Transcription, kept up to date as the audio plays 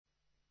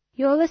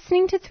You're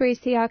listening to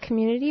 3CR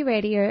Community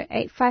Radio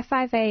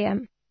 855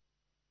 AM.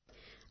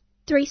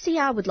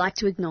 3CR would like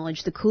to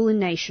acknowledge the Kulin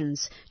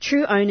Nations,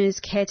 true owners,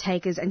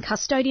 caretakers and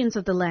custodians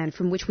of the land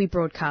from which we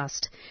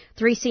broadcast.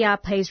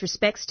 3CR pays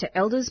respects to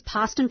elders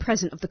past and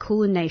present of the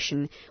Kulin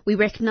Nation. We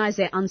recognise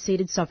their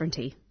unceded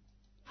sovereignty.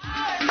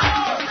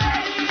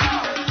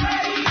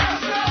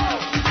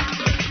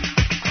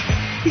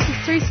 This is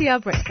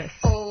 3CR Breakfast.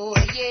 Oh,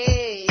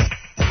 yeah.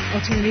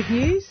 Alternative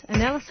news,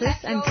 analysis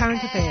and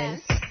current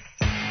affairs.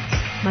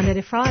 Monday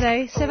to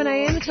Friday,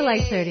 7am until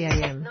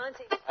 8:30am.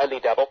 Only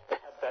double.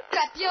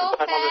 Clap your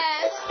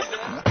hands.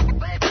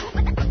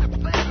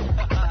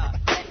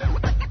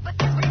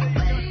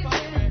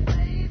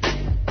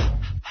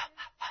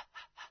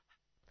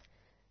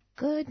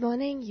 Good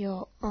morning,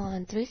 you're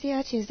on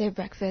 3CR Tuesday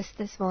Breakfast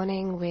this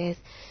morning with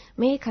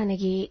me,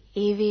 Carnegie,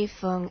 Evie,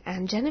 Fung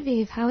and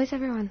Genevieve. How is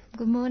everyone?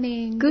 Good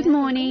morning. Good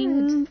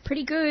morning.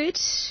 Pretty good.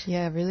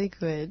 Yeah, really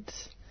good.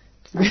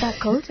 It's not that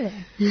cold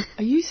today.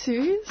 Are you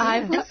serious? I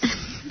was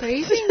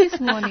freezing this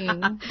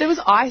morning. There was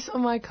ice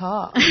on my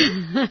car.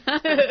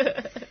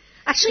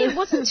 Actually, it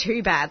wasn't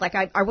too bad. Like,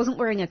 I wasn't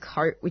wearing a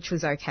coat, which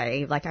was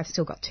okay. Like, I've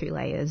still got 2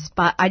 layers.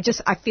 But I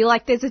feel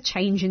like there's a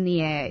change in the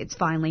air. It's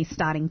finally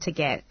starting to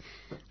get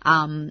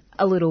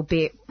a little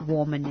bit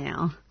warmer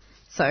now.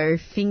 So,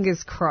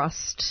 fingers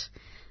crossed,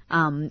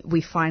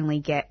 we finally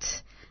get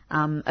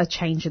a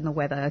change in the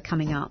weather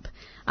coming up.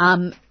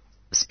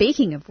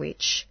 Speaking of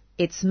which,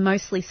 it's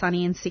mostly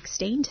sunny and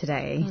 16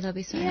 today. Oh, that'll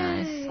be so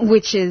nice.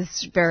 Which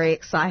is very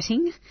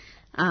exciting.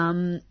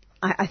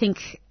 I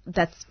think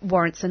that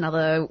warrants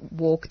another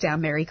walk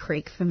down Merry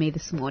Creek for me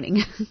this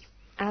morning.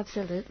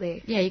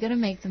 Absolutely. Yeah, you got to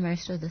make the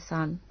most of the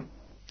sun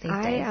these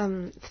days.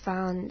 I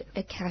found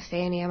a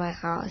cafe near my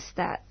house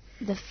that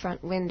the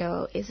front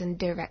window is in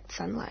direct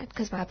sunlight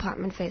because my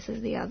apartment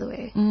faces the other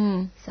way.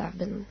 So I've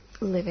been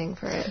living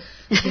for it.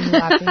 Been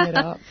lapping it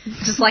up.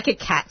 Just like a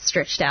cat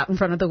stretched out in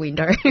front of the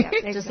window. Yeah,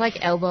 exactly. Just like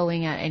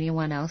elbowing at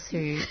anyone else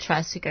who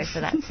tries to go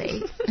for that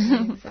seat.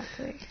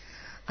 Exactly.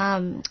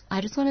 I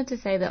just wanted to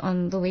say that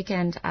on the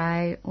weekend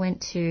I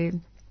went to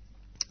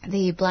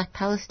the Black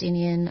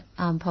Palestinian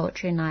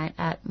Poetry Night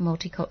at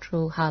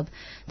Multicultural Hub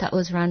that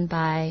was run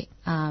by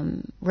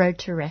Road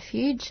to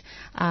Refuge,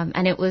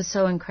 and it was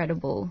so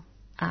incredible.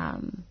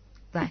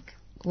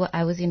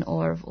 I was in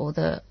awe of all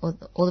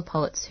the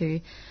poets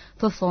who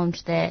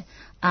performed there,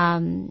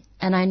 and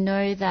I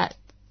know that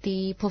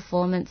the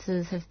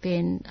performances have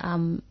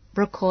been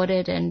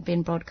recorded and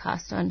been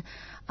broadcast on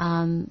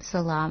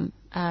Salam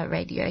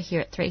radio here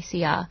at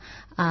 3CR.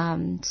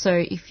 So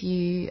if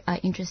you are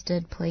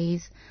interested,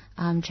 please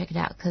check it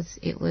out because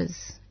it was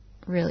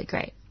really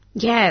great.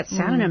 Yeah, it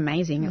sounded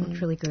amazing. It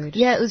looked really good.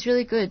 Yeah, it was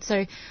really good.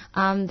 So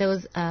there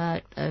was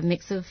a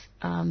mix of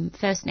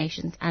First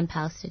Nations and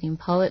Palestinian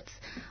poets,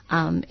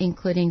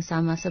 including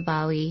Salma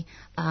Sabawi,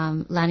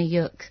 Lani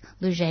Yuk,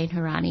 Lujane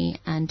Harani,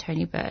 and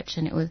Tony Birch.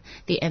 And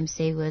the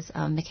MC was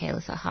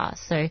Michaela Sahar.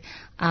 So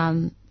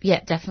yeah,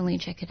 definitely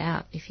check it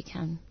out if you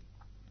can.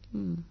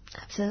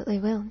 Absolutely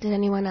will. Did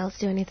anyone else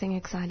do anything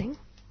exciting?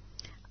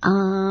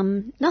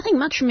 Nothing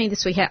much from me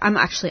this weekend. I'm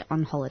actually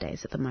on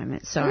holidays at the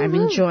moment, so I'm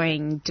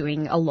enjoying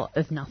doing a lot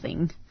of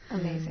nothing.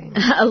 Amazing.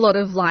 A lot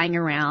of lying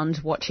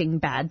around, watching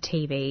bad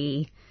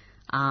TV,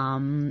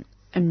 and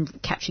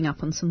catching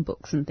up on some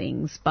books and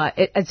things. But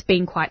it's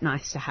been quite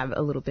nice to have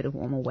a little bit of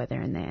warmer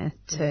weather in there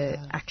to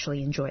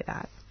actually enjoy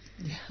that.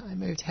 Yeah, I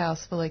moved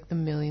house for like the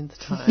millionth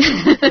time.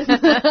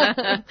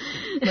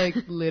 Like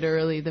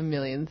literally the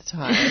millionth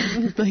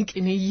time, like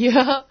in a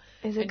year.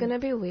 Is it going to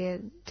be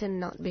weird to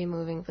not be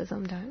moving for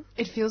some time?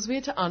 It feels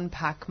weird to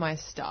unpack my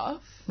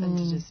stuff and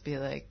to just be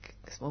like,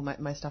 well,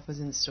 my stuff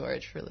was in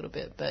storage for a little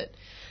bit, but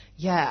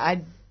yeah,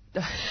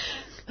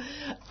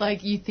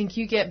 like you think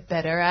you get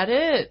better at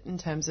it in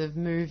terms of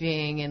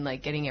moving and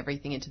like getting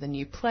everything into the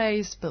new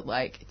place, but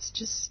like it's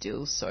just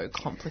still so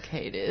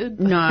complicated.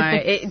 No,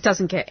 it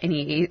doesn't get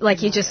any,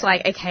 like you're just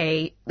like,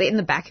 okay, in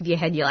the back of your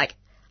head, you're like,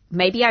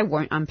 maybe I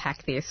won't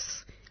unpack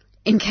this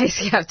in case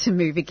you have to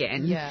move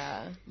again.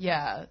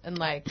 Yeah. And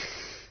like,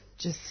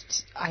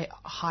 I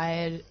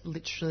hired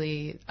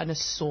literally an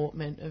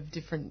assortment of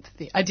different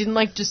things. I didn't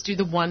like just do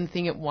the one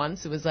thing at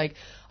once. It was like,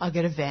 I'll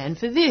get a van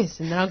for this,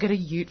 and then I'll get a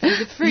ute for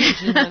the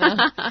fridge. And then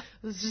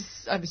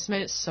I just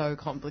made it so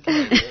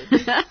complicated.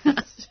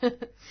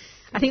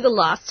 I think the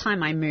last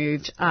time I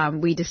moved,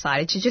 we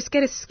decided to just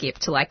get a skip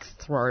to like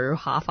throw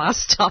half our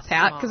stuff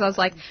out because I was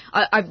like,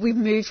 we've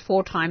moved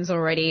 4 times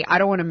already. I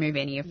don't want to move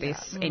any of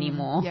this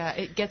anymore. Yeah,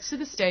 it gets to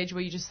the stage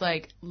where you just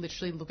like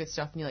literally look at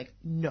stuff and you're like,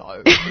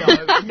 no.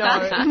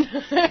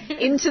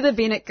 Into the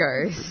bin it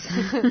goes.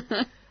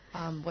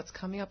 What's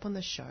coming up on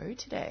the show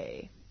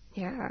today?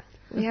 Yeah,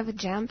 we have a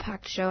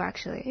jam-packed show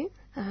actually.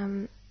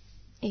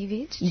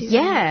 Evie, did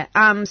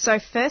you so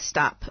first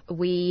up,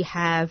 we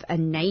have a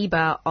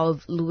neighbour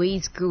of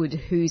Louise Good,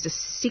 who's a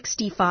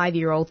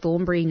 65-year-old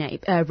Thornbury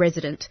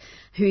resident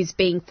who's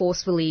being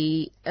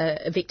forcefully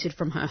evicted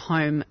from her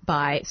home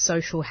by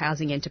Social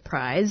Housing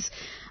Enterprise.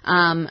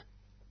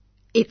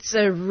 It's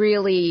a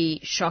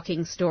really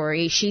shocking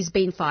story. She's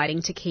been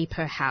fighting to keep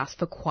her house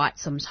for quite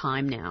some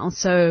time now.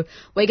 So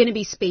we're going to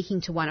be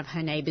speaking to one of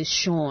her neighbours,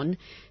 Sean,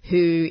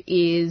 who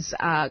is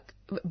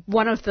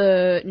one of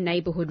the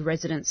neighbourhood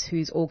residents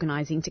who's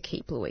organising to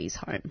keep Louise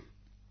home.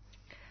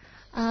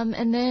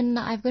 And then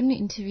I've got an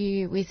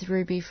interview with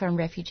Ruby from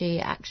Refugee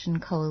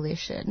Action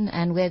Coalition,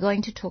 and we're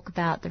going to talk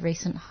about the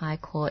recent High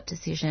Court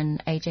decision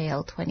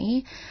AJL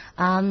 20,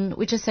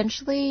 which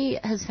essentially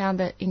has found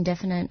that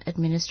indefinite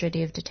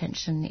administrative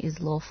detention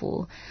is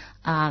lawful.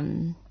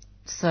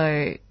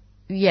 So,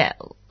 yeah,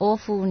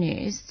 awful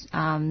news.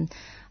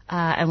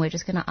 And we're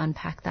just going to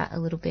unpack that a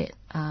little bit,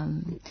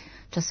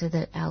 just so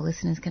that our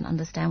listeners can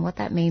understand what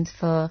that means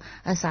for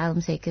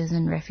asylum seekers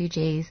and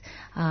refugees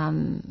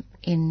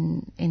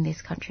in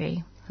this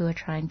country who are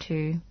trying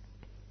to,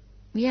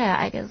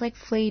 I guess, like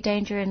flee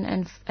danger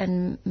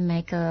and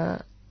make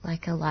a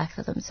life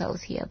for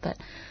themselves here. But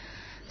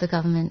the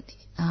government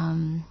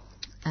and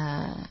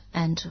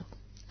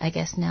I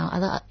guess now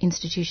other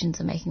institutions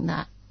are making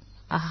that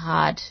a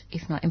hard,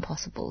 if not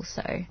impossible.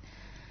 So.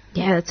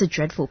 Yeah, that's a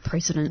dreadful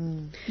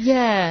precedent.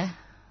 Yeah.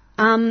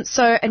 And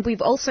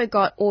we've also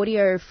got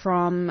audio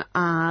from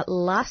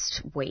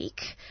last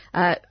week.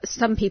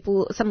 Some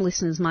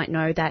listeners might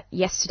know that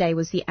yesterday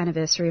was the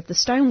anniversary of the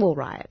Stonewall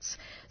riots.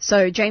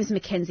 So James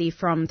McKenzie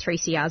from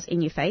 3CR's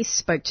In Your Face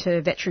spoke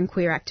to veteran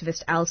queer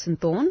activist Alison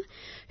Thorne,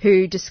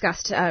 who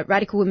discussed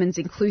Radical Women's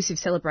inclusive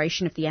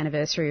celebration of the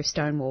anniversary of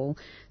Stonewall.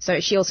 So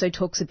she also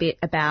talks a bit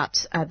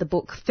about the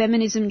book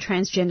Feminism,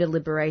 Transgender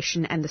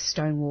Liberation and the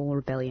Stonewall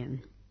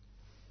Rebellion.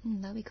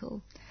 That'd be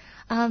cool.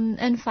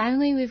 And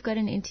finally, we've got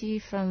an interview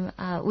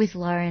with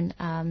Lauren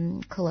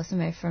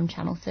Colosimo from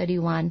Channel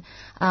 31.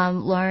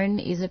 Lauren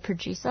is a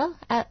producer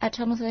at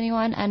Channel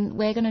 31, and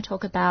we're going to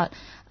talk about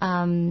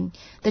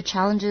the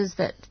challenges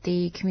that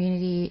the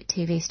community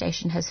TV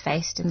station has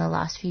faced in the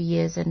last few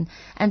years, and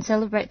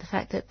celebrate the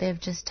fact that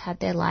they've just had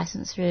their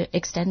license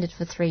extended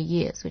for 3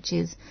 years, which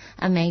is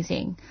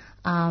amazing.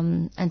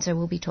 And so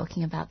we'll be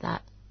talking about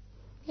that.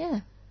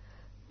 Yeah.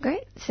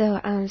 Great. So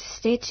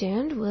stay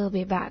tuned. We'll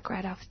be back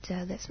right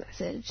after this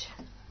message.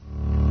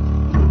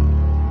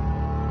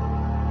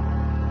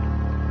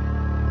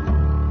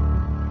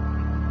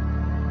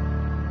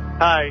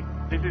 Hi,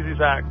 this is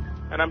Isaac,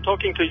 and I'm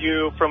talking to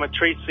you from a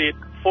tree seat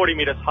 40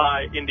 meters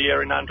high in the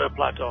Erinandra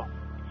Plateau.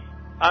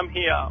 I'm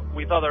here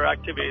with other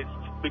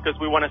activists because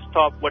we want to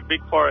stop what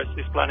Big Forest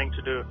is planning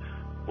to do,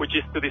 which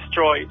is to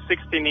destroy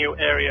 60 new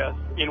areas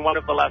in one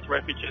of the last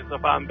refuges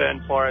of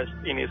Ambent Forest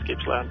in East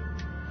Gippsland.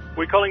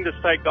 We're calling the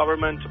state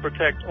government to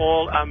protect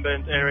all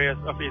ambient areas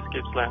of East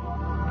Gippsland.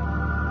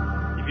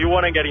 If you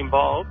want to get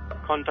involved,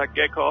 contact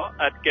GECO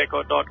at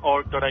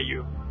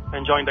geco.org.au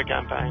and join the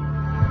campaign.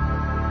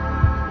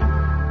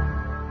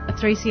 A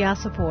 3CR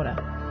supporter.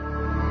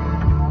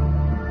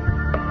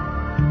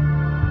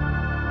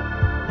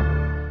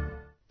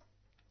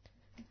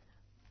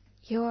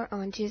 You're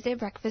on Tuesday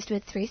Breakfast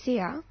with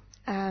 3CR,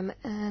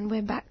 and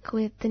we're back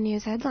with the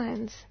news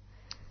headlines.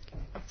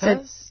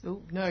 First?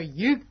 No,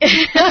 you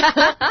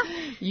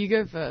you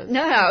go first.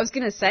 No, I was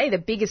going to say the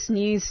biggest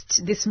news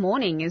this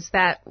morning is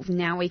that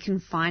now we can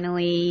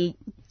finally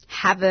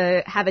have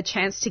a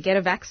chance to get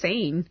a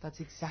vaccine. That's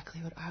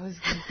exactly what I was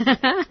going to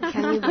say.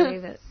 Can you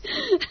believe it?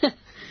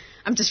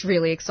 I'm just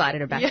really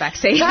excited about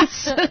vaccines.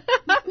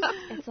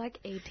 It's like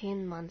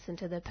 18 months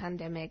into the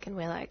pandemic and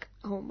we're like,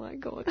 oh my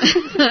God.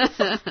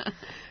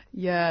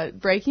 Yeah,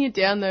 breaking it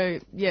down though,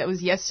 it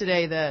was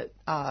yesterday that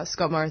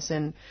Scott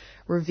Morrison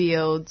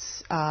revealed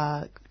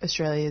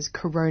Australia's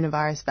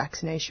coronavirus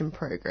vaccination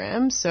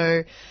program.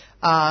 So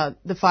the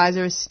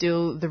Pfizer is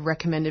still the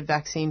recommended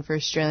vaccine for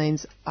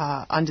Australians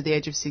under the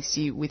age of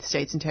 60, with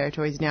states and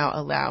territories now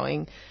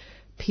allowing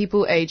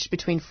people aged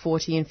between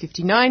 40 and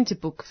 59 to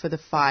book for the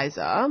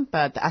Pfizer,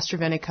 but the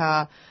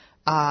AstraZeneca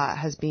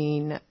has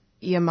been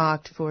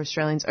earmarked for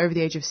Australians over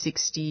the age of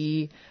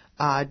 60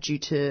 due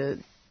to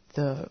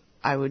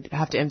I would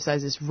have to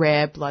emphasise this,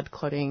 rare blood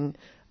clotting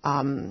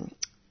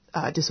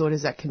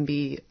disorders that can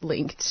be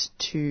linked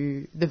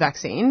to the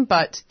vaccine.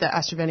 But the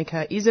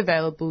AstraZeneca is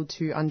available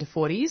to under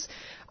 40s.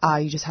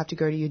 You just have to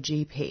go to your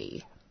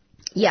GP.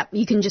 Yeah,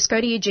 you can just go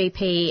to your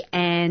GP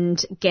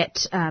and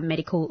get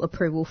medical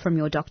approval from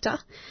your doctor.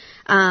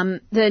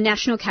 The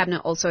National Cabinet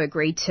also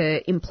agreed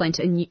to implement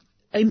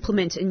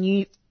a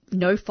new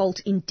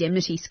no-fault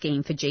indemnity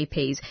scheme for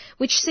GPs,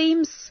 which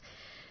seems,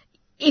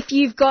 if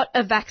you've got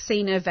a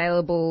vaccine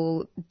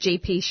available,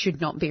 GPs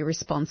should not be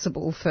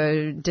responsible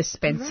for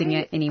dispensing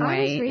it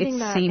anyway.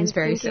 It seems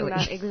very silly.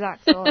 That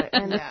exact thought,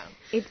 and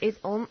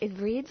it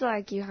reads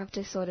like you have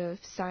to sort of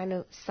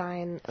sign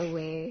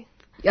away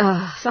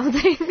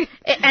something.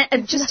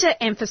 And just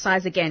to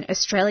emphasise again,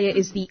 Australia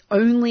is the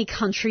only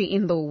country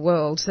in the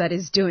world that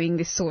is doing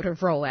this sort of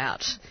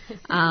rollout.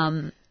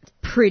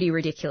 Pretty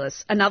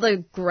ridiculous. Another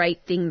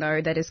great thing,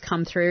 though, that has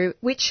come through,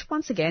 which,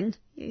 once again,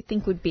 you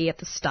think would be at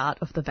the start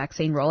of the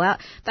vaccine rollout,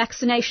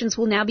 vaccinations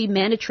will now be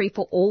mandatory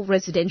for all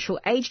residential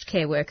aged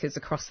care workers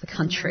across the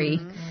country.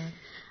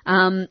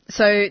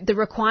 So the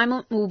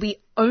requirement will be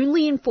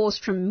only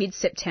enforced from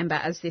mid-September,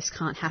 as this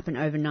can't happen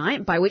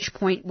overnight, by which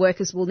point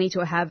workers will need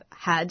to have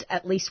had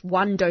at least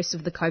one dose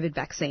of the COVID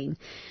vaccine.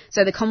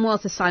 So the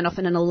Commonwealth has signed off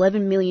on an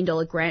 $11 million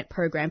grant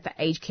program for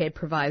aged care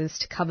providers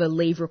to cover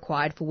leave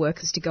required for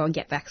workers to go and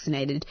get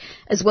vaccinated,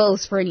 as well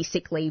as for any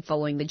sick leave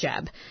following the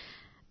jab.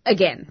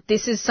 Again,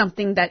 this is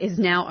something that is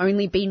now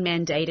only been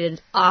mandated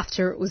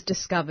after it was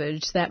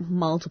discovered that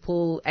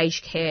multiple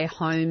aged care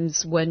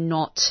homes were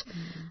not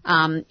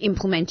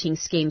implementing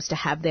schemes to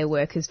have their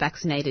workers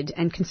vaccinated.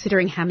 And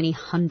considering how many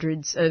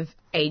hundreds of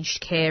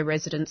aged care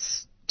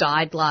residents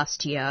died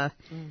last year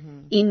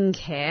in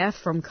care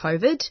from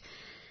COVID,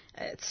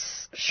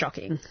 it's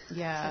shocking.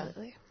 Yeah.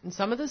 Absolutely. And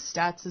some of the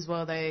stats as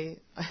well, they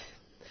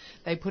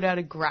put out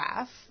a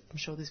graph. I'm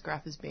sure this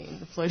graph has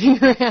been floating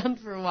around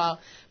for a while.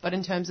 But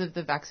in terms of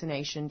the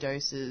vaccination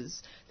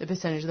doses, the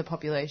percentage of the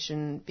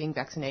population being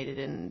vaccinated,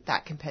 and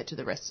that compared to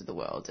the rest of the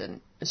world.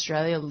 And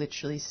Australia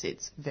literally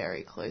sits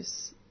very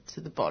close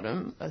to the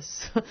bottom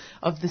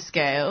of the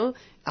scale.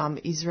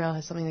 Israel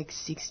has something like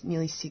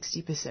nearly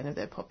 60% of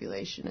their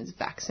population is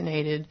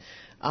vaccinated.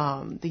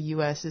 The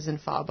US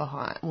isn't far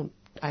behind. Well,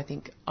 I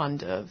think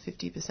under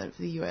 50%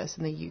 for the US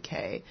and the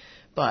UK.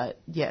 But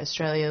yeah,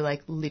 Australia,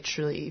 like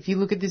literally, if you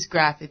look at this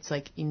graph, it's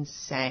like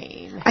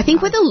insane. I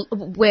think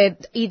we're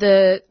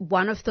either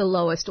one of the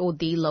lowest or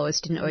the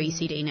lowest in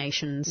OECD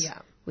nations,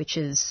 which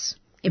is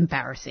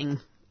embarrassing.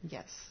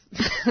 Yes.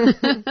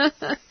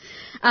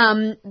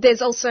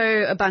 There's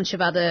also a bunch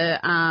of other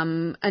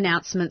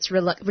announcements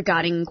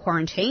regarding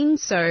quarantine.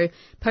 So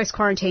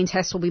post-quarantine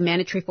tests will be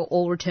mandatory for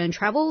all return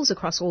travels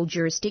across all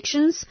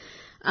jurisdictions.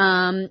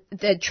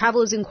 The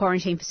travellers in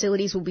quarantine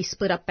facilities will be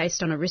split up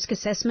based on a risk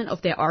assessment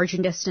of their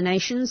origin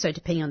destination, so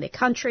depending on their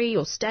country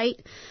or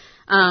state.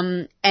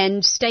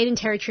 And state and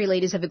territory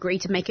leaders have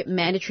agreed to make it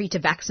mandatory to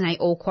vaccinate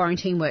all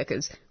quarantine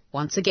workers.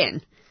 Once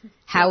again,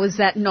 how is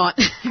that not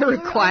a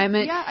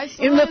requirement? Yeah, I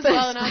saw in that the as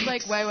well, first and I was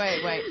place?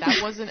 like, wait,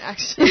 that wasn't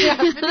actually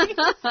happening.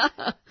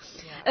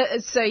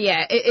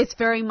 It's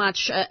very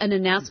much an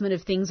announcement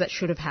of things that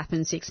should have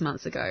happened 6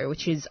 months ago,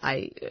 which is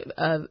a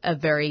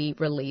very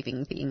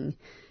relieving thing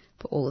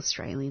for all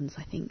Australians,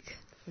 I think.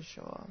 For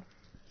sure.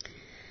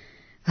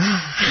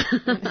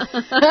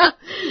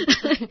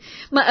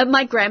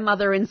 My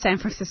grandmother in San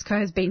Francisco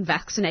has been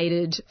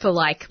vaccinated for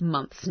like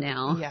months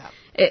now. Yeah.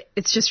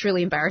 It's just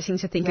really embarrassing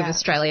to think of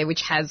Australia,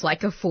 which has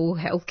like a full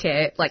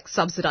healthcare, like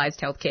subsidised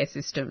healthcare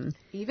system.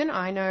 Even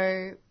I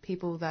know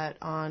people that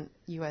aren't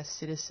US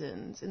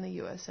citizens in the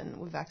US and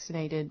were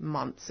vaccinated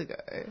months ago.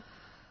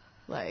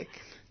 Like,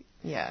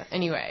 yeah.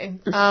 Anyway,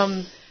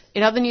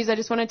 in other news, I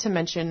just wanted to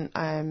mention,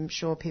 I'm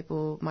sure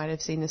people might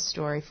have seen this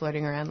story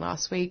floating around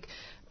last week,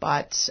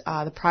 but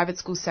the private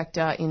school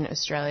sector in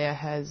Australia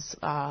has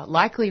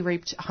likely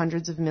reaped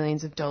hundreds of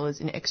millions of dollars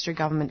in extra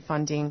government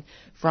funding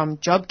from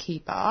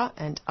JobKeeper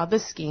and other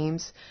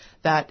schemes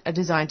that are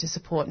designed to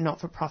support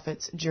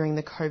not-for-profits during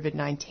the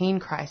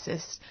COVID-19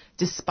 crisis,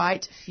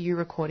 despite few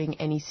recording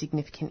any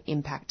significant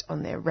impact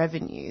on their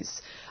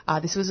revenues.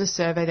 This was a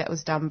survey that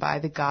was done by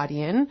The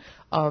Guardian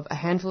of a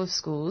handful of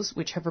schools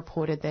which have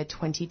reported their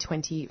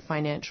 2020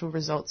 financial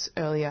results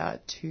early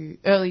to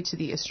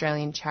the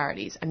Australian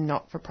Charities and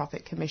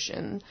Not-for-Profit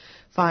Commission,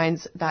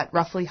 finds that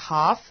roughly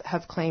half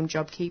have claimed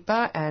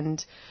JobKeeper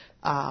and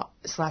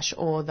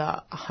or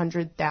the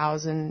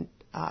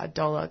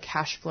 $100,000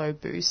 cash flow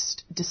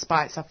boost,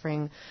 despite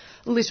suffering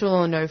little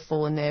or no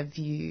fall in their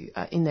fee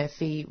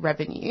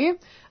revenue.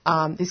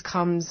 This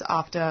comes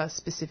after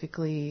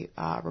specifically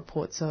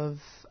reports of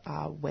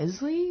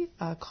Wesley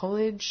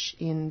College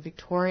in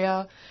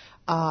Victoria,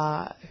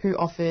 who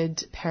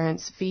offered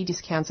parents fee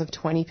discounts of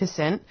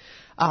 20%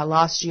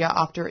 last year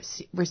after it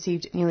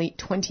received nearly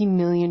 $20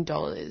 million in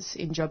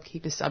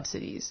JobKeeper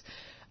subsidies.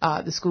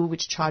 The school,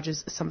 which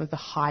charges some of the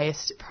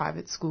highest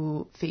private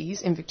school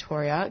fees in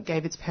Victoria,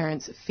 gave its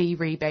parents fee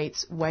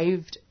rebates,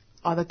 waived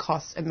other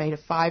costs, and made a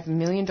 $5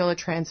 million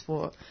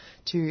transfer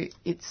to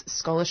its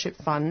scholarship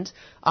fund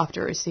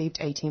after it received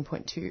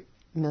 $18.2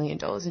 million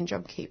in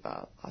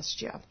JobKeeper last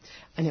year.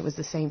 And it was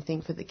the same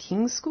thing for the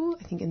King's School,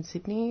 I think, in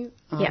Sydney.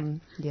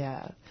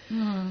 Yeah.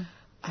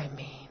 I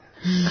mean...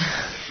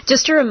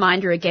 Just a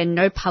reminder again,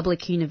 no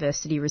public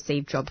university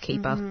received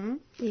JobKeeper. Mm-hmm.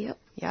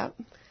 Yep.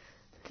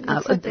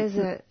 Looks like there's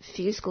a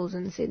few schools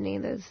in Sydney.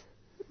 There's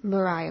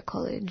Mariah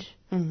College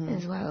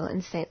as well,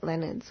 and St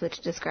Leonard's,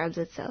 which describes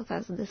itself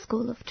as the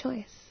school of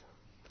choice,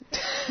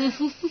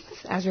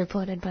 as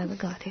reported by The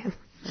Guardian.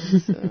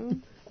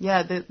 Awesome.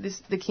 Yeah,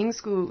 the King's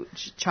School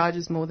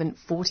charges more than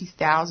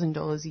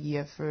 $40,000 a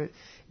year for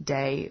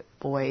day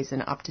boys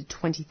and up to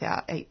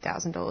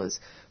 $28,000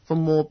 for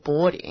more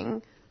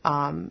boarding.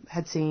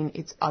 Had seen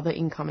its other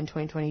income in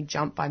 2020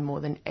 jump by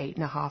more than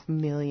 $8.5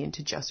 million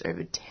to just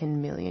over $10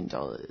 million.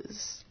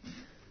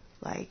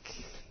 Like,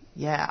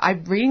 yeah,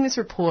 I'm reading this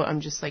report, I'm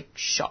just like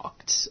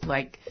shocked.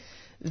 Like,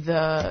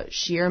 the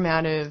sheer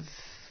amount of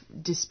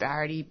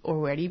disparity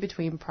already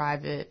between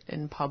private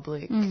and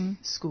public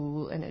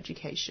school and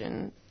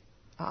education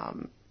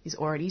is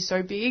already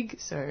so big.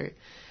 So,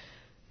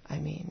 I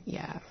mean,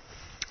 yeah.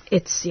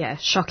 It's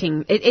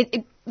shocking.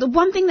 The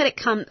one thing that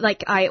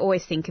I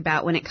always think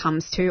about when it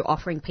comes to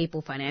offering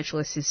people financial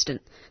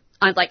assistance,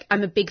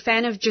 I'm a big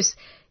fan of just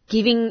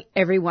giving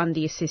everyone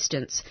the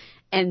assistance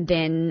and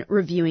then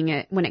reviewing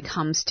it when it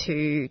comes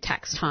to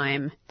tax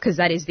time, because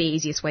that is the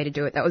easiest way to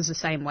do it. That was the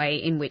same way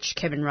in which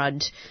Kevin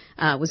Rudd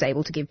was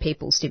able to give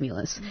people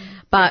stimulus.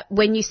 But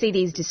when you see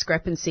these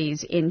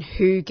discrepancies in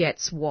who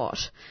gets what,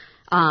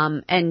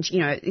 and,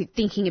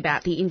 thinking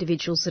about the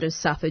individuals that have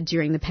suffered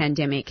during the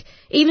pandemic,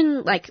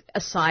 even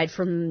aside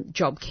from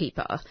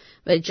JobKeeper,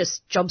 but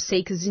just job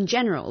seekers in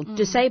general,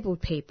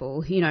 disabled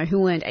people, who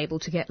weren't able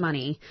to get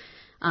money.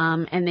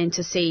 And then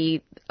to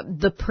see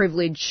the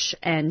privilege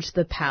and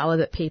the power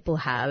that people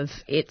have,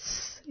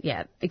 it's,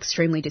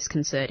 extremely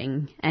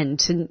disconcerting. And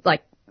to,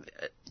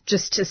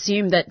 just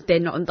assume that they're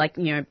not,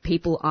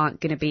 people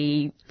aren't going to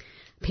be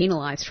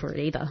penalised for it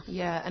either.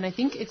 Yeah, and I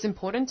think it's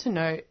important to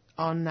note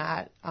on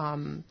that,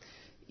 and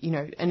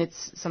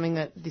it's something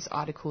that this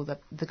article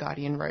that The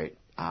Guardian wrote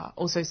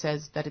also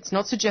says that it's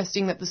not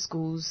suggesting that the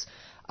schools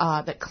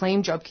that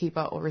claim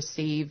JobKeeper or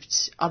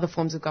received other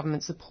forms of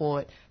government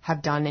support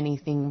have done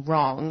anything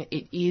wrong.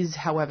 It is,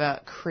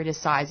 however,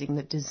 criticising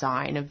the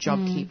design of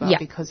JobKeeper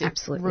because it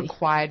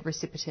required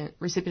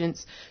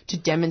recipients to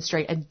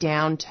demonstrate a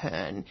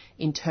downturn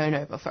in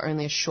turnover for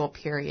only a short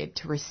period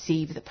to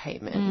receive the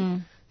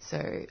payment. So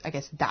I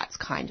guess that's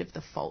kind of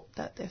the fault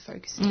that they're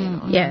focusing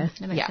on. Yeah.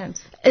 That makes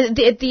sense.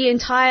 The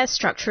entire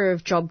structure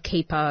of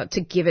JobKeeper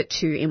to give it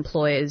to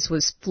employers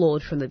was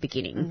flawed from the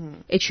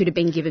beginning. It should have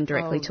been given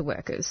directly to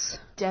workers.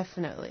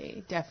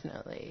 Definitely. I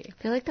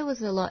feel like there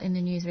was a lot in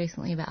the news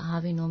recently about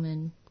Harvey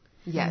Norman.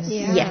 Yes.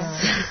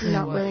 Yes.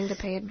 Not willing to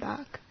pay it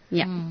back.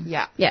 Yeah.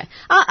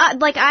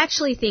 I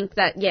actually think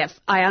that,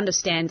 I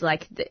understand,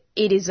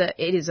 it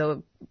is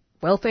a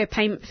welfare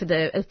payment for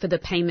the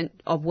payment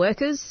of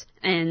workers,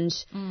 and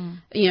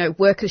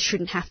workers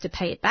shouldn't have to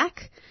pay it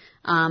back.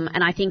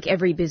 And I think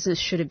every business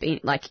should have been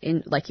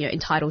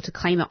entitled to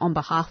claim it on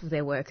behalf of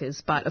their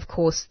workers. But of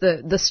course,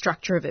 the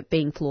structure of it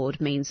being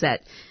flawed means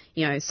that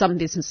some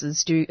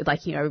businesses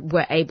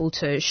were able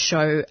to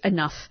show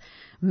enough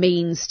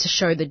means to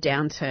show the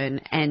downturn,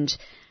 and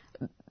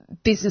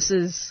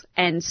businesses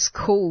and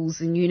schools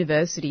and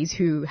universities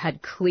who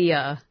had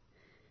clear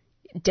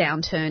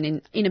downturn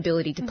in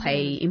inability to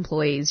pay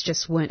employees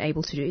just weren't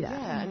able to do that.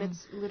 Yeah, and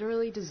it's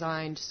literally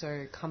designed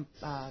so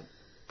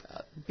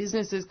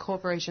businesses,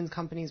 corporations,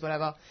 companies,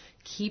 whatever,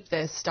 keep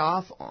their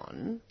staff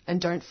on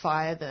and don't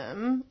fire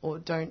them or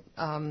don't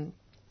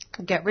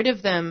get rid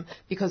of them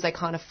because they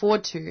can't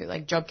afford to.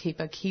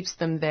 JobKeeper keeps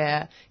them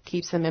there,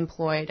 keeps them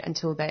employed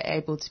until they're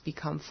able to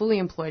become fully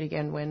employed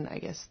again when, I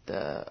guess,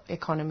 the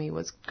economy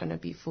was going to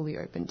be fully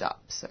opened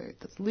up. So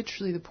that's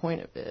literally the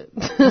point of it.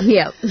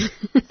 Yeah.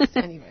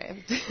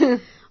 Anyway.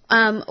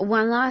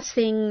 One last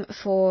thing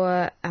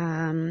for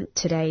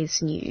today's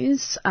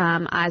news.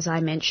 As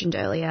I mentioned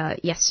earlier,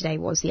 yesterday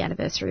was the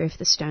anniversary of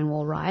the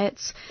Stonewall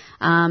riots.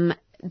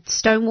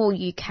 Stonewall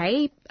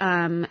UK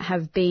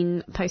have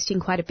been posting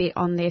quite a bit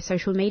on their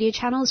social media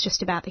channels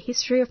just about the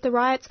history of the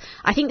riots.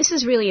 I think this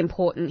is really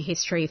important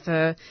history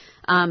for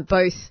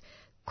both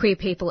queer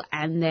people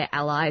and their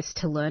allies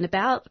to learn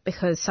about,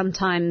 because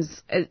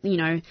sometimes,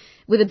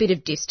 with a bit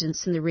of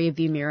distance in the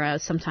rearview mirror,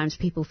 sometimes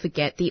people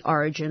forget the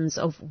origins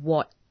of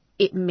what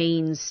it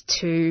means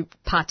to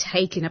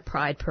partake in a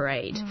pride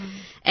parade.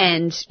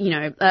 And,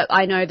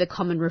 I know the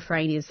common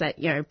refrain is that,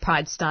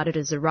 pride started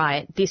as a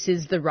riot. This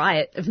is the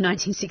riot of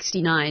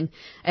 1969.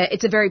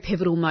 It's a very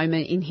pivotal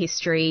moment in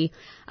history.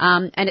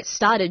 And it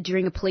started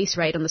during a police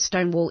raid on the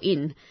Stonewall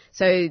Inn.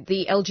 So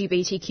the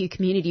LGBTQ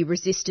community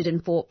resisted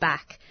and fought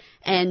back.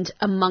 And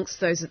amongst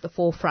those at the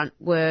forefront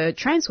were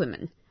trans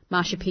women,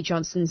 Marsha P.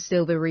 Johnson,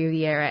 Silva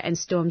Riviera, and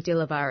Storm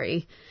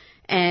Dillavari.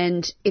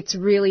 And it's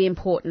really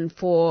important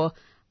for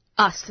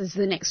us as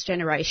the next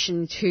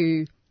generation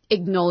to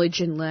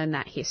acknowledge and learn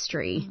that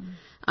history.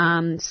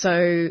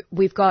 So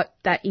we've got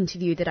that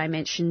interview that I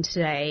mentioned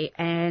today,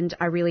 and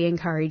I really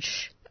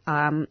encourage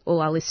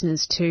all our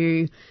listeners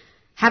to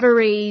have a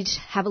read,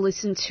 have a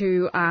listen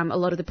to a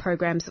lot of the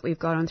programs that we've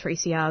got on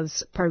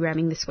 3CR's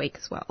programming this week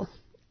as well.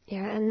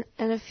 Yeah,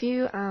 and a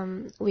few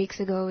weeks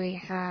ago we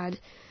had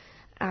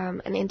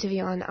an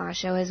interview on our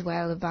show as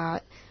well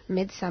about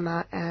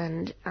Midsummer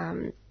and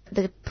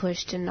the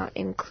push to not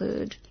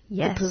include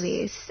the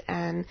police,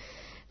 and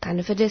kind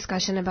of a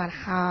discussion about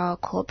how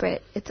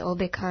corporate it's all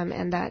become,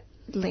 and that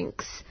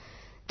links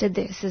to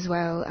this as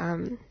well.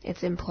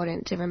 It's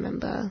important to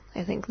remember,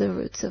 I think, the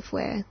roots of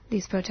where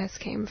these protests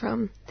came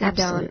from.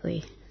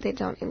 Absolutely. They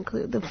don't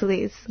include the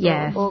police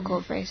or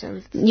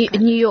corporations.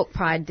 New York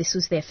Pride, this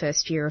was their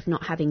first year of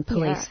not having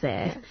police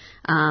there.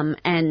 Yeah.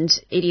 And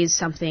it is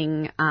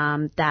something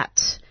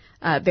that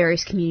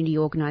various community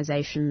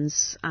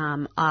organisations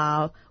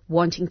are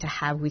wanting to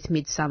have with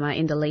Midsummer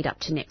in the lead up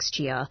to next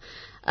year,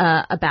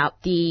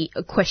 about the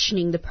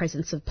questioning the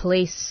presence of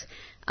police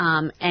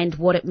and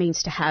what it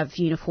means to have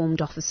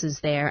uniformed officers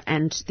there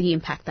and the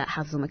impact that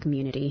has on the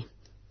community.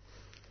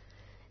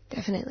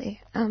 Definitely.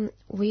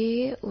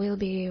 We will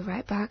be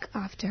right back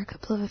after a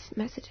couple of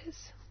messages.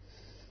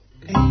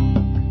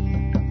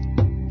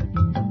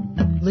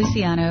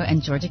 Luciano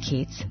and Georgia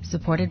Keats,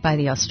 supported by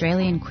the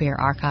Australian Queer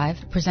Archive,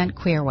 present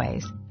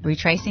Queerways,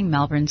 retracing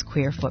Melbourne's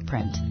queer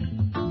footprint.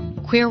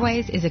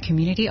 Queerways is a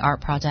community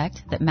art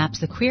project that maps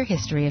the queer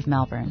history of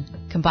Melbourne,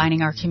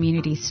 combining our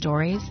community's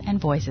stories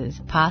and voices,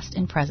 past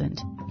and present,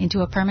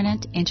 into a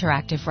permanent,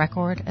 interactive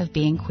record of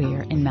being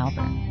queer in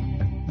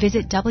Melbourne.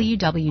 Visit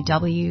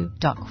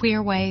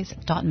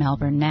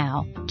www.queerways.melbourne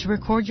now to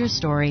record your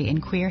story in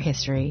queer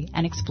history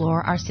and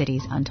explore our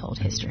city's untold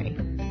history.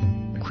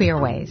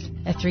 Queerways,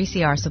 a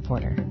 3CR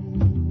supporter.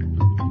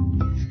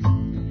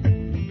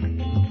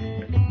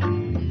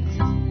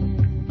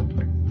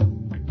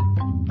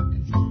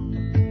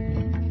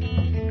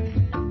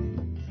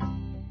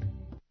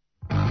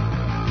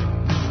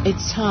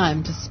 It's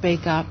time to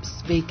speak up,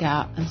 speak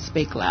out and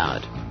speak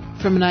loud.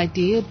 From an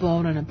idea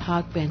born on a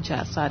park bench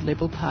outside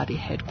Liberal Party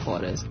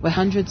headquarters, where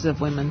hundreds of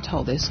women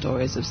told their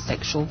stories of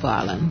sexual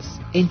violence,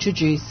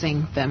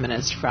 introducing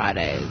Feminist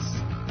Fridays.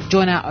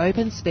 Join our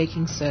open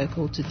speaking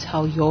circle to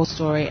tell your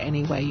story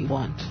any way you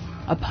want.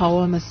 A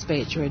poem, a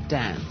speech or a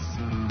dance.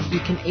 You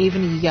can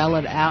even yell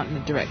it out in the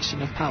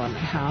direction of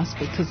Parliament House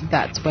because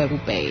that's where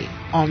we'll be,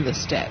 on the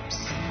steps.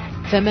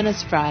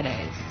 Feminist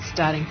Fridays,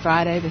 starting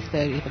Friday the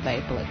 30th of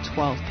April at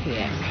 12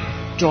 p.m.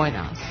 Join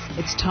us.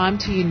 It's time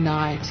to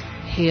unite,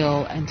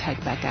 heal and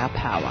take back our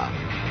power.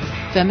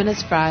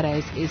 Feminist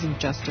Fridays isn't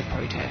just a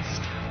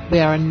protest. We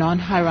are a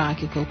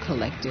non-hierarchical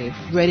collective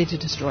ready to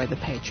destroy the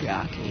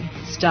patriarchy,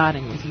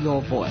 starting with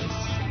your voice.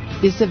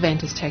 This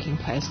event is taking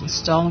place on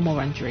stolen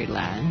Wurundjeri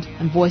land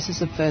and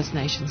voices of First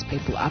Nations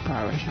people are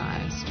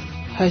prioritised.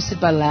 Hosted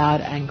by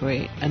Loud,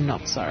 Angry and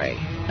Not Sorry.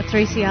 A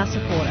 3CR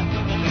supporter.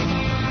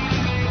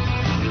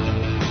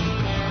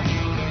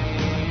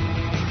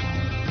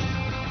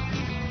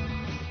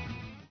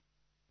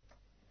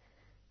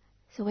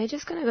 So we're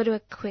just going to go to a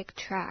quick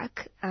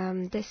track.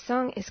 This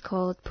song is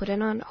called Put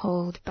It On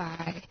Hold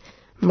by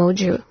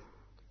Moju.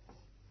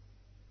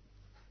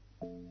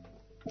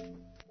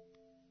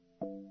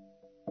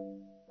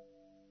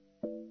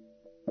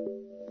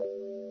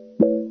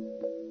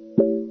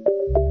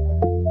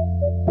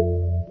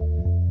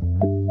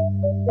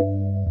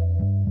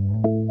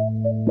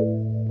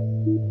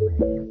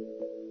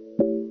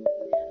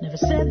 Never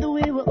said that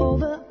we were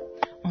over,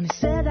 only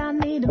said I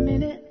need a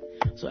minute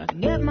so I can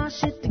get my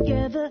shit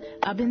together.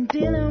 I've been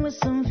dealing with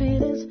some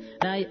feelings.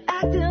 Now you're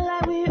acting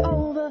like we're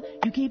over.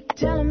 You keep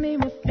telling me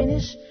we're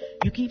finished.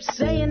 You keep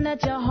saying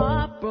that your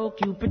heart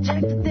broke. You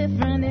project a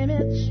different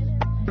image.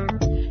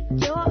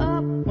 You're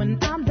up when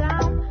I'm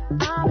down.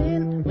 I'm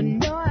in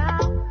when you're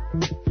out.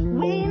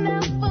 We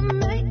never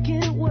make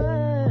it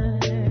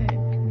work.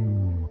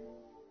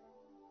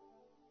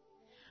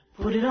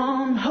 Put it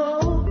on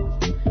hold.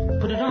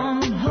 Put it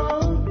on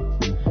hold.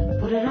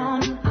 Put it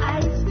on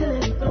ice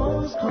till it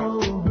goes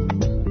cold.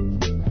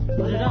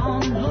 Put it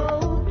on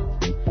hold,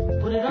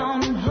 put it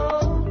on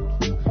hold,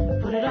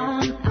 put it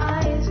on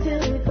ice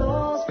till it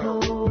goes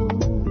cold.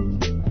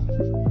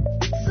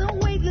 So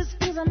weightless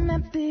 'cause I'm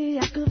empty,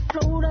 I could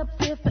float up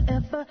here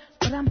forever,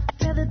 but I'm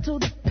tethered to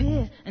the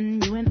pier,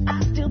 and you and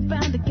I still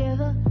bound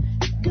together.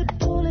 Could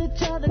pull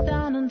each other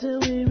down until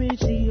we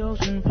reach the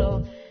ocean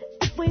floor.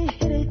 If we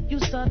hit it, you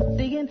start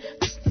digging,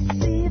 just to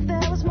see if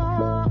there was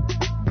more.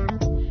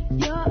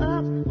 You're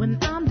up when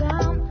I'm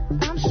down,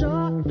 I'm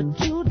sure, but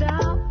you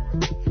down.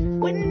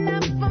 We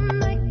never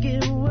make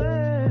it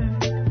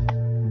work.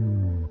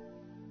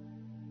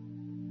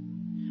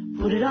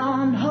 Put it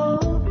on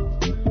hold,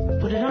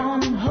 put it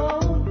on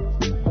hold,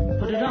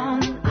 put it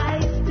on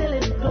ice till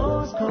it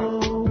goes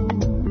cold.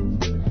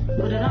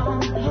 Put it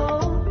on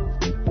hold,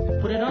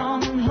 put it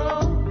on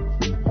hold,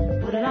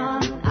 put it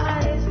on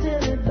ice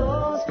till it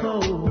goes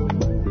cold.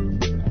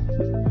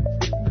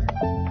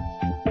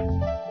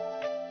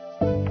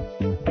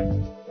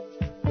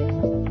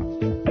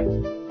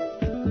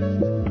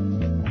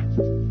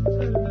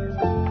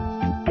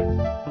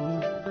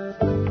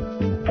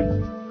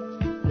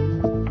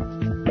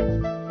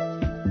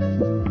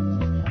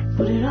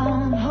 Put it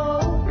on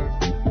hold,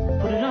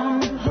 put it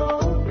on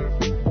hold,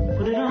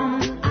 put it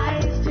on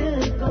ice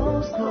till it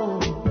goes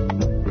cold. Put it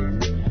on hold, put it on hold, put it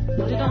on ice till it goes cold.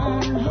 Put it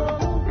on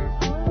hold,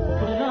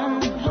 put it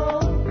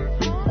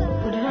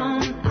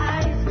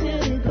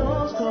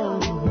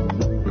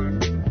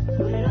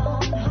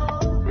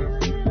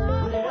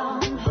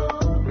on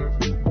hold,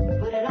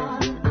 put it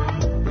on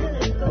ice till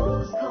it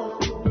goes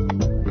cold.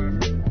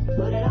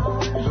 Put it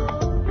on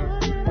hold,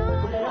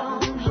 put it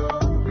on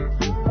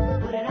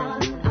hold, put it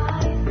on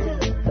ice till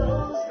it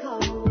goes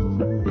cold.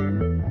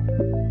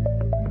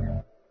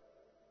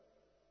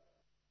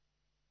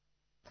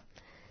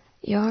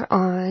 You're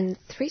on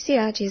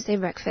 3CR Tuesday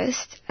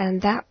Breakfast,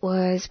 and that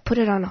was Put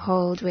It On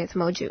Hold with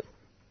Moju.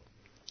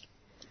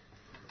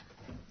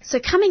 So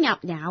coming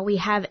up now, we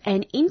have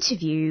an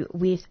interview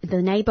with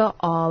the neighbour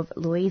of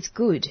Louise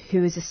Good,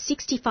 who is a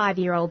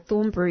 65-year-old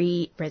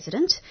Thornbury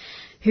resident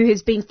who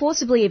has been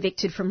forcibly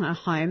evicted from her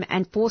home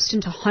and forced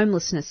into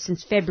homelessness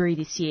since February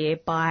this year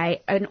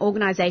by an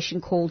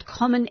organisation called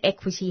Common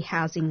Equity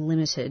Housing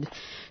Limited,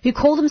 who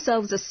call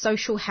themselves a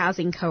social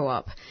housing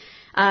co-op.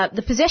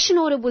 The possession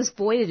order was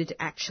voided,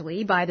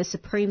 actually, by the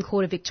Supreme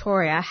Court of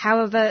Victoria.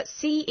 However,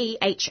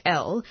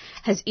 CEHL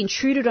has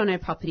intruded on her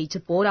property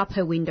to board up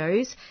her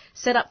windows,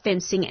 set up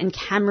fencing and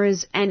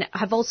cameras, and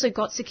have also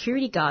got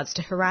security guards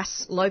to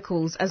harass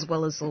locals as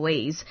well as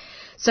Louise.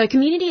 So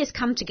community has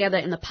come together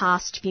in the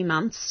past few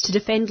months to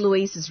defend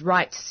Louise's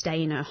right to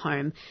stay in her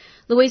home.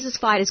 Louise's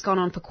fight has gone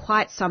on for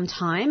quite some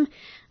time.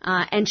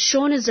 And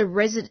Sean is a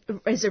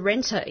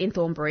renter in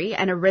Thornbury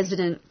and a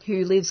resident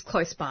who lives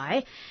close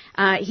by.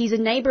 He's a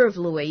neighbour of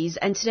Louise,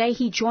 and today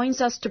he joins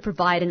us to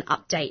provide an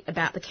update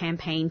about the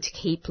campaign to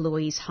keep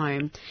Louise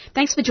home.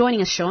 Thanks for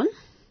joining us, Sean.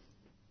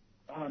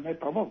 No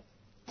problem.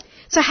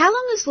 So how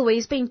long has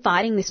Louise been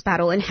fighting this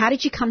battle, and how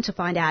did you come to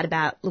find out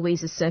about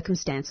Louise's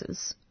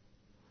circumstances?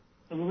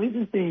 So Louise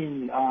has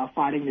been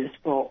fighting this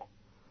for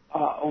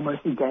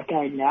almost a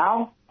decade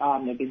now.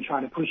 They've been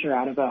trying to push her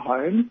out of her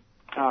home.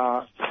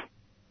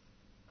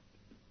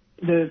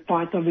 The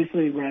fight's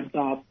obviously ramped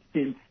up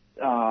since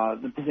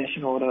the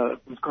possession order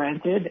was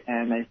granted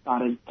and they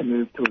started to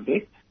move to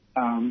evict.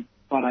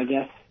 But I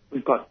guess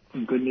we've got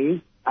some good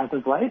news as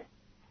of late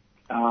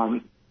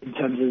in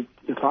terms of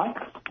the fight.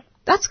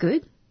 That's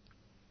good.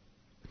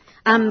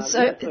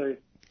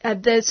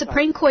 The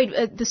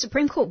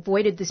Supreme Court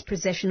voided this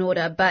possession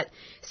order, but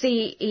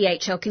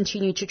CEHL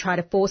continued to try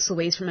to force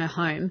Louise from her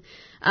home.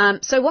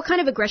 So what kind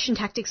of aggression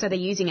tactics are they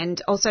using?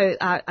 And also,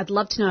 I'd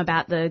love to know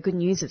about the good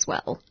news as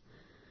well.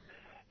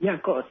 Yeah,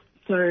 of course.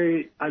 So,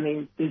 I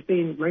mean, there's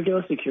been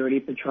regular security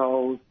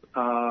patrols.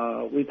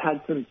 We've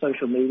had some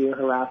social media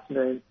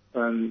harassment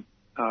from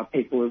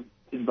people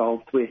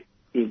involved with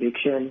the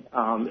eviction.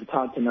 It's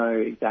hard to know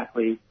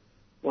exactly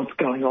what's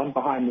going on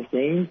behind the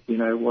scenes, you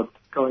know, what's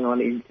going on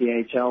in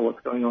CHL,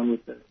 what's going on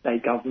with the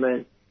state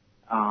government.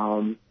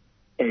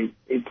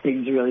 It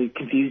seems really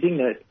confusing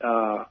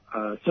that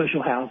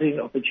social housing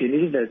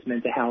opportunity that's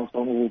meant to house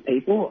vulnerable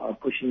people are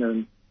pushing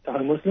them to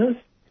homelessness.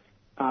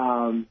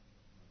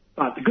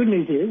 But the good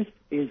news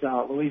is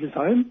Louise is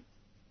home,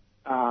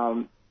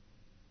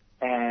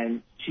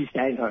 and she's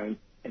staying home,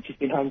 and she's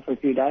been home for a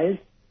few days.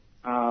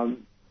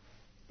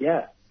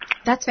 Yeah.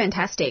 That's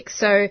fantastic.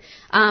 So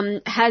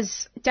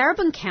has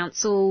Darebin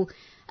Council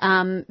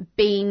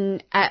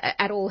been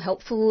at all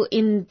helpful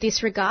in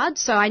this regard?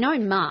 So I know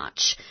in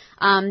March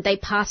they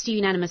passed a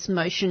unanimous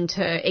motion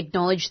to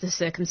acknowledge the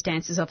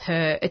circumstances of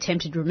her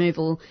attempted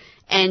removal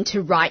and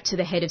to write to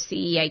the head of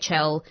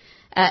CEHL,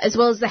 as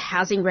well as the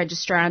Housing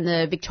Registrar and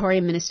the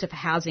Victorian Minister for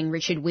Housing,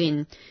 Richard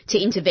Wynne, to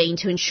intervene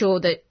to ensure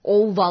that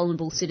all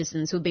vulnerable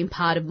citizens who have been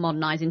part of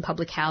modernising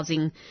public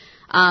housing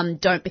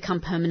don't become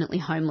permanently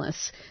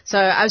homeless. So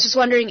I was just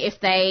wondering if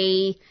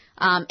they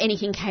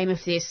anything came of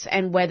this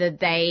and whether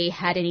they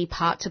had any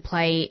part to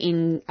play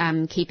in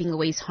keeping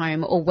Louise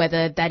home, or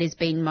whether that has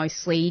been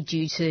mostly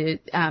due to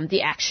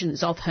the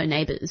actions of her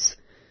neighbours.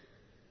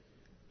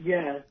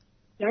 Yeah,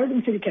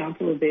 Darebin City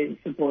Council have been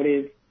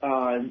supportive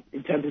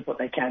in terms of what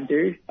they can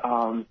do,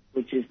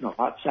 which is not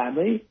much,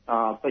 sadly.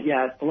 But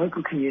yeah, the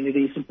local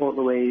community support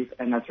Louise,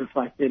 and that's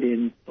reflected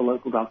in the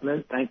local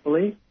government,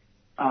 thankfully.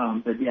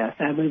 But yeah,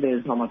 sadly,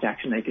 there's not much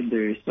action they can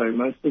do. So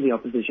most of the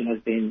opposition has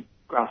been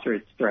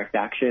grassroots direct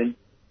action.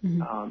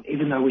 Mm-hmm.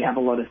 Even though we have a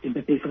lot of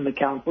sympathy from the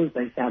councils,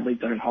 they sadly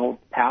don't hold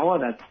power.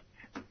 That's,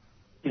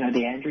 you know,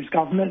 the Andrews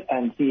government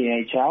and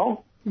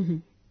CEHL. Mm-hmm.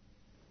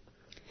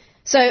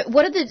 So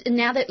what are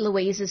now that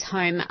Louise is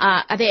home,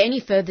 are there any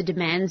further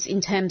demands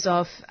in terms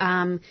of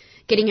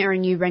getting her a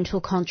new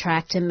rental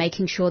contract and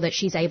making sure that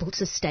she's able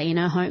to stay in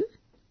her home?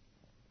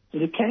 So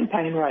the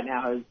campaign right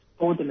now has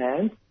 4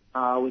 demands,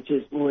 which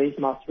is Louise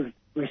must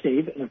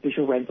receive an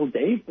official rental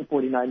deed for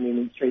 49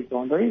 Newman Street,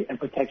 Thornbury, and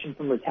protection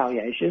from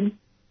retaliation.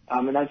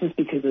 And that's just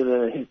because of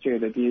the history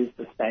of abuse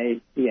the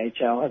state,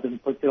 CHL, has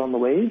inflicted on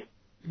Louise.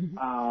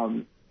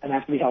 Mm-hmm. And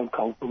has to be held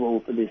culpable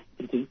for this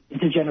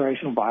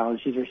intergenerational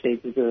violence she's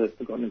received as a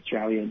forgotten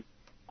Australian.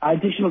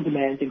 Additional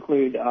demands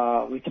include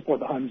we support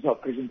the Homes Not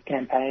Prisons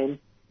campaign.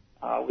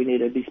 We need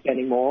to be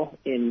spending more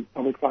in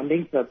public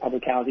funding for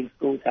public housing,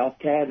 schools,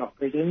 healthcare, not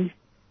prisons.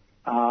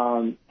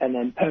 And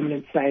then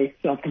permanent, safe,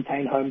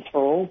 self-contained homes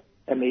for all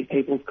that meet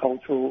people's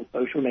cultural,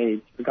 social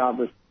needs,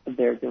 regardless of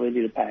their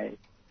ability to pay.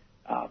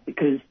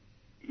 Because,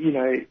 you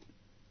know,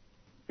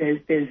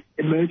 there's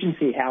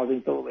emergency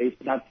housing for Louise,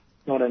 but that's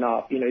not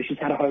enough. You know, she's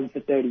had a home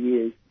for 30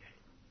 years.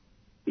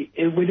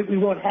 We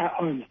want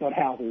homes, not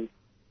houses.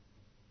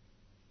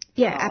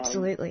 Yeah,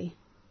 absolutely.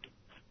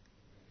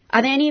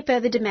 Are there any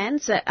further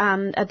demands that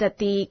that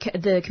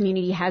the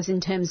community has in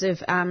terms of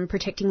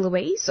protecting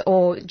Louise,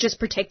 or just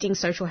protecting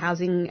social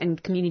housing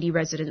and community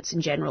residents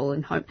in general,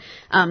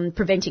 and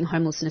preventing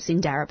homelessness in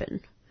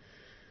Darebin?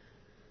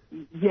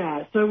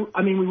 Yeah, so,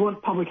 I mean, we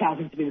want public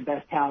housing to be the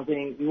best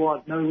housing. We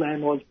want no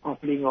landlords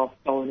profiting off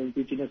stolen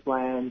Indigenous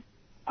land.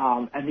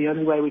 And the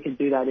only way we can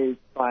do that is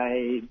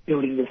by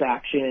building this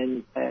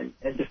action and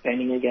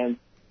defending against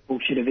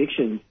bullshit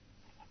evictions.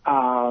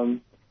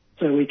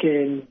 so we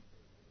can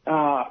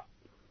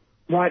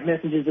write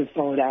messages of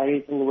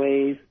solidarity to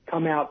Louise,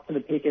 come out to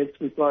the pickets.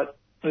 We've got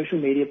social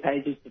media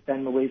pages,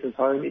 Defend Louisa's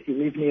Home. If you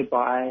live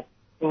nearby,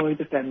 follow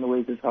Defend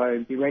Louisa's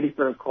Home. Be ready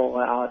for a call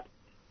out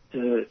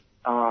to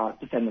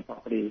defend the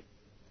property.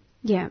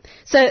 Yeah.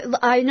 So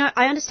I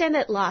understand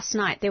that last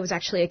night there was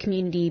actually a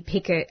community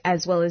picket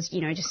as well as,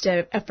 just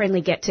a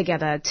friendly get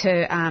together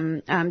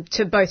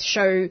to both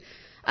show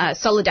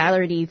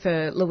solidarity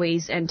for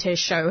Louise and to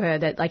show her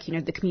that,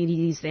 the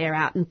community is there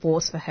out in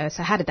force for her.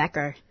 So how did that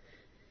go?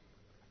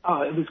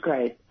 Oh, it was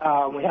great.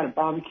 We had a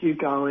barbecue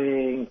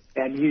going,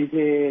 we had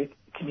music,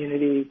 the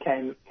community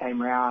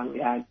came around, we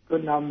had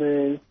good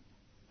numbers,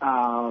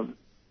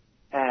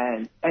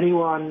 and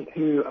anyone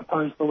who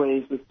opposed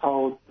Louise was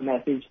told the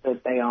message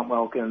that they aren't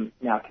welcome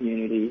in our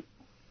community.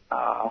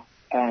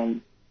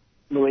 And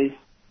Louise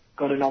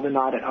got another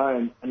night at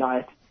home, a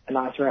nice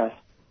rest.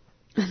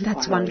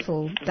 That's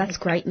wonderful. That's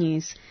great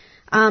news.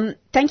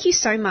 Thank you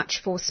so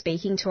much for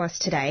speaking to us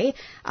today.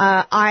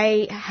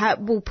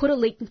 We'll put a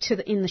link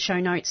in the show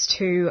notes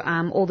to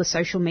all the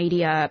social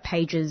media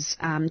pages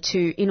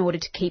in order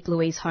to keep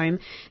Louise home.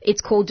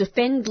 It's called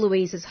Defend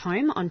Louise's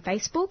Home on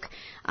Facebook.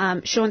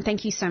 Sean,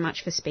 thank you so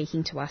much for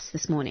speaking to us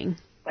this morning.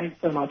 Thanks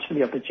so much for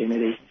the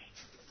opportunity.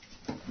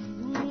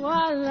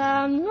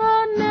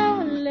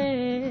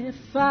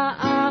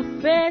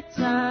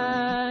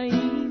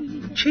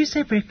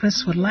 Tuesday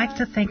Breakfast would like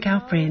to thank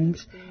our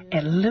friends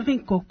at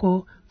Living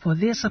Coco for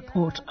their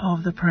support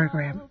of the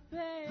program.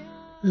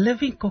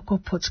 Living Coco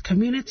puts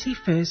community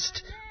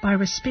first by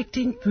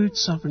respecting food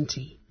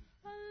sovereignty.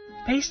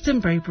 Based in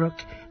Braybrook,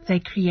 they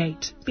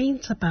create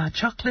bean-to-bar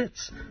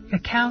chocolates,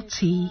 cacao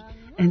tea,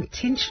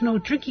 intentional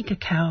drinking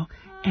cacao,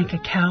 and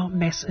cacao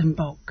mass in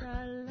bulk.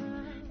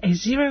 A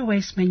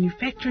zero-waste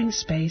manufacturing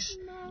space,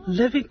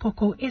 Living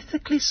Coco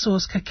ethically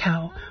sourced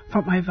cacao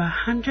from over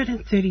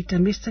 130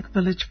 domestic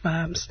village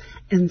farms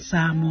in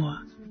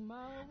Samoa.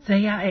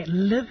 They are at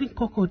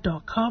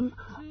livingcoco.com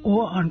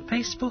or on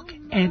Facebook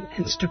and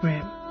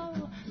Instagram.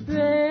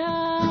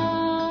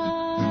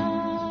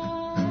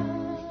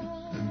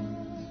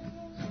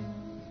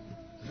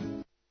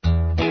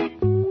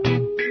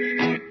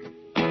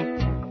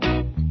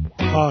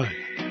 Hi,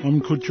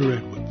 I'm Kutcher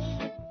Edwards.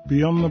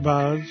 Beyond the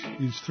Bars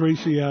is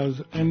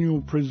 3CR's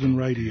annual prison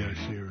radio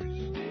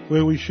series,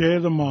 where we share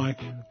the mic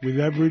with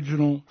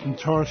Aboriginal and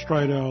Torres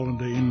Strait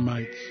Islander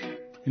inmates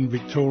in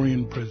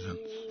Victorian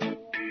prisons.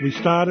 We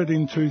started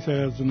in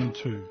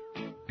 2002,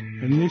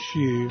 and this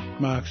year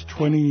marks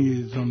 20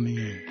 years on the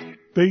air.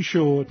 Be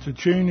sure to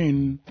tune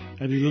in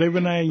at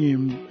 11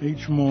 a.m.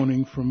 each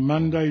morning from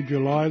Monday,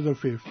 July the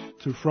 5th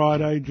to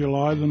Friday,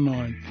 July the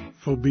 9th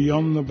for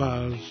Beyond the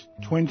Bars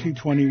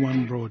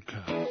 2021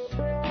 broadcast.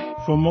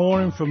 For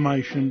more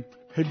information,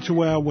 head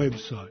to our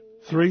website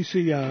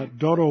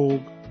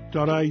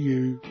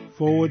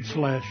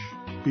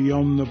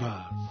 3cr.org.au/Beyond the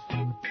Bars.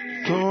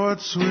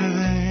 Thoughts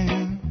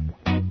within,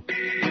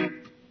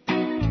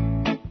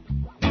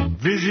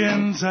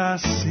 visions I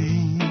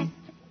see,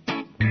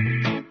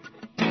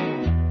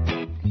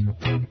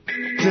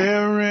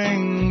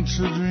 daring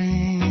to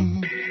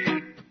dream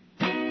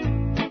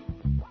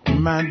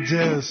my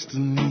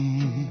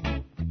destiny.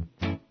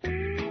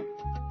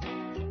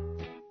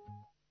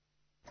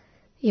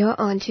 You're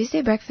on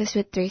Tuesday Breakfast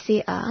with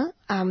 3CR.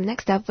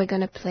 Next up, we're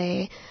going to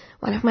play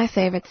one of my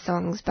favorite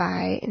songs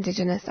by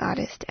Indigenous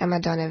artist Emma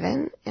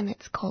Donovan, and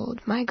it's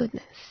called My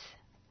Goodness.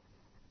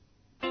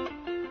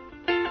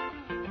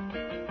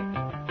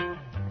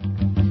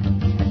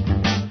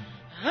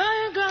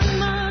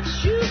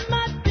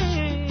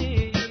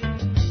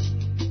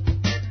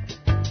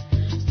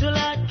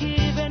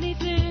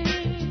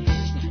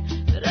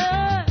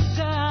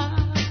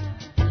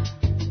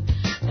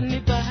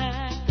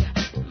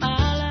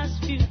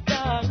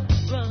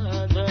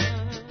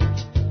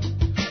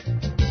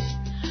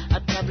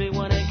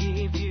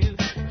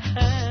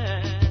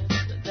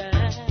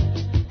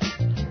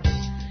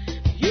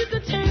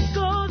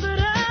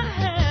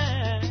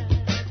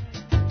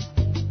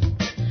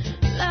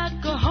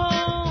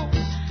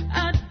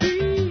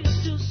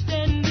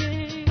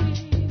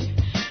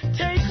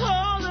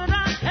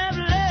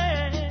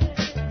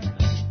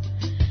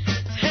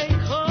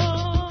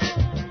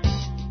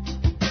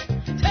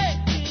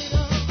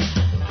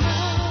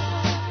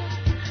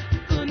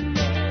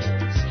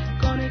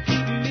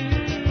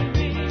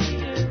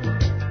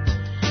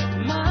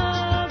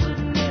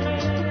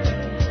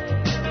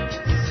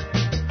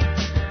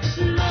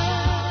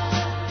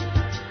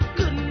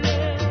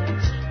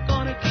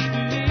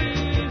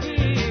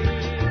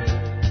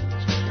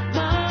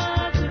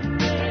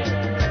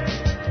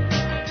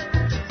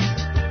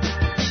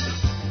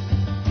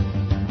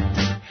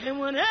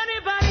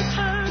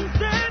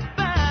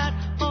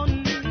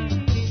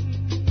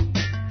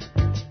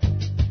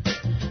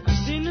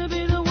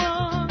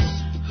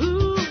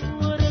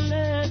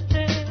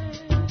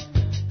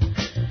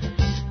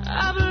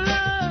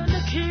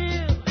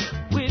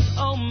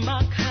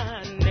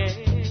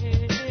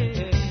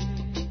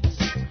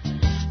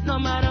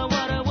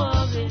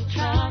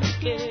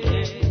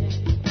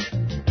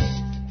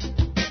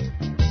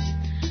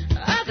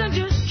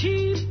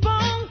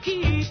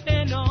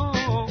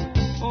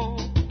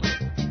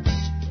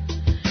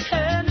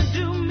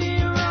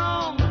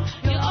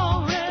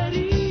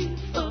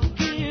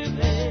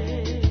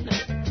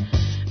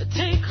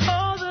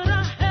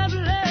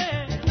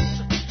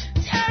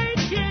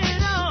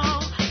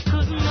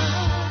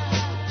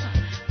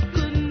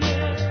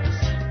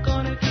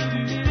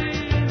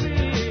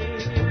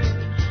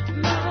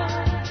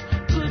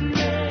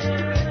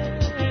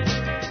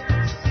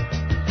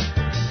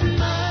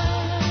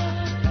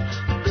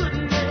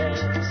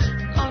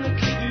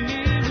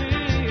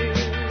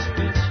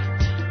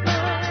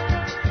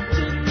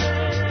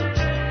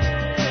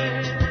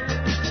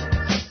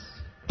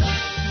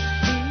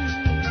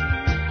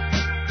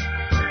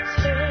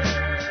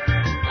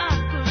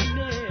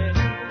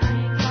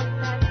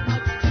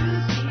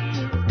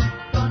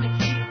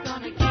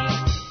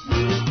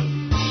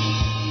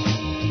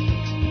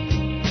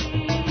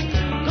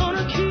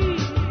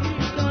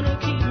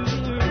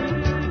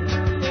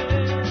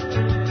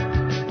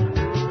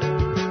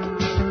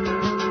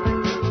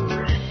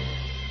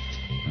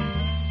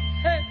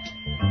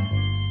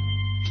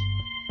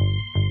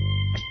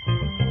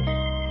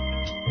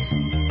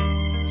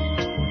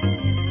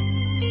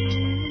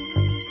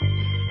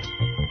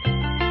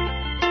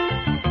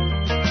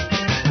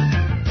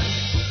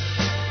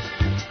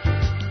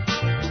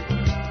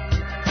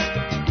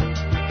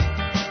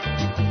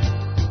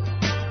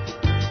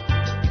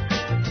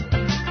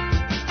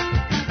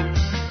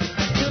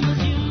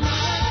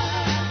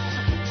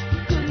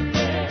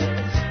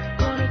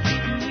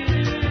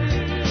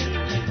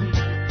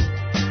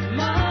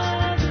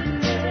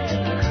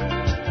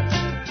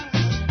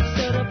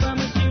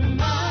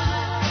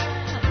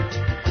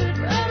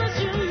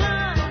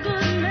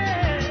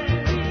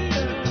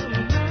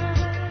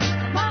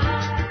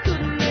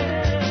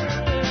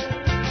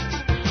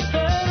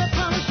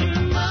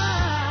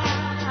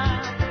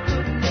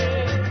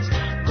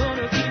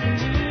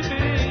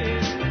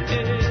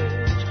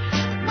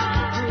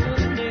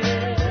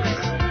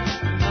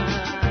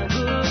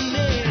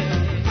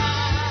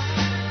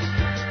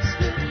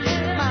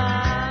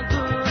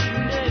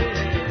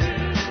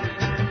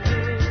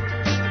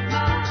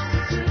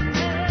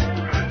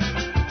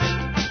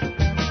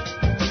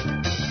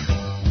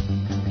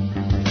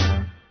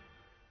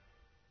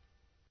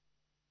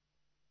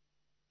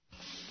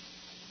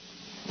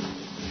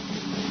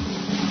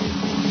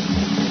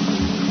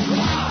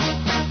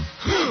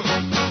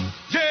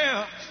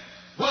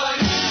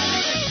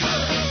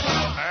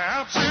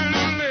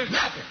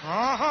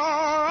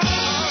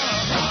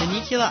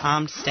 nuclear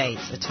armed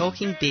states are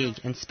talking big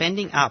and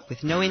spending up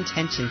with no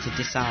intention to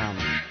disarm.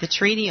 The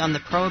Treaty on the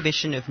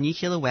Prohibition of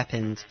Nuclear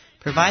Weapons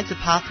provides a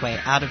pathway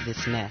out of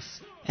this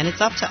mess, and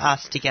it's up to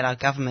us to get our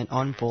government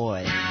on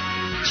board.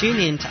 Tune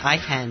in to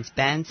ICANN's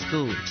Banned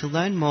School to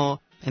learn more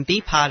and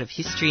be part of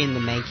history in the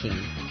making.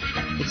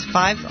 It's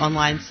 5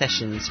 online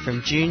sessions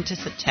from June to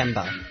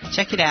September.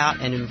 Check it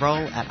out and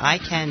enrol at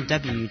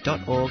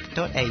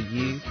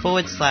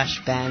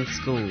icanw.org.au/banned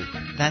school.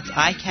 That's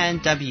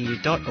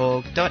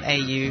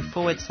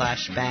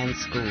icanw.org.au/banned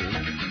school.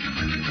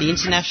 The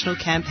international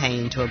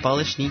campaign to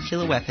abolish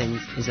nuclear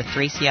weapons is a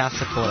 3CR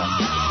supporter.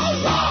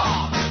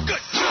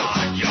 Good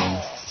God,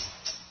 y'all.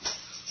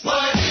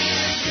 What?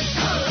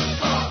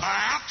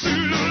 Out to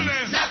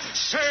the left.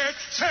 Set.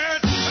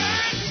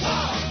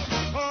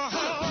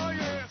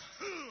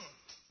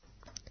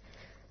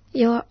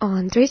 You're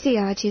on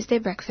 3CR Tuesday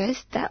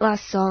Breakfast. That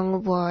last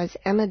song was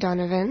Emma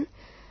Donovan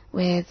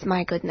with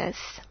My Goodness.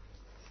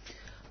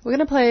 We're going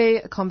to play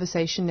a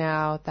conversation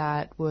now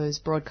that was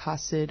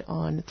broadcasted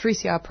on the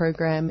 3CR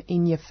program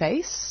In Your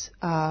Face,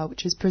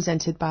 which is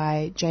presented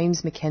by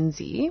James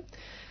Mackenzie.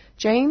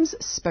 James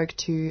spoke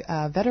to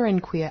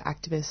veteran queer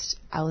activist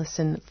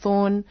Alison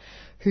Thorne,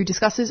 who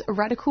discusses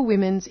radical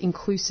women's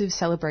inclusive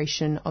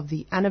celebration of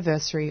the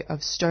anniversary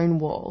of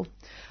Stonewall,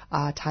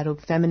 titled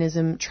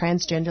Feminism,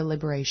 Transgender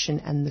Liberation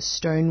and the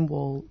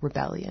Stonewall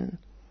Rebellion.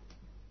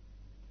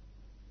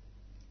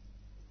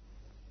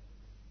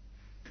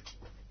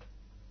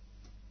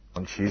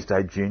 On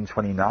Tuesday, June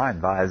 29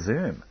 via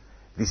Zoom.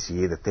 This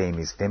year the theme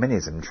is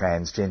Feminism,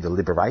 Transgender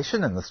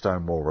Liberation and the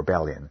Stonewall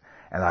Rebellion.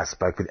 And I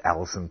spoke with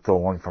Alison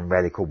Thorne from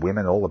Radical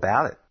Women all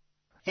about it.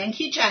 Thank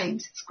you,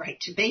 James. It's great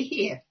to be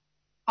here.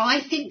 I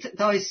think that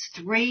those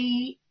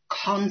three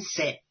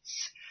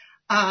concepts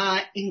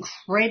are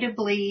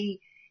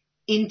incredibly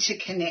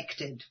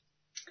interconnected.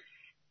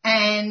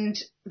 And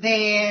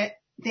they're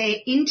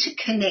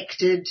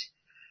interconnected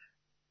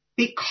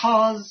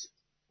because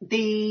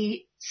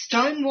the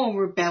Stonewall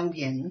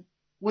Rebellion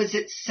was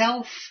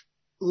itself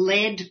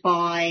led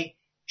by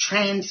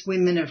trans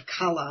women of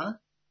colour.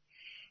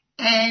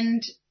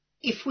 And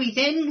if we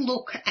then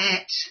look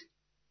at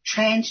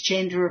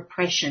transgender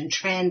oppression,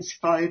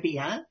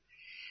 transphobia,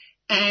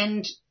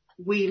 and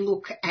we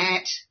look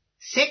at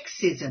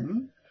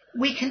sexism,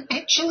 we can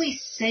actually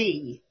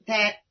see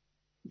that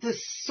the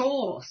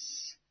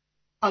source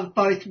of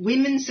both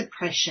women's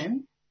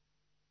oppression,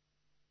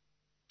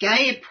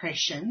 gay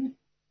oppression,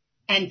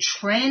 and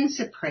trans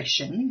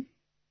oppression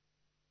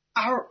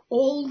are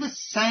all the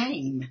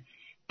same.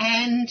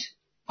 And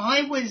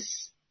I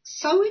was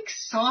so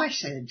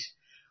excited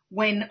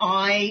when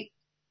I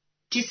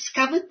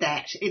discovered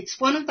that. It's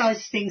one of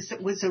those things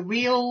that was a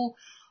real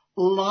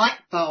light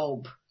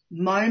bulb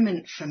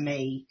moment for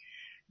me,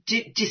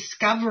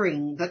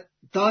 discovering that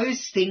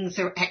those things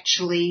are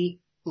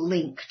actually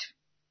linked.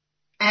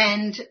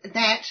 And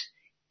that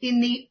in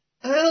the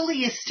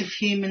earliest of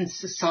human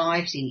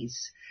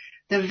societies,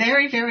 the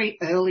very, very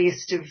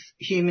earliest of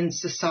human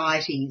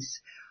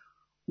societies,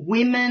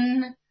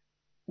 women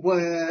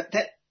were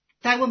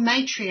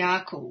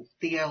matriarchal,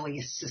 the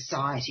earliest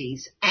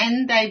societies,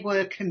 and they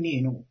were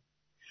communal.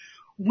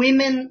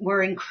 Women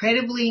were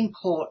incredibly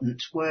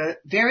important, were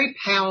very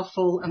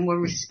powerful, and were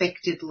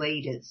respected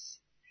leaders.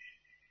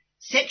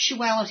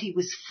 Sexuality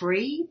was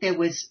free. There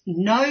was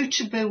no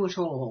taboo at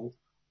all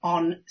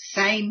on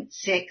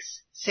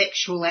same-sex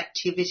sexual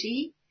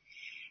activity.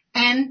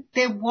 And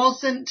there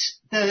wasn't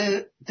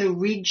the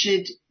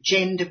rigid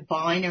gender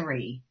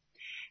binary.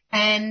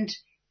 And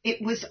it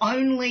was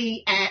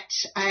only at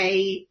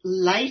a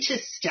later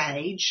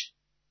stage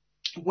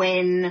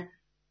when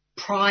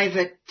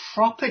private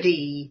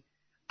property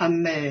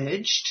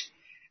emerged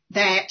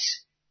that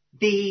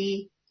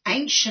the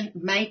ancient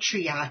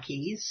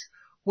matriarchies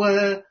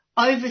were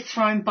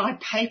overthrown by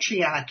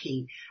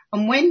patriarchy.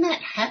 And when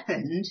that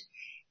happened,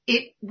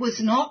 it was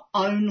not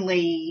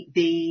only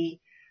the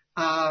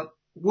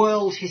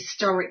world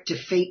historic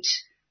defeat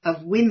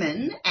of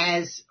women,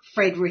 as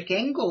Frederick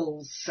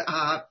Engels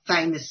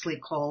famously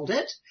called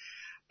it,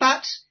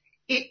 but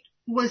it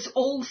was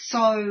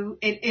also,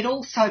 it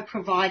also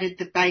provided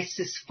the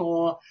basis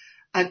for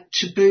a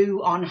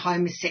taboo on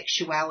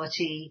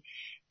homosexuality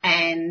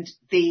and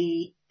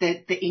the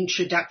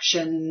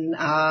introduction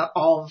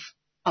of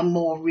a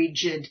more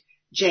rigid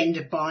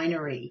gender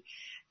binary.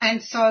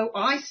 And so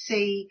I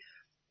see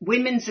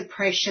women's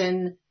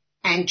oppression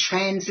and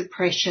trans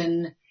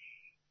oppression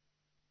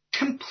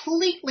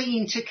completely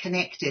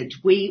interconnected.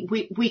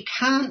 We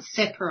can't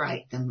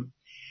separate them.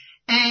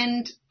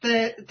 And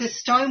the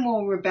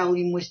Stonewall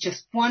Rebellion was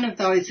just one of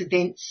those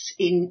events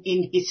in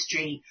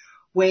history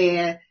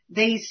where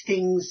these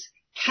things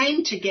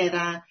came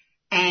together,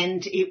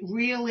 and it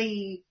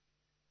really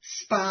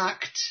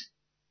sparked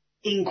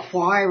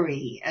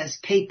inquiry as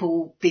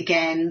people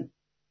began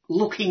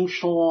looking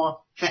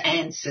for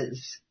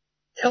answers.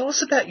 Tell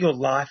us about your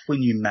life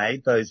when you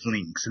made those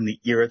links and the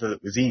era that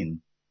it was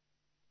in.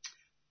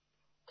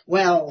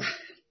 Well,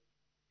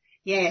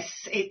 yes,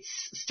 it's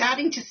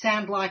starting to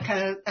sound like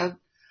a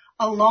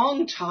a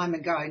long time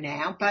ago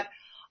now, but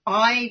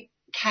I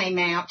came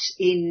out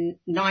in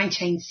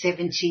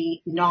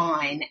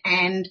 1979,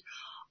 and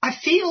I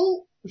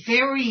feel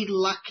very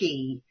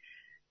lucky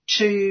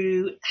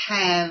to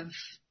have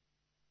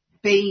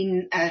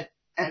been a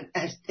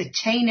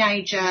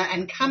teenager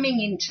and coming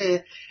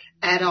into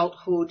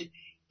adulthood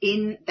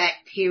in that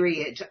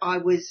period. I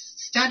was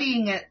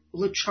studying at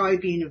La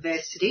Trobe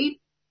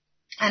University,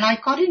 and I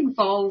got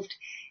involved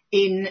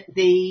in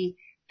the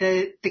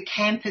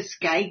campus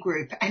gay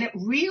group, and it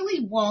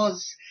really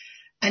was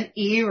an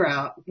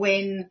era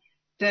when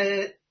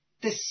the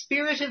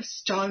spirit of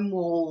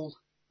Stonewall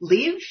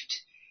lived.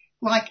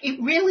 Like, it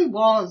really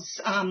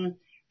was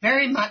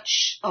very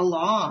much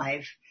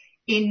alive.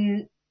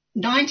 In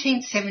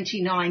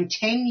 1979,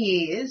 10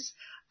 years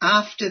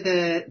after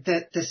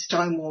the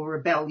Stonewall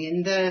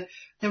Rebellion, the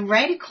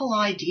radical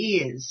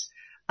ideas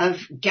of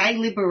gay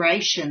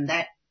liberation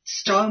that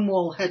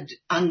Stonewall had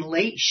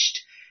unleashed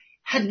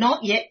had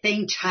not yet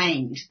been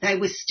tamed. They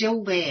were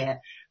still there.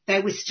 They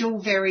were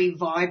still very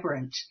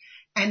vibrant.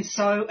 And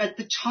so at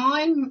the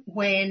time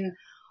when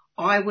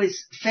I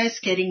was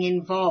first getting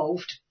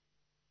involved,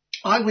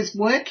 I was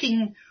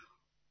working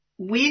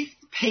with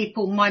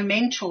people, my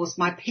mentors,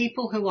 my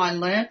people who I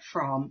learnt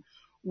from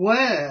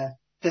were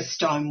the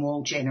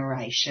Stonewall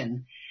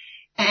generation.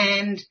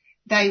 And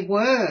they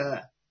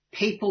were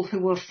people who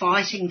were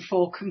fighting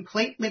for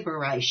complete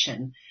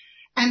liberation.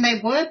 And they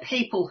were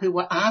people who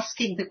were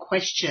asking the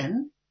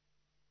question,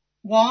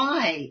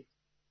 why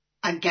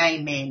are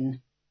gay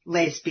men,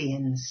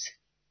 lesbians,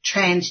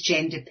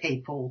 transgender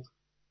people,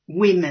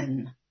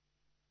 women,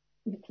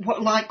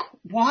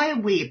 why are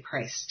we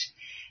oppressed?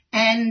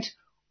 And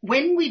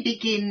when we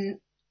begin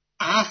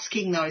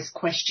asking those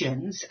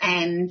questions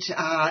and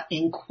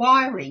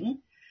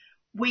inquiring,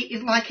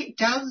 it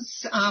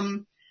does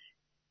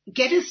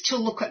get us to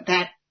look at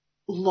that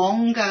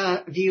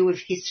longer view of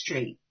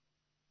history.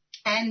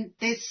 And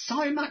there's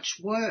so much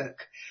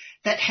work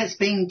that has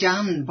been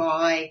done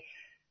by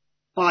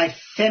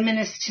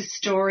feminist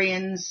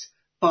historians,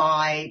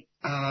 by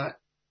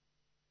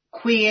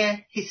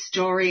queer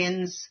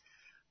historians,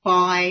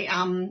 by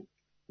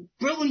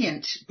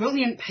brilliant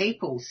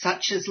people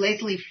such as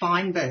Leslie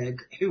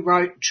Feinberg, who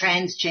wrote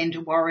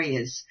Transgender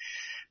Warriors,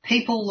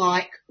 people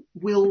like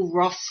Will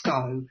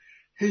Roscoe,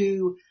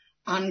 who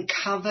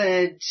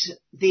uncovered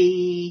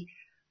the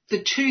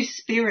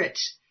Two-Spirit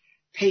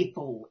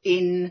people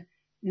in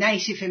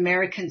Native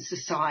American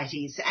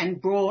societies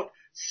and brought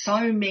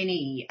so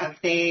many of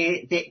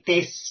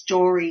their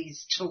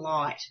stories to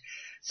light.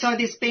 So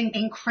there's been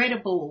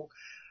incredible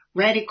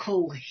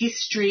radical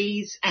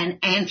histories and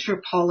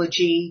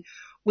anthropology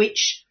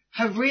which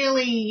have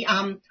really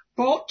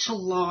brought to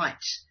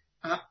light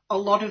a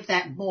lot of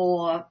that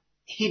more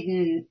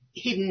hidden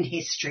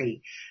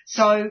history.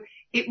 So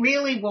it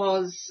really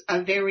was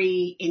a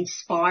very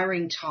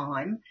inspiring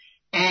time,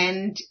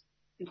 and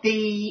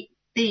the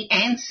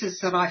answers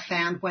that I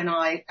found when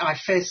I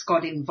first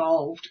got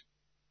involved,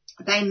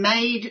 they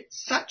made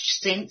such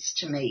sense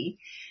to me,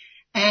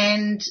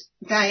 and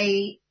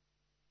they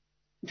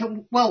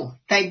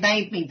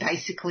made me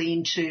basically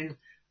into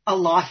a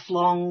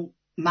lifelong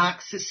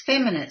Marxist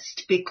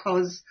feminist,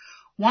 because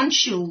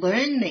once you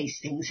learn these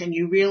things and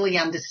you really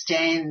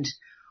understand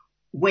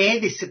where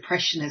this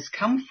oppression has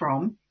come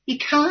from, you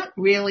can't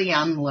really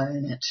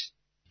unlearn it.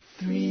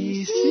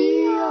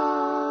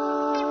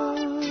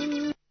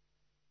 3CR.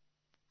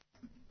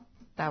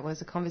 That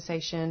was a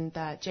conversation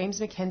that James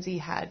Mackenzie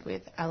had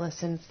with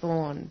Alison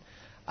Thorne,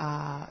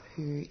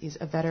 who is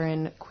a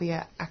veteran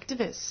queer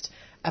activist,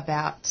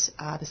 about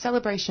the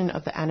celebration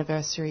of the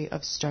anniversary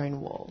of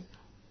Stonewall.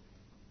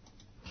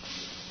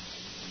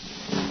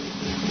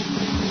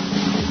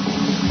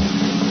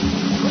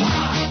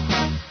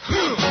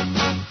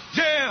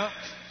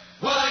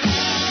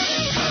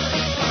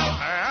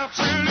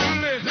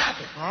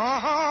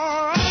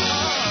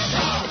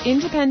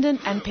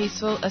 Independent and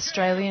Peaceful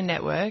Australia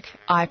Network,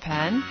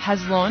 IPAN,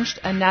 has launched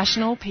a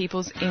national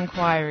people's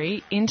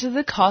inquiry into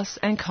the costs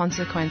and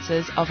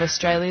consequences of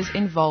Australia's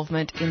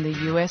involvement in the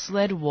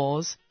US-led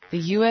wars, the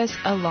US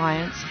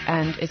alliance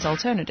and its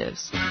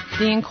alternatives.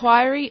 The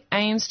inquiry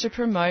aims to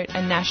promote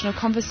a national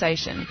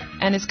conversation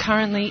and is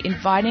currently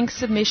inviting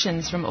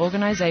submissions from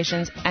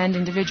organisations and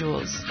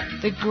individuals.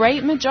 The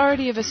great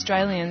majority of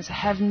Australians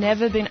have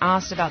never been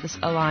asked about this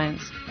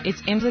alliance,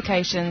 its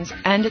implications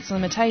and its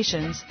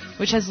limitations,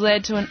 which has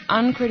led to an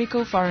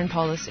uncritical foreign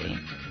policy.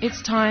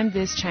 It's time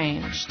this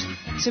changed.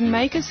 To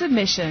make a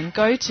submission,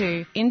 go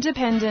to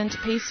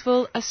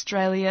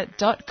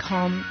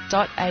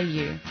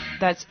independentpeacefulaustralia.com.au.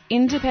 That's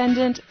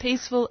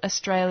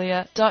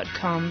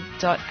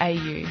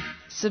independentpeacefulaustralia.com.au.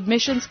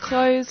 Submissions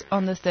close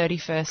on the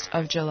 31st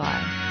of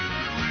July.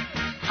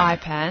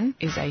 IPAN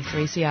is a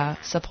 3CR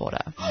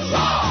supporter.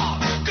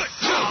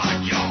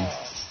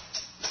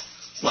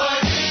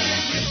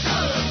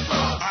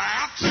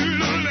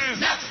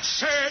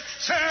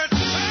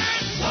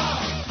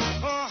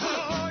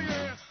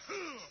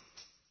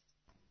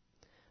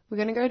 We're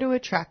going to go to a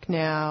track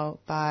now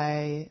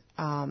by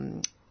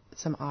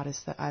some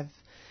artists that I've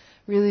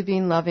really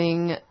been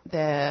loving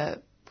their,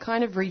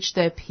 kind of reached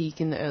their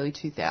peak in the early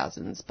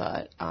 2000s,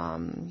 but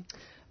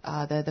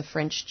they're the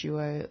French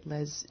duo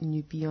Les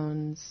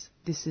Nubians.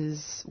 This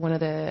is one of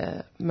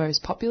their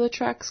most popular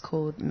tracks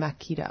called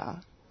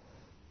Makida.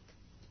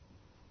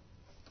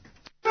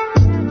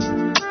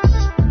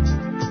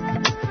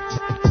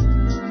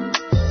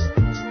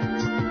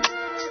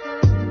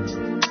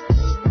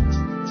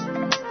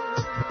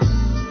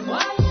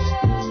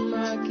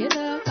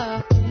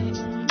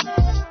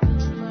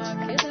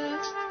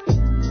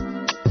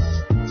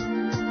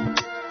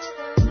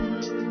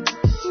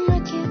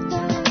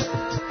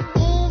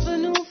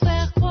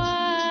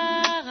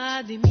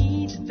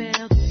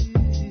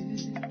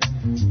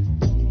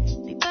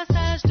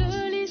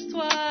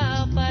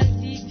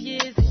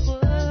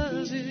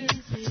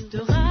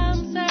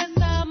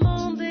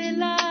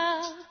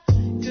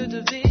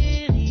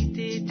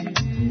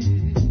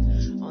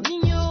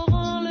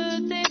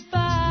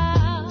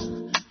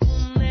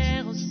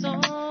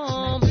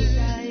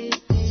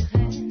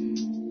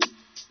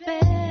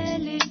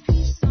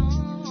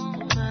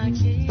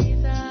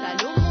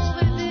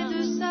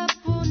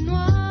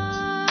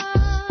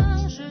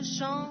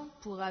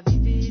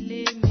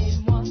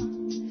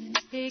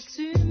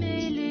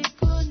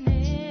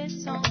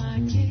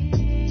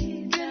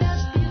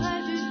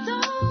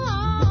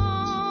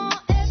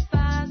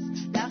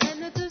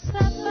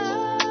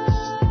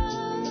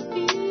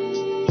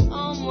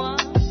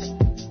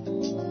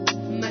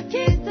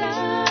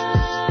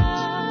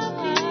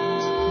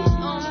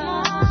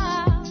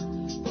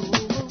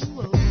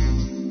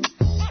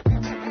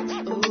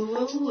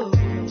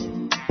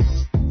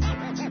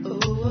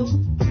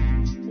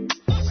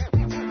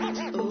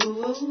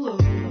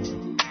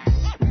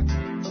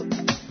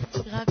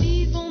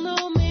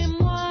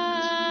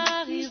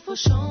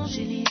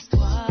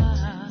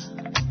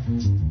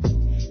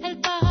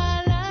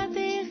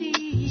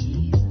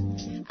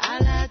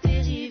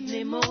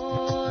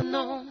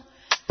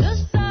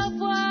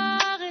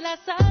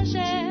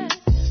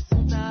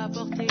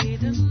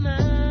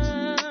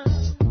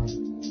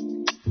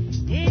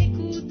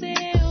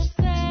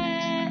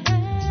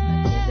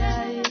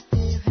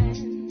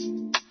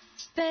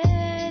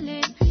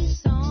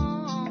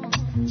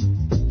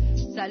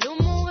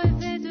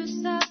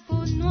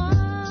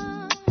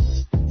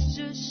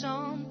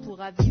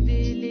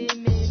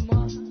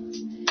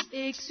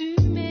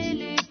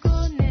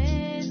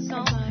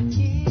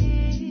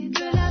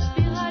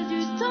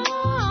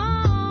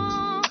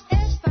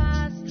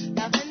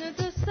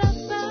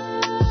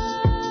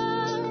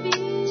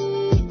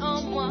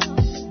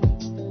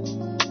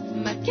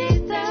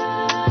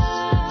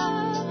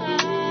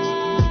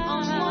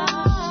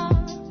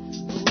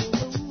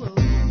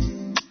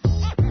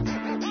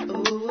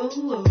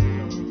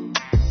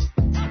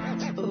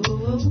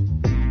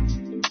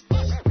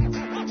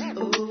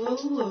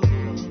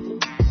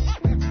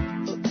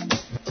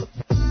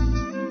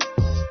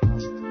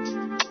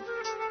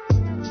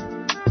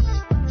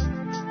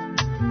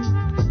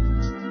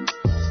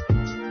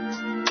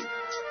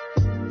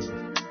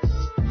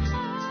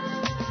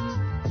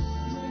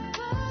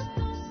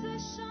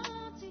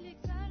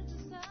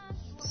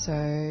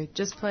 So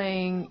just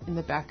playing in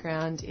the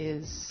background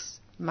is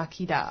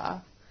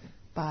Makida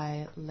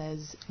by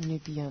Les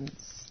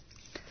Nubians.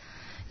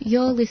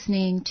 You're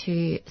listening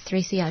to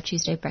 3CR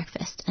Tuesday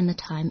Breakfast and the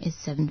time is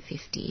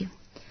 7:50.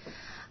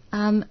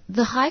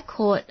 The High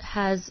Court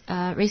has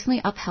recently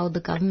upheld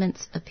the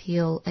government's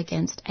appeal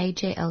against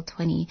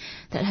AJL20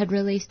 that had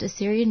released a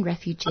Syrian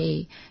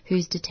refugee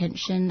whose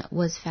detention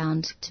was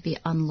found to be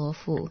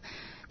unlawful.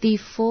 The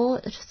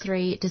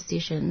 4-3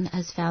 decision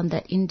has found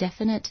that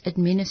indefinite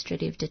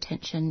administrative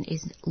detention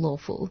is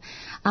lawful.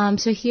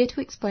 So here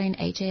to explain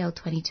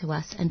AJL20 to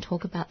us and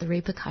talk about the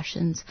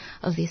repercussions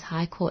of this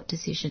High Court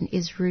decision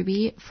is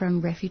Ruby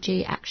from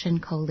Refugee Action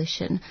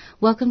Coalition.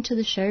 Welcome to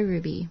the show,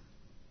 Ruby.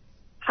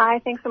 Hi,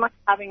 thanks so much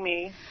for having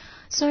me.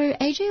 So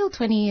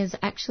AJL20 is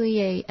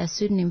actually a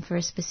pseudonym for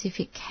a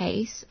specific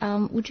case.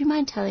 Would you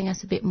mind telling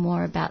us a bit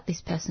more about this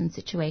person's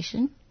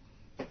situation?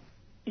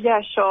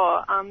 Yeah,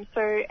 sure. So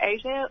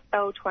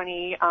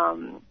AJL20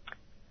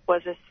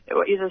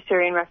 is a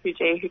Syrian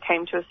refugee who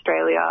came to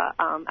Australia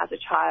as a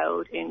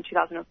child in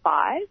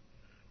 2005.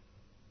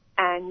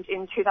 And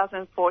in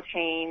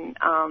 2014,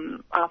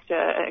 after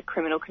a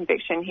criminal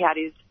conviction, he had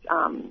his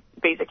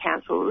visa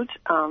cancelled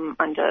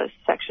under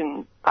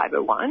Section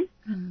 501.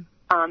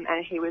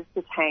 And he was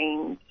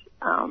detained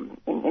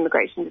in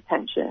immigration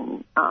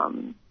detention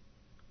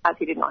as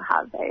he did not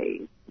have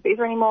a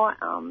visa anymore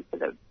for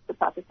the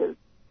purpose of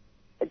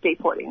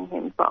deporting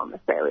him from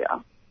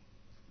Australia.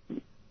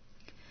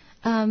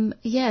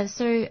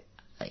 So,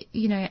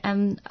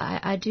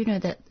 I do know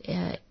that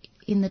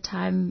in the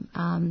time,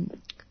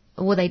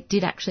 they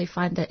did actually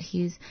find that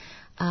his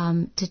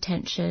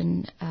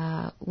detention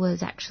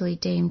was actually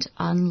deemed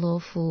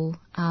unlawful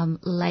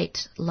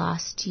late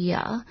last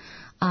year.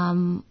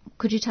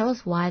 Could you tell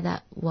us why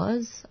that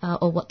was,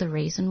 or what the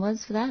reason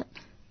was for that?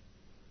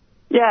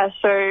 Yeah,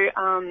 so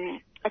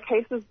a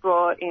case was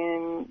brought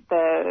in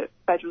the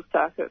Federal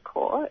Circuit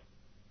Court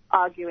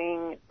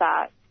arguing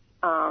that,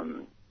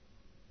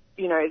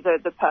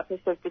 the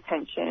purpose of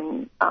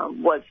detention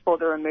was for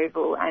the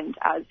removal, and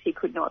as he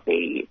could not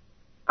be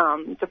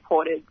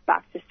deported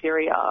back to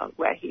Syria,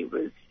 where he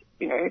was,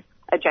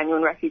 a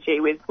genuine refugee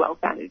with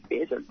well-founded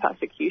fears of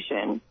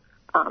persecution,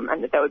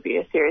 and that there would be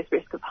a serious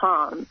risk of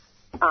harm,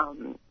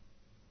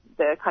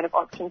 the kind of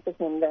option for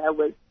him there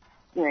was,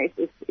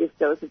 if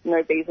there was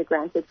no visa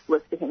granted,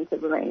 was for him to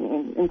remain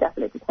in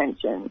indefinite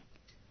detention.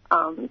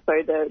 So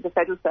the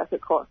Federal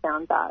Circuit Court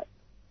found that,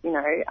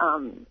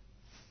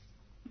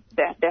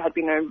 there had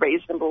been no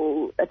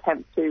reasonable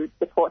attempt to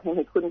deport him.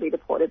 He couldn't be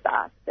deported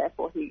back.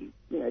 Therefore, the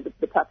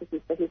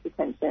purposes for his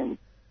detention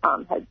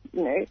had,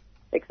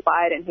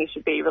 expired, and he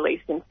should be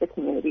released into the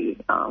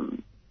community.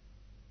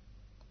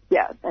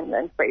 And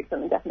then freed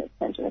from indefinite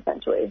detention,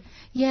 essentially.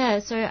 Yeah.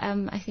 So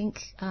I think,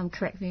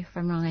 correct me if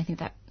I'm wrong. I think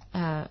that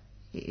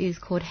is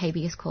called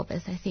habeas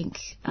corpus. I think.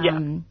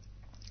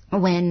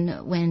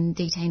 When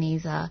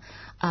detainees are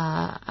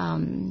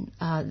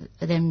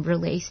then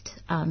released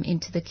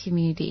into the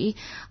community.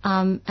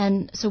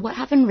 And so what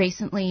happened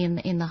recently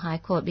in the High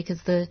Court,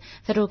 because the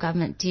federal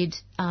government did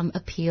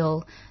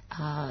appeal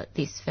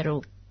this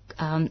federal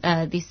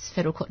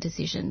court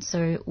decision.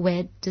 So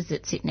where does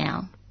it sit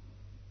now?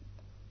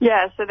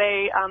 Yeah, so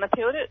they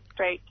appealed it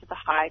straight to the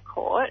High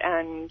Court,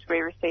 and we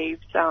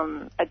received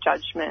a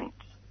judgment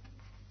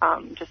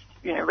just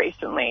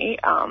recently,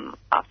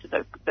 after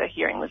the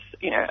hearing was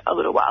a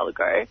little while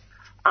ago,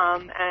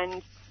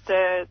 and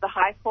the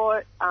High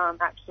Court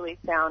actually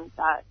found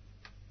that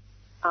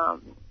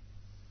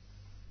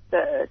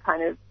the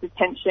kind of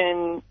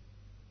detention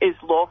is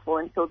lawful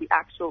until the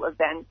actual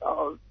event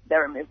of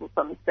their removal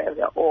from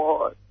Australia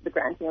or the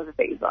granting of a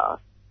visa.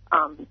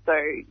 So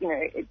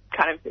it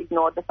kind of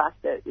ignored the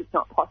fact that it's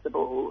not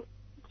possible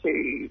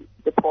to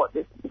deport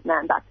this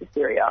man back to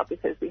Syria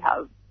because we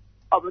have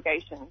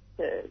obligations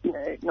to,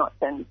 not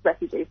send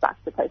refugees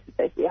back to places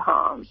they fear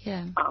harm.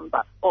 Yeah.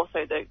 But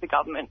also the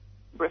government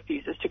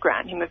refuses to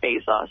grant him a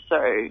visa.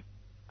 So,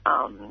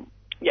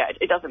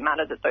 it doesn't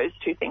matter that those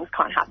two things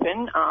can't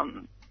happen.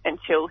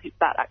 Until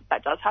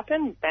that does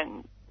happen,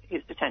 then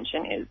his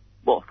detention is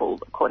lawful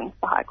according to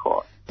the High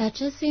Court. That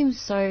just seems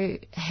so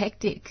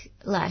hectic,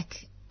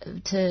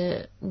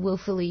 to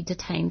willfully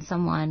detain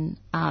someone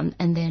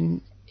and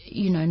then,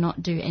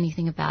 not do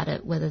anything about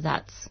it, whether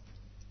that's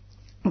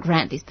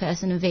grant this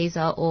person a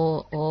visa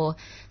or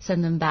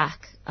send them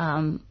back.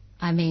 I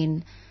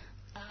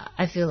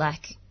feel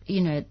like,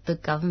 the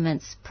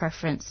government's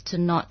preference to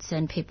not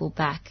send people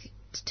back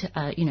to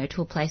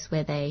a place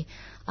where they,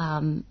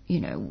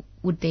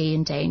 would be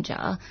in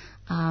danger,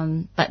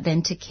 but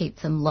then to keep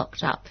them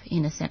locked up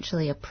in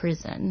essentially a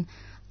prison,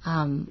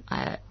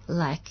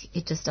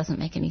 it just doesn't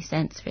make any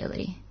sense,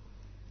 really.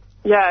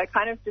 Yeah, it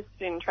kind of just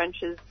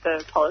entrenches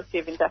the policy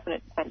of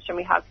indefinite detention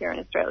we have here in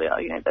Australia.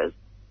 There's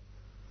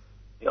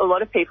a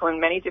lot of people in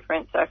many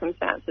different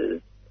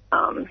circumstances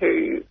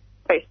who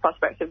face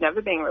prospects of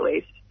never being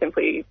released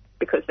simply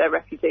because they're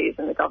refugees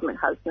and the government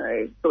has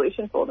no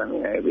solution for them.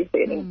 We see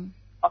it in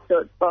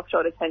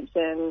offshore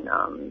detention.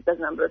 There's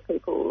a number of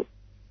people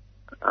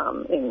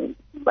in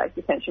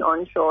detention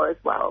onshore as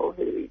well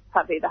who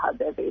have either had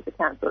their visa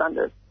cancelled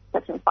under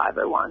Section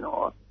 501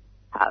 or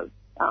have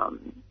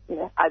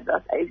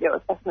adverse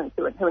ASIO assessments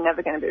who are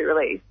never going to be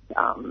released.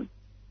 And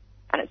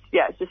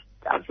it's just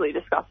absolutely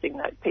disgusting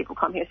that people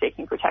come here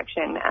seeking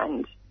protection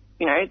and,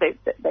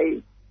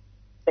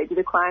 they did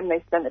a crime,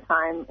 they spend the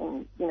time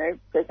in,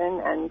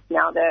 prison, and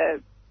now their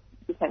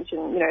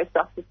detention, is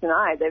justice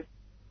denied. They're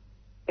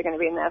going to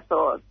be in there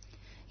for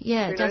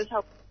who knows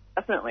how,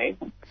 definitely.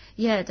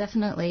 Yeah,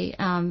 definitely.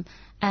 And,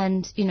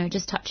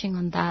 just touching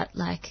on that,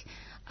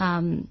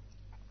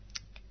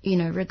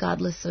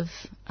 regardless of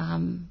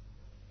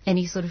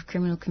any sort of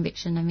criminal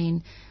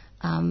conviction,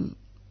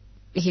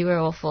 here we're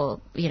all for,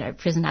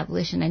 prison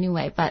abolition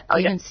anyway, but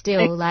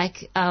still,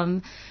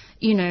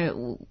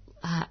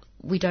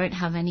 we don't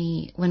have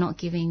we're not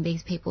giving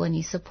these people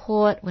any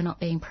support, we're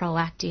not being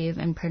proactive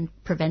and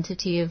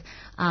preventative,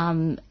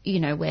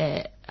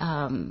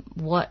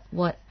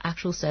 what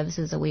actual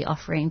services are we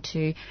offering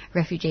to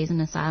refugees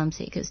and asylum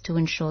seekers to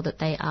ensure that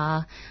they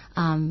are,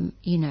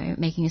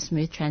 making a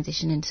smooth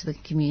transition into the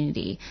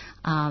community?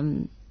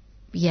 I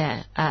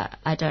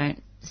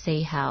don't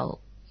see how,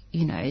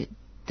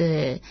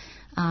 the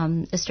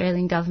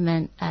Australian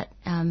government at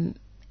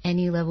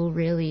any level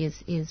really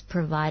is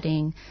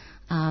providing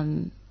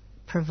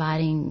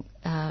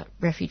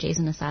refugees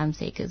and asylum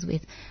seekers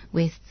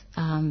with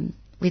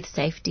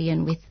safety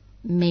and with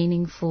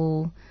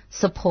meaningful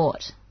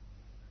support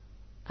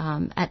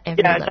at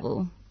every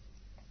level.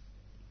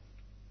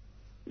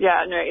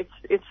 Yeah, no,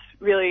 it's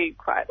really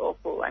quite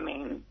awful. I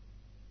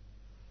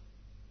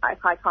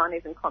can't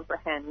even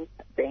comprehend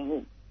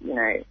being,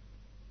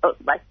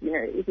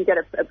 if you get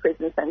a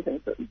prison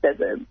sentence, there's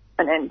an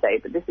end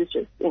date, but this is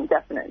just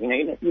indefinite.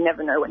 You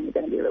never know when you're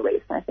going to be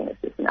released, and I think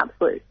it's just an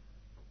absolute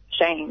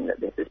shame that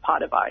this is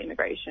part of our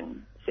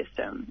immigration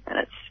system, and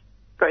it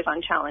goes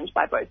unchallenged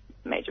by both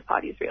major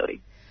parties,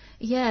 really.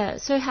 Yeah,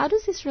 so how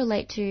does this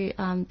relate to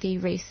the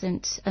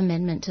recent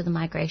amendment to the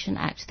Migration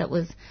Act that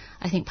was,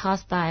 I think,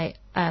 passed by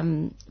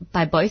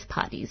both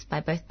parties, by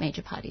both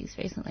major parties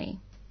recently?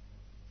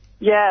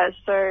 Yeah,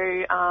 so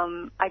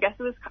I guess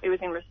it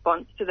was in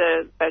response to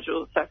the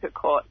Federal Circuit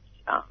Court's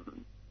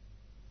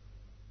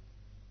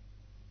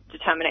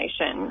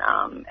determination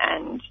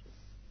and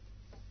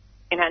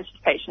in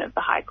anticipation of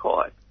the High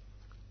Court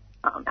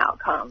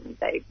outcome,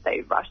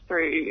 they rushed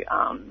through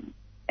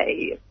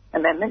a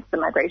amendment to the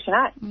Migration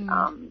Act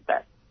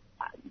that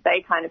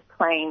they kind of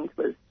claimed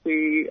was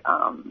to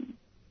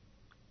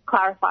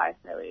clarify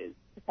Australia's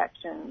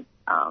protections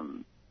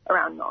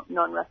around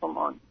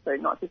non-refoulement, so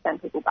not to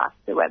send people back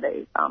to where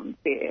they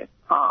fear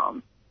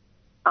harm.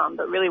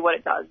 But really what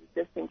it does is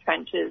just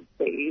entrenches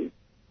these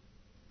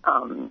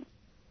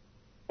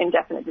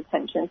indefinite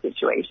detention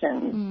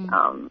situations.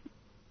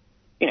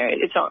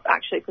 It's not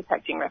actually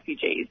protecting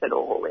refugees at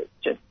all. It's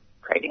just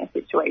creating a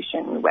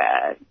situation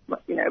where,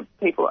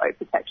 people owe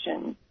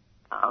protection,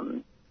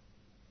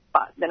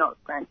 but they're not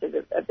granted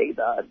a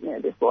visa.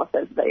 This law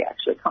says they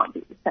actually can't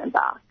be sent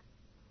back.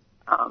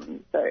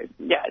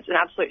 It's an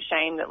absolute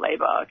shame that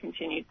Labor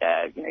continued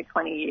their,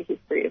 20-year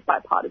history of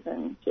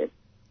bipartisanship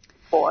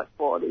for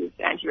these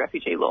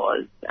anti-refugee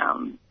laws.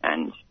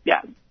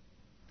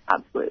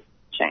 Absolute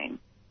shame.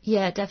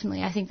 Yeah,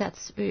 definitely. I think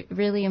that's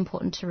really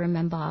important to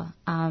remember.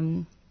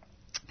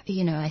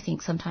 I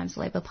think sometimes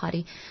the Labor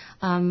Party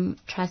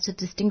tries to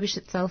distinguish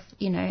itself,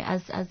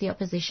 as the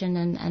opposition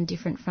and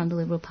different from the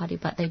Liberal Party,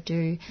 but they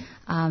do,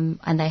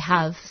 and they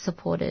have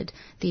supported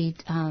the,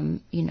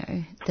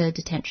 the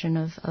detention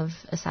of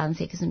asylum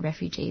seekers and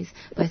refugees,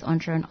 both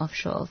onshore and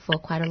offshore, for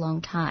quite a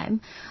long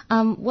time.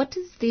 What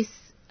does this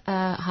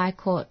High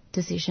Court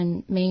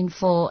decision mean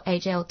for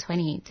AJL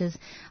 20?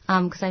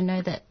 Because I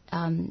know that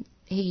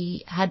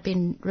he had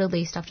been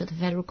released after the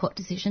Federal Court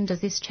decision. Does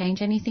this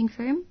change anything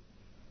for him?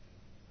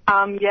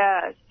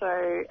 So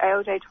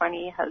ALJ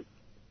 20 has,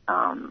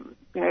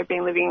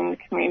 been living in the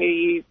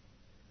community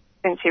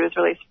since he was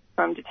released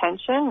from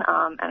detention,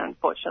 and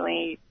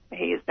unfortunately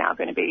he is now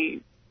going to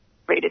be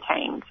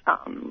redetained,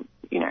 and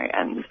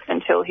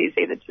until he's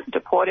either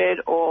deported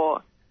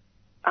or,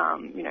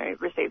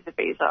 receives a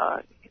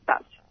visa.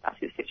 That's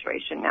his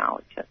situation now.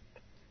 It's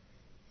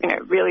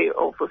a, really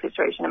awful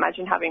situation.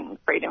 Imagine having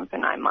freedom for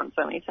 9 months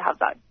only to have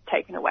that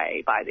taken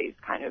away by these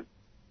kind of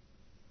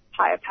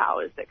higher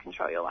powers that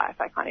control your life.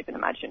 I can't even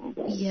imagine.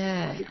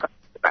 Yeah.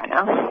 Right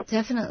now.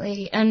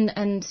 Definitely. And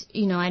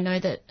I know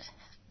that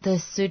the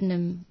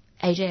pseudonym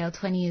AJL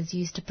 20 is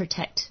used to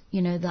protect,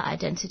 the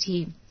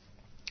identity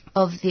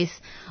of this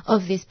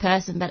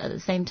person, but at the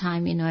same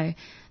time,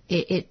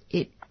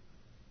 it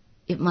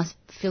must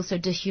feel so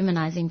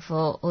dehumanizing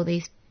for all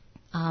these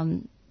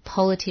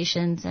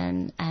politicians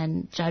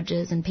and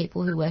judges and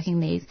people who work in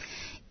these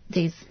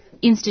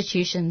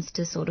institutions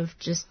to sort of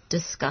just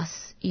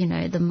discuss,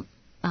 the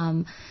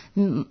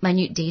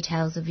minute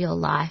details of your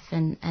life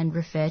and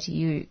refer to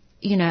you,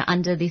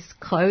 under this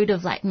code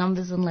of like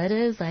numbers and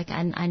letters. Like,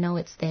 I know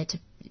it's there to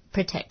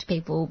protect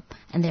people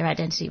and their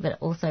identity, but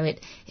also it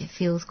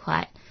feels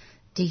quite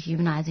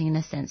dehumanizing in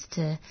a sense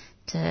to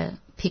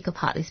pick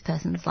apart this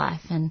person's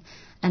life and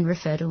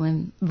refer to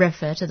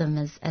them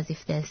as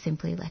if they're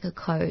simply like a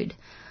code.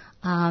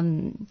 I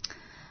know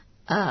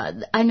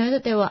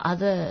that there were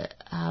other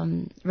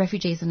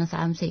refugees and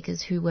asylum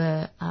seekers who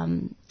were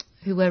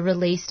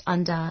released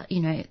under,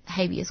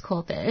 habeas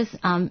corpus.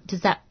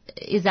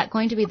 Is that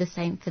going to be the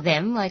same for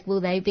them? Like, will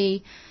they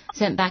be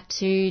sent back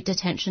to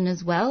detention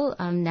as well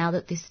now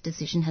that this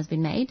decision has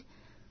been made?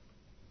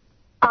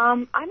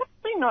 I'm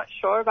actually not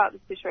sure about the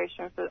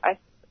situation.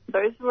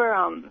 Those were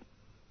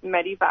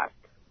Medivac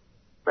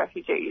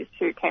refugees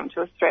who came to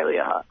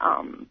Australia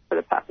for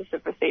the purpose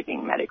of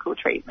receiving medical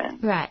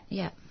treatment. Right,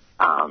 yeah.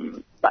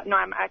 But no,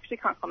 I actually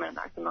can't comment on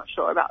that because I'm not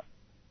sure about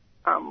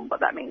what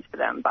that means for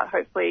them. But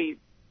hopefully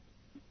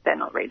they're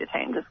not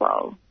redetained as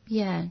well.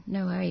 Yeah,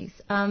 no worries.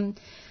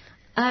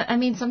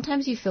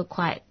 Sometimes you feel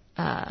quite,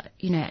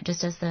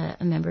 just as a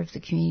member of the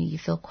community, you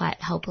feel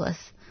quite helpless,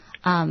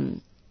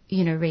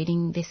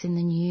 reading this in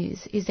the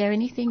news. Is there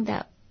anything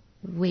that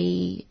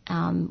we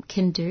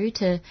can do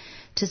to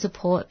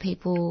support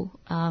people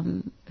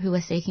who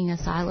are seeking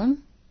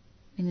asylum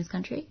in this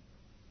country?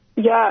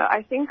 Yeah,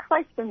 I think,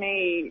 for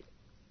me,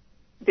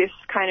 this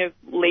kind of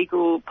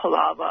legal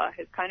palaver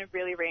has kind of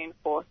really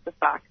reinforced the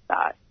fact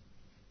that,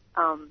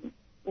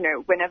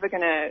 we're never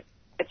going to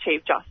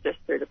achieve justice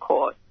through the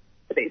court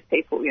for these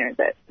people,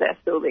 that they're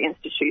still the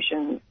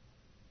institutions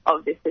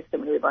of this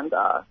system we live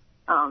under.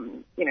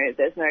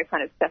 There's no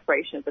kind of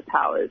separation of the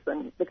powers.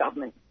 When the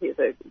government hears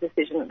a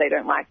decision that they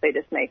don't like, they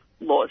just make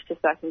laws to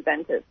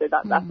circumvent it. So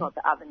that's not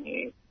the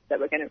avenue that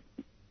we're going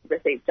to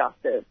receive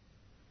justice.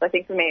 So I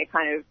think for me, it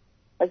kind of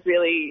has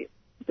really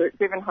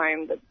driven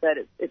home that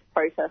it's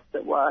protests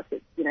that work.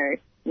 It's,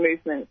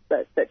 movements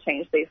that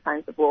change these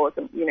kinds of laws.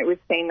 And, we've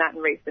seen that in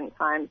recent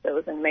times. There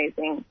was an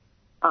amazing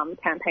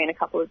campaign a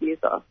couple of years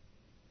ago,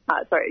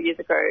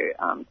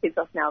 Kids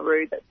Off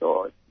Nauru, that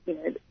saw,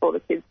 all the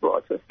kids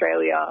brought to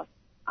Australia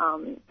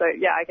So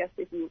yeah, I guess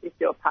if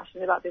you're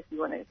passionate about this, you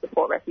want to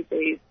support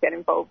refugees, get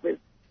involved with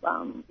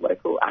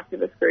local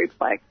activist groups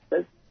like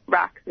there's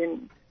RACs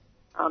in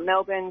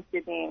Melbourne,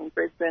 Sydney and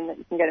Brisbane that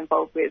you can get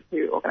involved with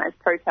who organise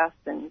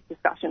protests and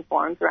discussion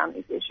forums around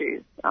these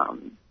issues. So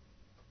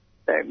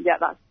yeah,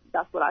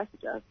 that's what I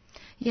suggest.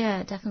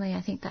 Yeah, definitely.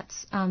 I think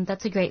that's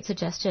a great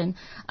suggestion.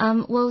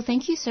 Well,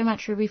 thank you so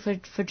much, Ruby,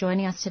 for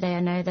joining us today. I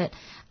know that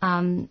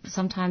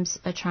sometimes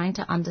trying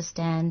to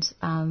understand,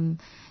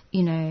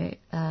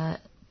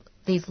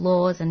 these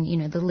laws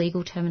and, the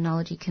legal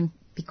terminology can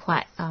be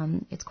quite,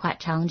 it's quite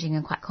challenging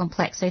and quite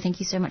complex. So thank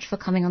you so much for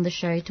coming on the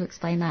show to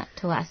explain that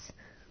to us.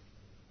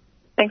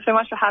 Thanks so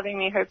much for having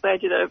me. Hopefully I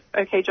did an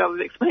okay job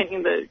of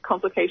explaining the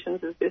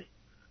complications of this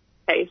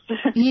case.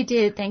 You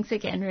did. Thanks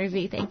again,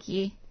 Ruby. Thank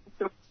you.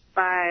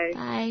 Bye.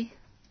 Bye.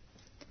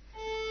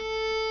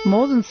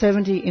 More than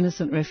 70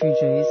 innocent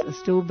refugees are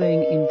still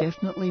being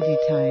indefinitely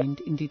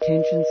detained in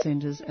detention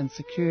centres and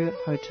secure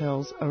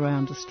hotels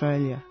around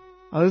Australia.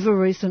 Over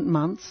recent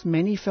months,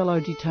 many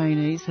fellow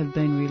detainees have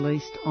been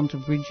released onto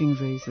bridging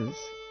visas.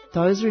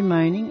 Those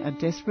remaining are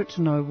desperate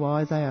to know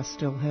why they are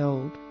still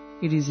held.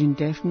 It is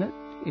indefinite,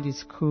 it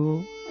is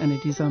cruel, and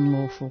it is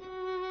unlawful.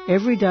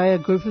 Every day a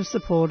group of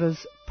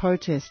supporters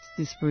protest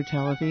this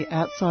brutality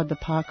outside the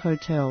Park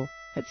Hotel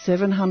at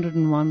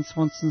 701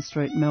 Swanston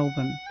Street,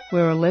 Melbourne,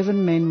 where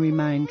 11 men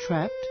remain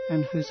trapped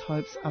and whose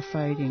hopes are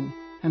fading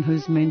and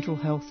whose mental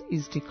health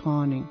is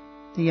declining.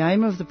 The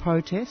aim of the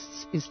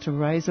protests is to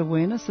raise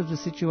awareness of the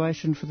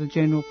situation for the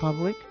general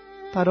public,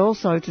 but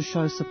also to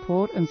show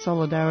support and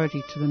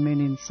solidarity to the men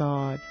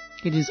inside.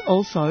 It is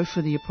also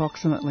for the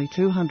approximately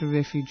 200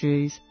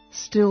 refugees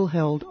still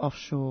held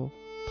offshore.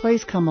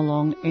 Please come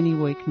along any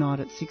weeknight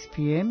at 6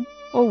 p.m.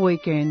 or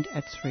weekend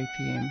at 3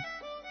 p.m.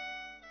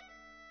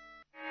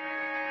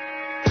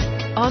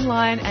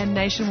 Online and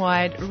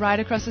nationwide right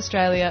across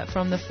Australia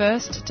from the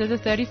 1st to the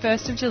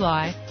 31st of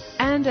July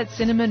and at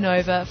Cinema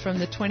Nova from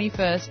the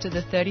 21st to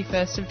the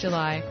 31st of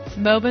July,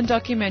 Melbourne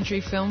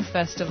Documentary Film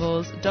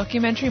Festival's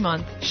Documentary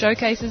Month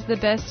showcases the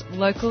best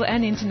local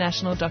and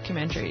international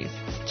documentaries.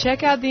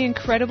 Check out the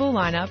incredible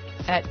lineup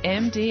at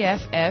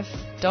mdff.org.au,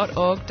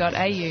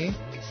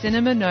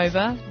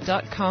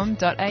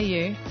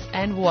 cinemanova.com.au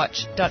and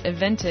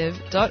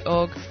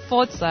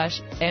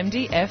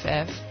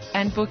watch.eventive.org/MDFF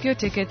and book your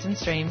tickets and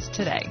streams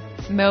today.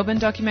 Melbourne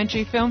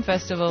Documentary Film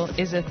Festival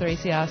is a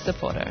 3CR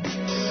supporter.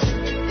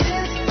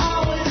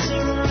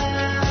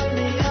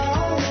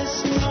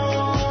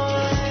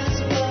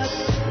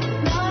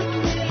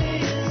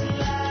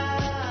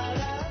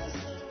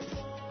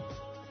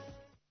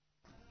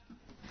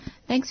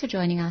 Thanks for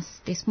joining us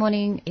this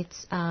morning.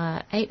 It's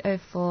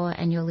 8:04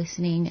 and you're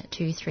listening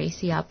to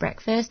 3CR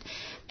Breakfast.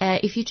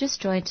 If you just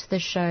joined the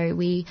show,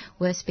 we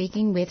were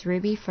speaking with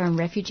Ruby from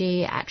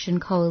Refugee Action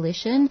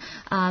Coalition,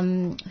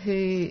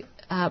 who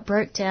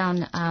broke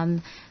down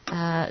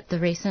the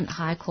recent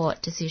High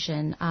Court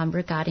decision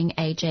regarding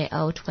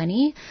AJL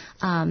 20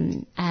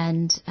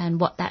 and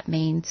what that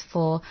means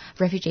for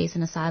refugees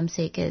and asylum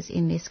seekers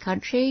in this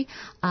country.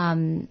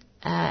 They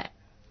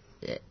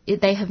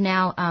have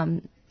now...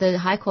 The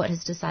High Court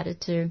has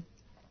decided to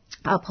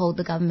uphold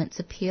the government's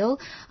appeal,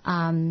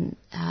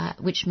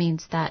 which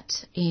means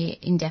that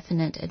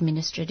indefinite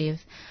administrative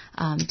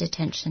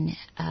detention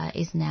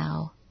is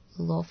now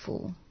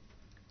lawful.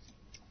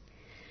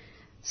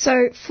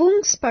 So Fung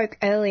spoke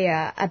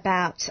earlier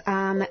about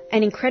an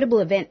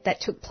incredible event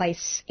that took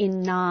place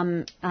in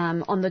Naarm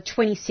on the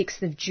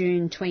 26th of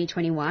June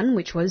 2021,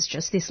 which was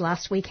just this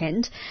last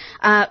weekend,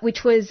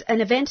 which was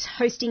an event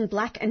hosting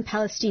Black and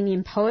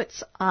Palestinian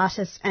poets,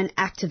 artists and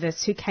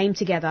activists who came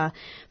together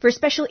for a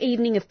special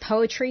evening of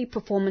poetry,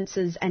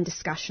 performances and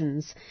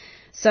discussions.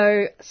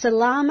 So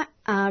Salam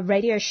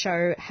radio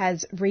show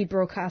has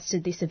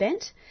rebroadcasted this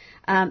event.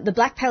 The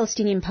Black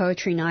Palestinian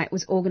Poetry Night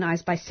was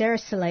organised by Sarah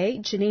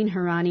Saleh, Janine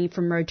Harani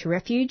from Road to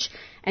Refuge,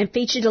 and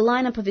featured a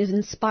lineup of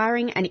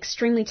inspiring and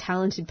extremely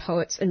talented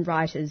poets and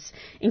writers,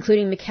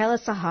 including Michaela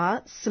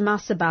Sahar, Samar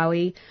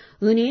Sabawi,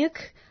 Luniuk,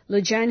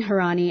 Lujan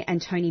Harani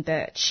and Tony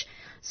Birch.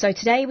 So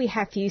today we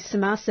have for you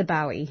Samar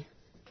Sabawi.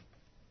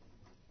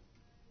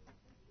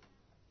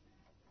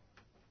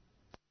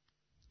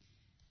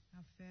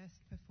 Our first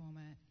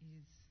performer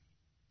is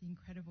the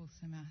incredible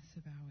Samar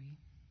Sabawi.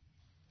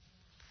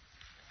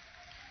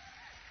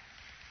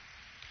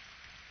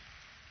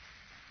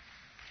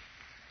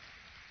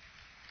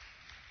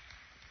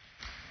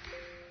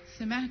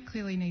 Samar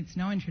clearly needs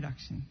no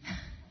introduction,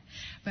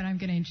 but I'm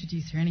going to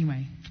introduce her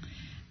anyway.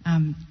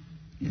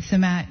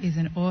 Samar is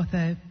an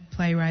author,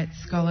 playwright,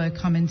 scholar,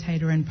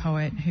 commentator and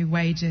poet who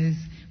wages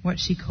what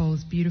she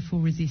calls beautiful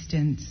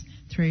resistance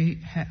through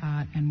her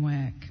art and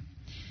work.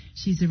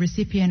 She's a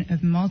recipient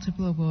of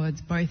multiple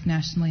awards both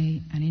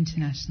nationally and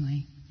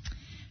internationally.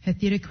 Her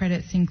theatre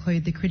credits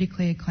include the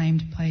critically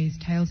acclaimed plays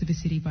Tales of a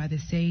City by the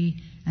Sea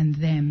and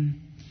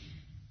Them.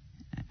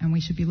 And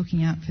we should be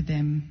looking out for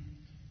Them.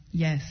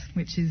 Yes,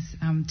 which is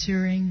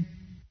touring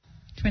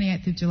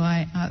 28th of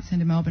July, Arts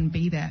Centre Melbourne,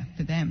 be there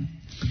for them.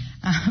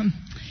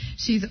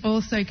 She's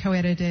also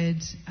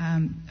co-edited,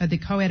 the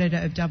co-editor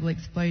of Double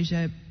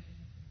Exposure,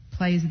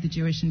 Plays of the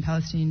Jewish and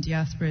Palestinian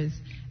Diasporas,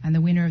 and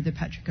the winner of the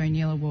Patrick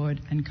O'Neill Award,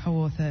 and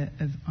co-author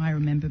of I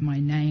Remember My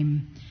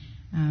Name,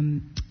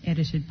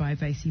 edited by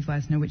Vasey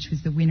Vlasner, which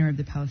was the winner of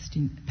the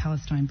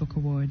Palestine Book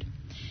Award.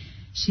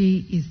 She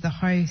is the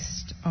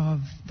host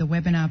of the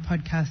webinar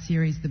podcast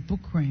series The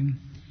Book Room.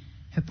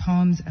 Her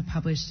poems are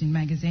published in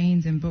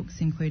magazines and books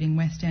including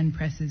West End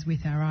Press's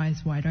With Our Eyes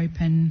Wide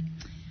Open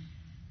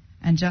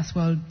and Just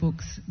World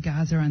Books'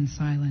 Gaza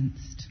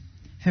Unsilenced.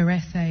 Her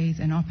essays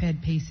and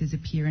op-ed pieces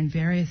appear in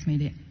various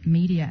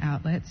media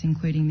outlets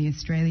including The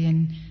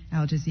Australian,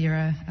 Al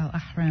Jazeera, Al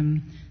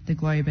Ahram, The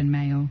Globe and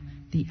Mail,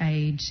 The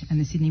Age and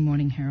the Sydney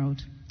Morning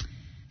Herald.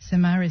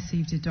 Samar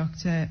received a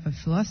Doctor of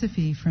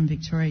Philosophy from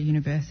Victoria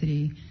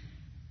University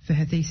for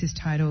her thesis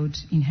titled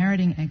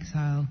Inheriting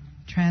Exile,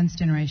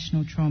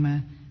 Transgenerational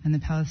Trauma and the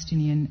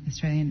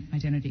Palestinian-Australian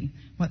Identity.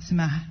 What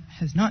Samar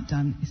has not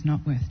done is not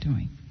worth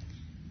doing.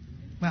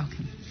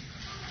 Welcome.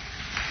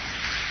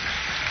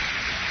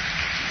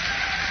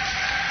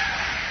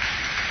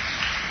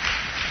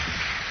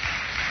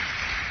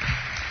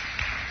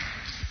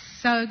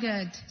 So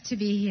good to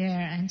be here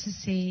and to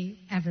see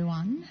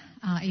everyone,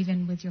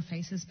 even with your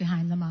faces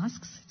behind the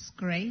masks. It's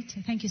great.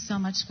 Thank you so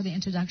much for the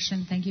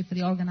introduction. Thank you for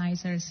the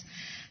organizers.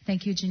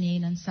 Thank you,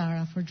 Janine and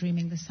Sarah, for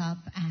dreaming this up.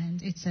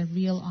 And it's a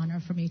real honor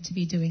for me to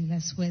be doing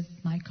this with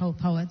my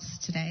co-poets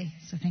today.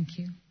 So thank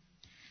you.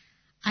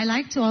 I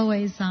like to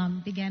always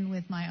begin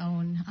with my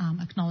own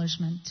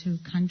acknowledgement to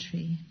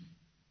country.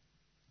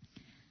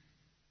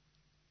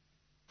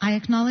 I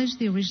acknowledge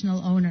the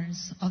original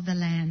owners of the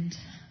land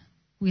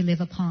we live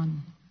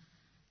upon,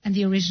 and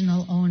the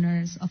original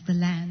owners of the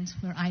land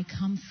where I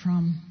come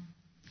from,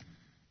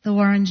 the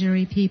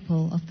Wurundjeri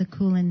people of the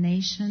Kulin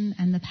Nation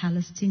and the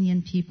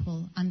Palestinian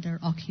people under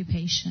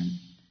occupation,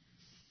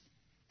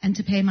 and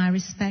to pay my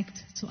respect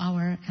to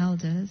our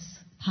elders,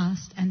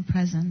 past and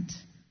present,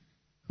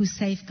 who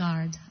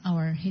safeguard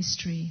our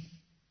history,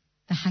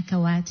 the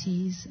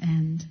Hakawatis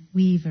and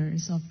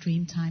weavers of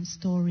Dreamtime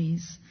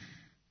stories,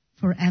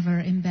 forever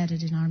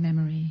embedded in our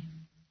memory.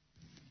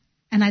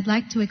 And I'd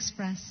like to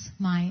express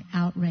my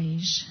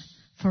outrage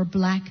for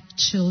black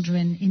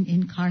children in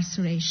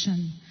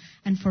incarceration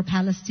and for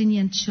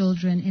Palestinian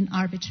children in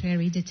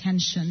arbitrary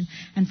detention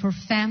and for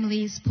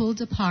families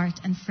pulled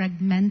apart and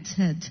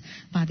fragmented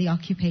by the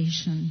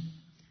occupation.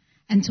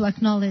 And to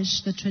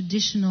acknowledge the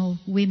traditional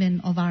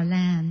women of our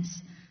lands,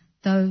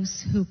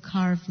 those who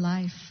carve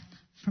life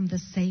from the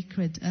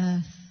sacred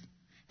earth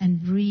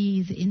and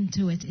breathe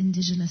into it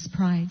indigenous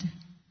pride,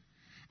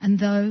 and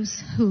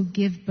those who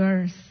give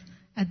birth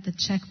at the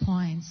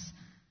checkpoints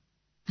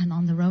and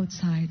on the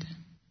roadside,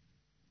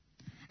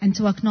 and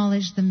to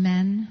acknowledge the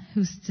men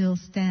who still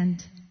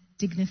stand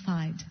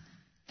dignified,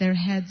 their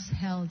heads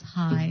held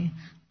high,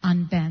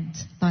 unbent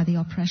by the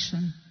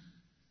oppression.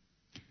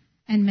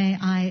 And may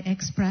I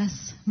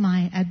express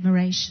my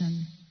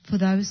admiration for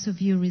those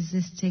of you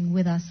resisting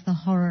with us the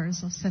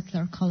horrors of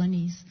settler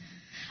colonies,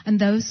 and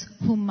those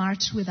who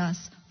march with us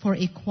for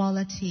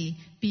equality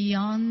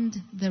beyond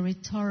the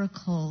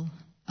rhetorical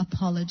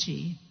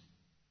apology,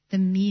 the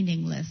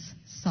meaningless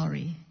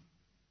sorry,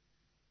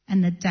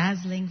 and the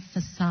dazzling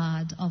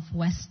facade of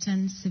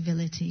Western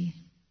civility.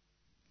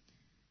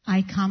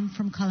 I come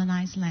from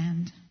colonized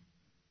land.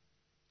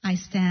 I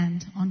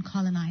stand on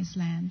colonized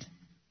land.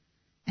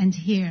 And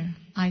here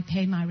I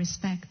pay my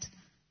respect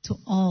to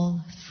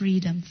all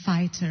freedom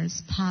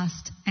fighters,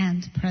 past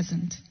and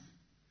present.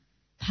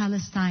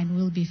 Palestine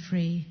will be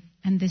free,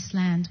 and this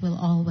land will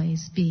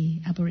always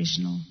be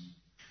Aboriginal.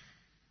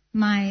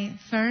 My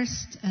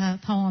first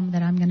poem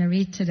that I'm going to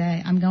read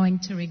today, I'm going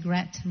to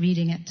regret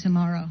reading it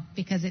tomorrow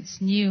because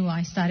it's new.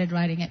 I started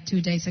writing it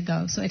 2 days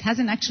ago, so it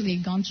hasn't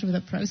actually gone through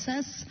the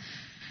process.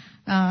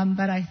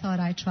 But I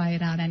thought I'd try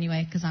it out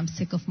anyway because I'm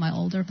sick of my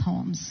older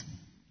poems.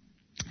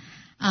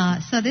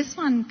 So this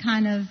one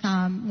kind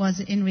of was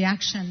in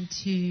reaction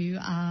to,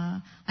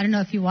 I don't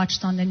know if you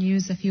watched on the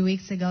news a few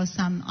weeks ago,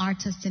 some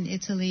artist in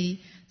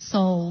Italy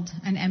sold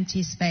an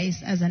empty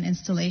space as an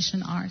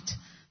installation art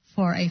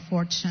for a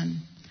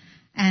fortune.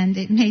 And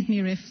it made me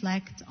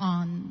reflect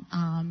on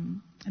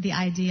the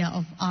idea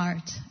of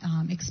art,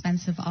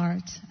 expensive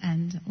art,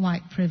 and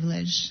white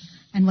privilege,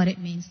 and what it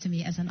means to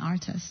me as an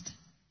artist.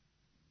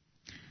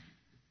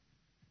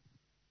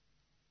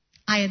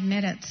 I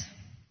admit it.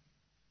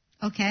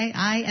 Okay,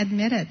 I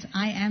admit it.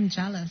 I am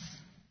jealous.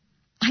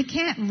 I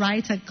can't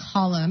write a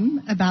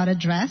column about a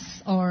dress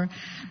or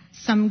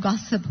some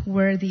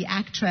gossip-worthy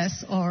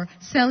actress or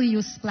sell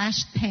you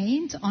splashed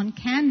paint on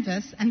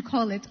canvas and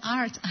call it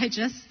art. I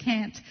just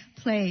can't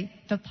play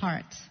the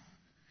part.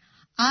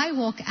 I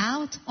walk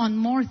out on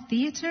more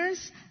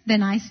theaters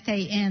than I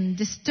stay in,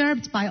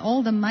 disturbed by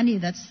all the money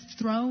that's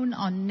thrown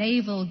on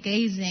navel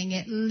gazing.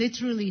 It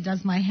literally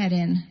does my head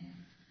in.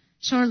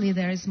 Surely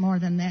there is more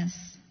than this.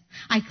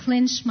 I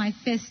clench my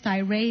fist, I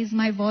raise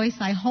my voice,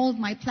 I hold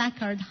my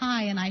placard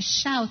high and I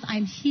shout,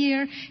 I'm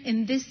here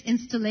in this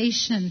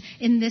installation,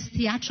 in this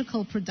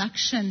theatrical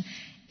production,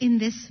 in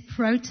this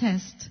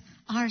protest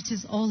Art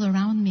is all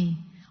around me,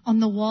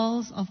 on the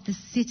walls of the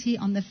city,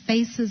 on the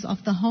faces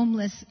of the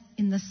homeless,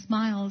 in the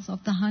smiles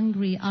of the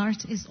hungry.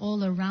 Art is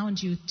all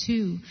around you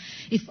too,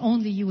 if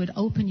only you would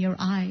open your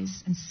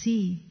eyes and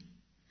see.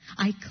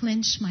 I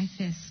clench my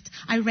fist.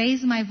 I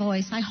raise my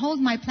voice. I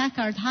hold my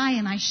placard high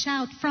and I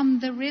shout, from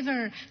the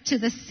river to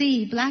the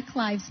sea, Black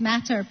Lives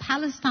Matter.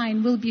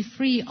 Palestine will be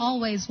free,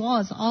 always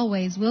was,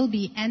 always will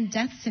be. End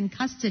deaths in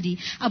custody.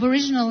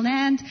 Aboriginal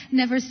land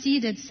never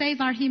ceded.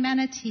 Save our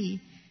humanity.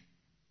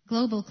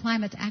 Global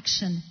climate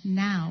action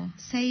now.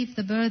 Save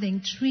the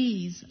birthing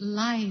trees.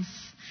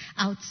 Life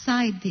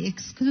outside the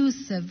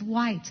exclusive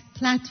white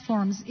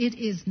platforms. It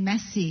is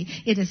messy.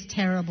 It is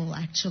terrible,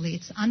 actually.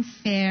 It's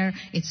unfair.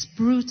 It's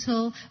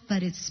brutal,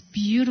 but it's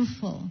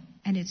beautiful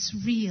and it's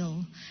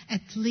real.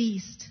 At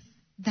least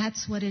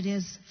that's what it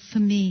is for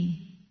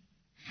me.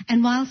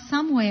 And while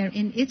somewhere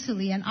in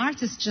Italy an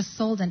artist just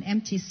sold an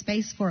empty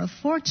space for a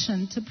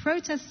fortune to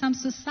protest some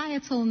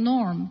societal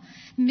norm,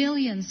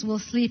 millions will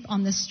sleep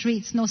on the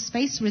streets, no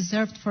space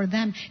reserved for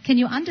them. Can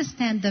you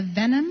understand the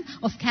venom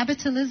of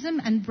capitalism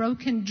and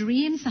broken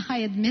dreams? I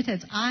admit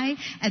it. I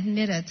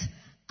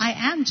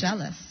am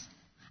jealous.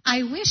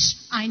 I wish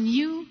I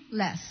knew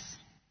less.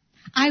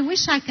 I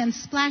wish I can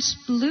splash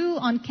blue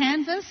on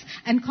canvas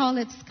and call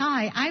it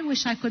sky. I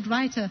wish I could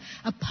write a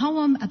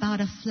poem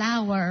about a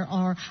flower,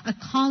 or a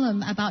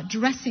column about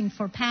dressing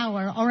for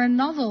power, or a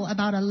novel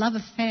about a love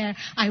affair.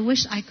 I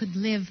wish I could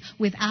live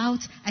without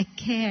a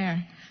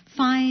care.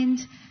 Find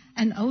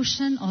an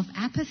ocean of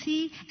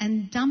apathy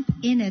and dump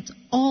in it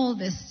all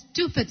this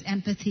stupid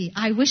empathy.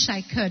 I wish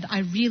I could. I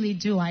really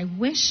do. I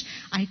wish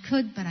I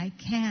could, but I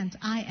can't.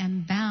 I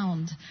am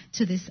bound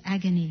to this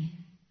agony.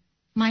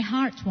 My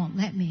heart won't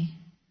let me.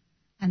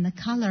 And the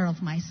color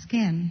of my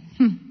skin,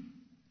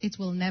 it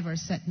will never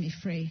set me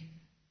free.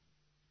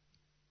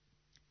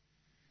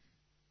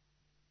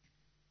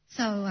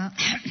 So,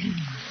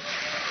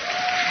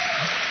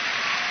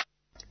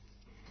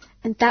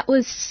 And that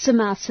was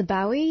Samar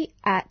Sabawi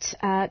at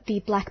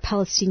the Black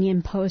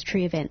Palestinian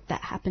Poetry event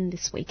that happened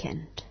this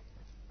weekend.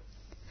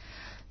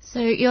 So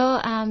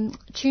you're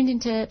tuned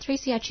into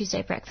 3CR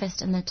Tuesday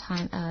Breakfast, and the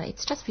time,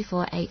 it's just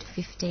before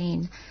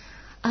 8:15.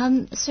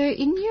 So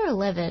in year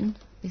 11,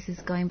 this is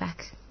going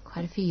back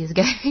quite a few years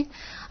ago,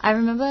 I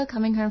remember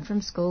coming home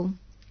from school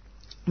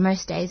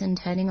most days and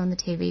turning on the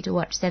TV to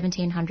watch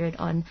 1700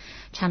 on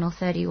Channel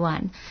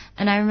 31.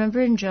 And I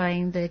remember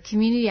enjoying the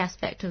community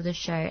aspect of the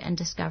show and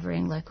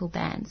discovering local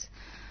bands.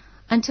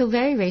 Until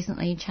very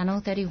recently,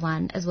 Channel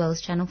 31, as well as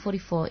Channel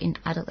 44 in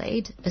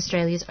Adelaide,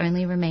 Australia's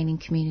only remaining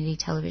community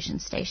television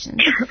stations,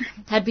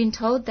 had been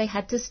told they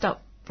had to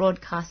stop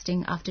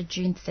broadcasting after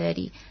June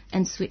 30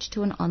 and switch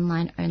to an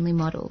online-only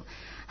model.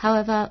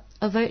 However,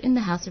 a vote in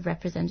the House of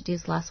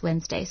Representatives last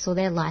Wednesday saw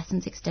their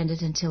licence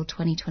extended until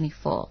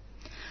 2024.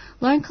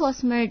 Lauren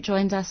Colosimo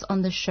joins us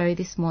on the show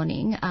this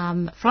morning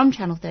from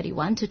Channel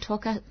 31 to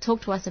talk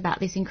to us about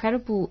this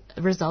incredible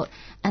result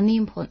and the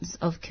importance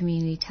of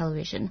community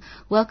television.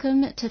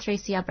 Welcome to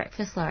 3CR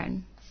Breakfast,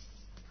 Lauren.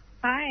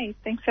 Hi,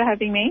 thanks for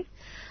having me.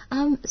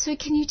 So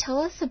can you tell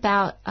us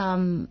about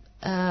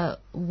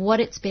what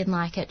it's been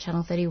like at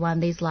Channel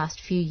 31 these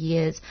last few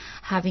years,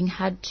 having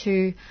had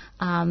to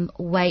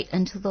wait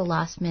until the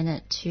last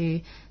minute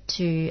to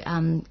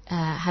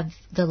have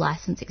the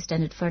licence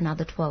extended for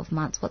another 12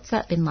 months? What's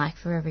that been like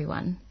for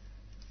everyone?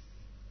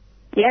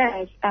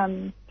 Yeah,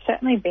 it's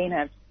certainly been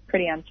a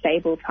pretty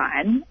unstable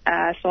time.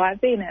 So I've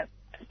been a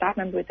staff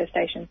member with the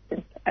station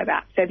since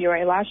about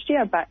February last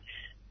year, but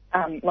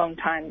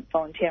long-time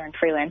volunteer and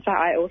freelancer.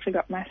 I also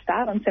got my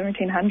start on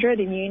 1700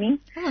 in uni.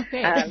 Oh,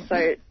 great.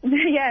 So,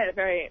 yeah,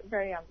 very,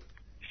 very,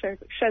 show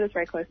that's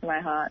very close to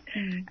my heart.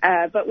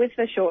 But with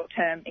the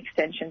short-term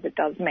extensions, it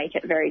does make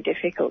it very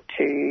difficult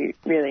to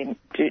really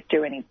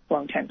do any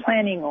long-term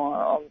planning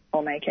or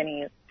make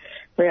any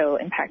real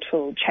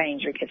impactful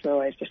change, because we're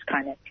always just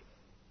kind of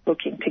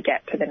looking to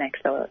get to the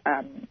next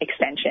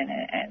extension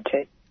and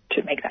to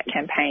make that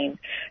campaign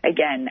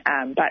again.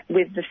 But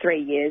with the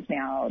 3 years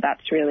now,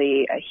 that's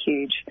really a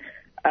huge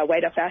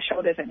weight off our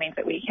shoulders. It means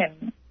that we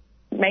can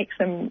make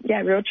some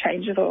real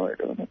changes or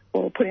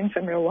put in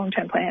some real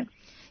long-term plans.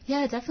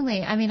 Yeah,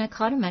 definitely. I mean, I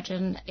can't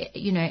imagine,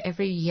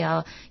 every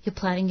year you're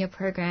planning your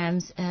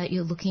programs,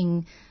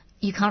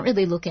 you can't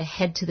really look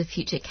ahead to the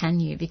future, can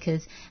you?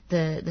 Because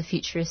the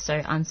future is so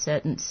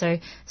uncertain. So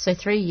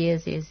 3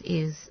 years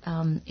is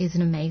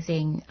an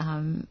amazing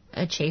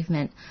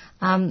achievement.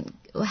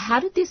 How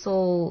did this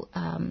all,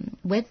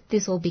 where did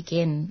this all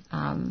begin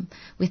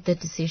with the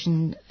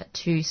decision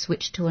to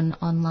switch to an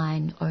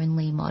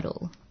online-only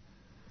model?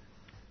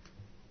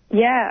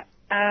 Yeah,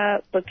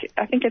 look,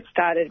 I think it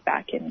started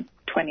back in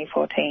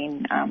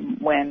 2014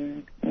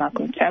 when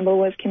Malcolm Turnbull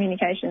was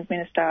Communications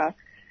Minister,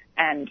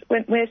 and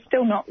we're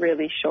still not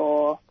really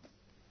sure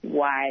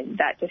why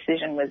that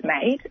decision was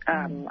made.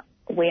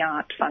 We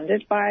aren't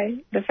funded by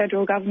the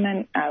federal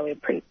government. We're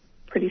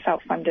pretty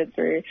self-funded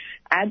through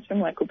ads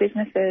from local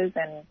businesses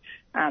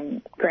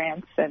and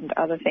grants and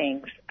other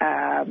things.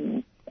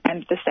 I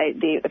and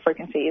the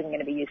frequency isn't going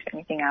to be used for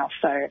anything else.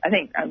 So I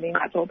mean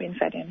that's all been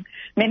said in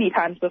many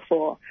times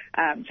before.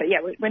 So yeah,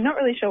 we're not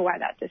really sure why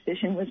that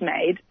decision was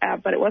made,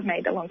 but it was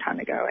made a long time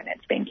ago, and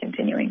it's been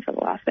continuing for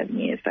the last 7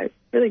 years. So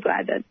really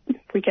glad that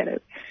we get a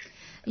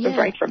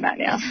break from that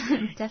now.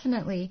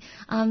 Definitely.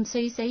 So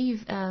you say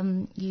you've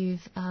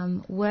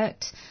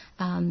worked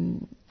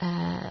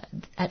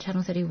at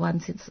Channel 31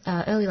 since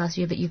early last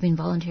year, but you've been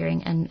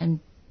volunteering and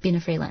been a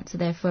freelancer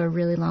there for a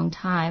really long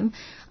time.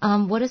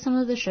 What are some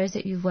of the shows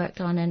that you've worked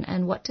on,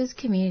 and what does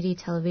community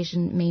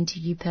television mean to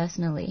you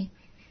personally?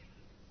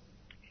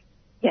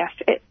 Yes,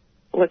 it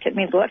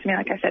means a lot to me.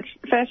 Like I said,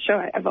 first show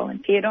I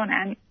volunteered on,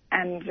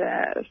 and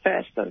the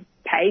first sort of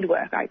paid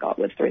work I got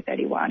was through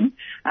 31.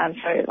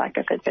 So like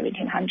I said,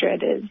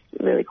 1700 is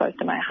really close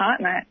to my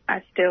heart, and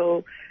I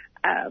still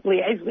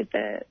liaise with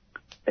the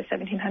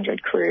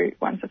 1700 crew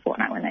once a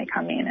fortnight when they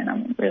come in, and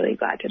I'm really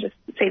glad to just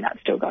see that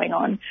still going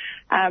on.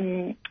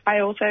 I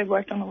also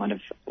worked on a lot of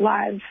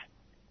live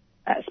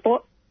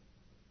sport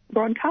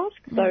broadcasts,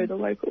 so the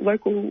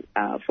local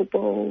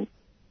football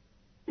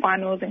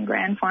finals and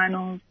grand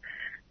finals,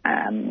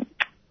 the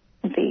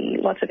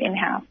lots of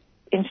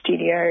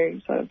in-studio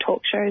sort of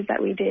talk shows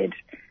that we did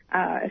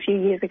a few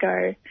years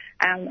ago,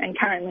 and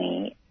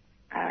currently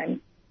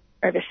I'm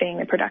overseeing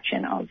the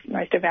production of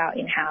most of our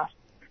in-house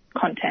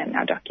content,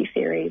 our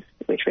docu-series,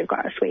 which we've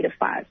got a suite of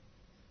 5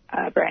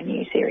 brand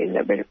new series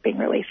that are being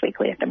released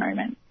weekly at the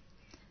moment.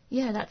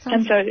 Yeah, that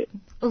sounds...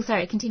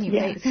 sorry, continue,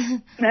 please.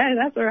 No,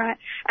 that's all right.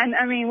 And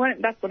I mean,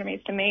 that's what it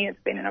means to me. It's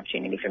been an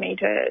opportunity for me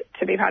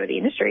to be part of the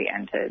industry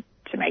and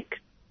to make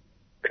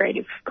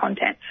creative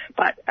content.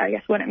 But I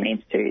guess what it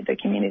means to the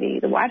community,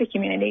 the wider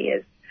community,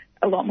 is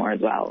a lot more as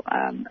well.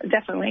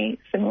 Definitely,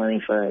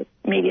 similarly for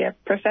media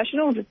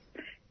professionals,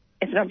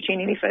 it's an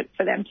opportunity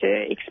for them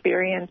to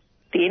experience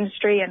the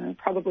industry, and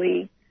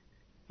probably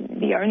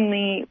the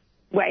only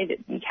way that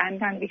you can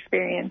kind of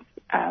experience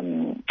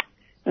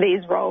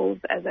these roles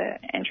as an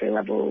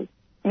entry-level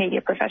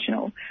media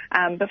professional.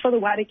 But for the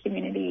wider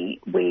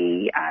community,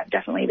 we have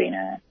definitely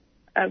been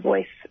a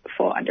voice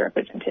for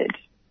underrepresented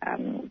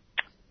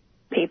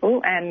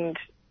people and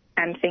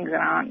things that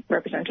aren't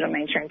represented on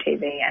mainstream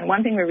TV. And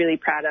one thing we're really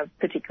proud of,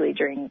 particularly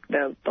during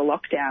the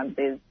lockdowns,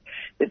 is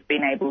we've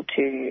been able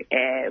to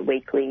air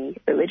weekly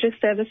religious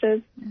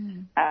services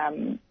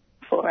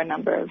for a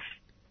number of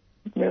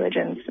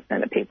religions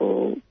and the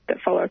people that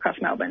follow across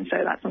Melbourne. So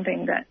that's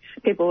something that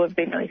people have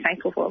been really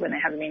thankful for when they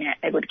haven't been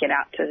able to get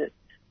out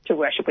to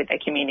worship with their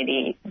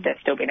community. They've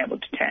still been able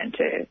to turn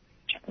to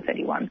Channel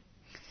 31.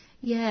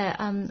 Yeah,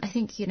 I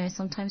think,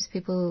 sometimes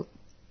people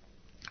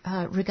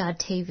regard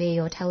TV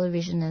or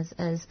television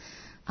as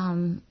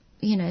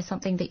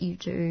something that you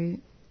do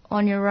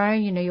on your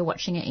own. You're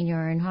watching it in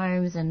your own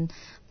homes,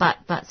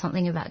 but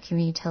something about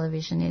community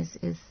television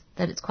is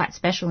that it's quite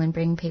special in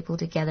bringing people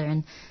together,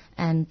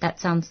 and that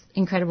sounds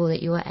incredible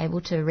that you were able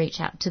to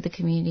reach out to the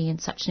community in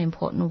such an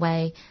important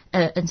way,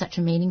 in such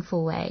a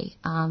meaningful way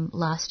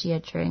last year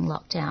during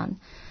lockdown.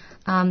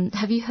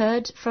 Have you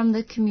heard from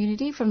the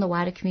community, from the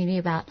wider community,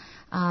 about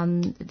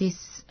this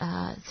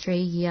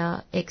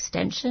 3-year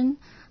extension?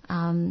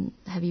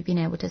 Have you been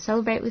able to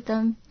celebrate with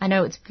them? I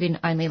know it's been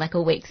only like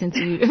a week since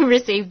you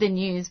received the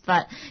news,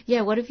 but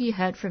yeah, what have you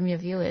heard from your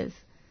viewers?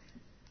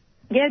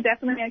 Yeah,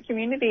 definitely. Our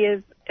community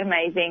is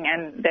amazing,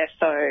 and they're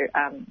so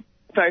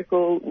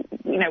vocal.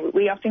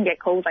 We often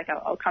get calls, like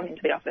I'll come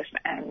into the office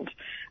and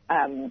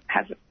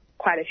have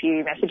quite a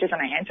few messages on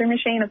our answering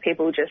machine of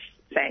people just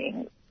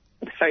saying,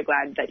 so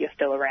glad that you're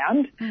still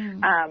around.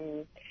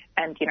 And,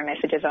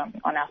 messages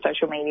on our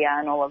social media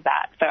and all of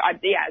that. So,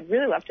 I'd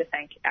really love to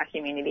thank our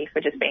community for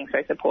just being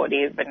so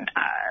supportive and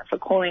for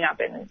calling up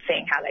and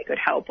seeing how they could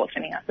help, or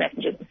sending us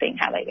messages and seeing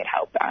how they could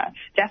help.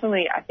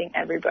 Definitely, I think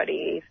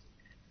everybody's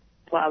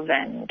love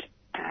and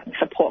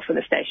support for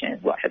the station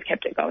is what has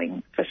kept it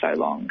going for so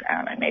long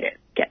and made it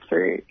get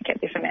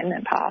this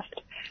amendment passed.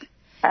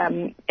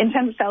 In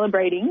terms of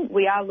celebrating,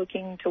 we are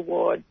looking to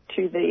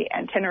the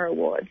Antenna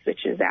Awards,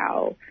 which is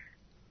our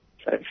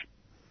sort of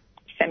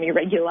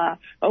semi-regular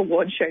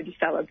award show to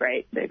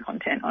celebrate the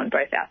content on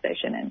both our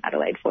station and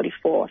Adelaide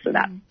 44. So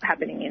that's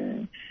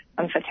happening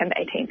on September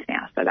 18th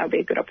now. So that'll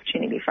be a good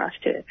opportunity for us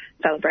to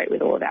celebrate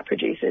with all of our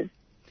producers,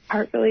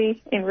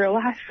 hopefully in real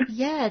life.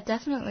 Yeah,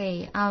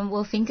 definitely.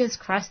 Well, fingers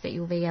crossed that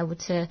you'll be able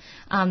to,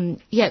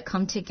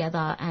 come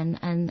together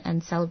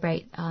and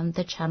celebrate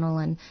the channel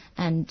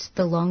and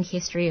the long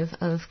history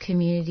of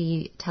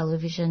community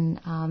television,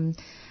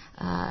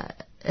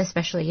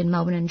 especially in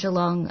Melbourne and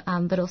Geelong,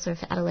 but also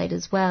for Adelaide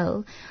as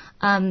well.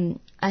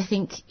 I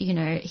think,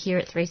 here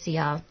at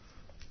 3CR,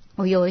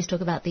 we always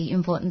talk about the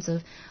importance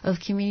of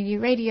community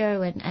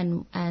radio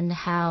and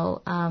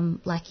how,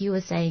 like you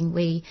were saying,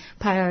 we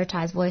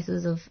prioritise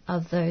voices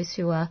of those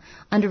who are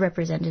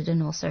underrepresented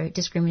and also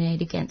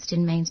discriminated against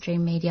in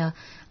mainstream media.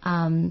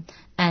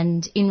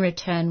 And in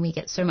return, we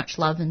get so much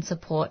love and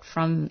support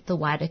from the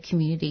wider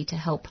community to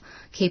help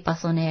keep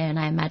us on air. And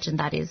I imagine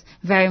that is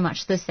very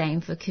much the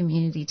same for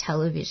community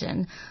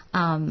television,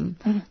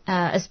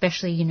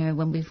 especially,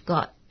 when we've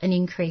got an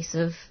increase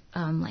of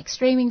like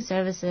streaming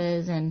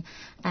services and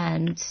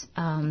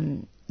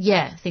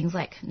things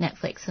like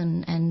Netflix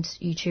and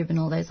YouTube and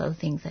all those other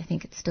things, I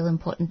think it's still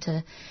important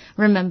to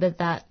remember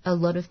that a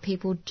lot of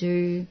people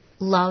do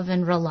love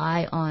and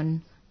rely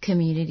on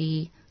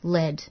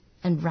community-led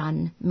and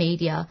run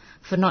media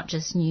for not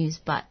just news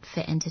but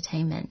for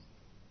entertainment.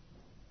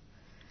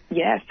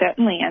 Yeah,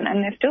 certainly. And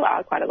there still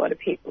are quite a lot of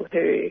people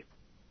who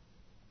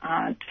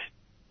aren't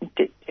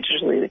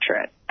digitally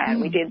literate.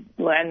 And we did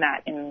learn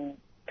that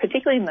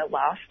particularly in the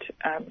last,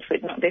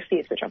 not this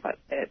year's switch off, but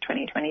the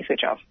 2020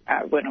 switch off,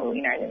 when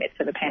we were, in the midst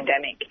of the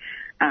pandemic,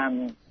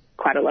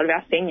 quite a lot of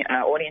our senior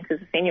audience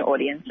is a senior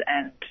audience,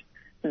 and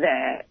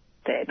they're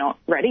not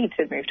ready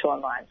to move to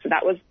online. So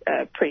that was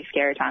a pretty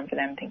scary time for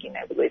them, thinking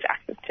they would lose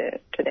access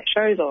to their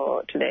shows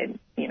or to their,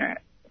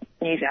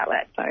 news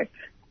outlet. So,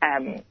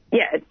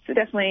 it's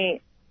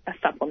definitely a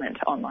supplement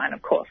to online,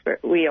 of course.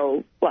 But we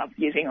all love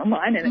using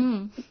online,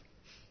 and it's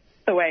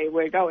the way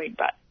we're going,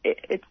 but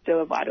it's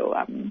still a vital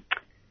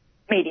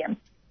medium.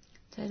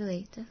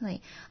 Totally,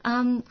 definitely.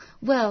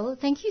 Well,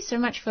 thank you so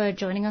much for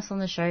joining us on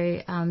the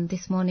show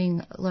this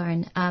morning,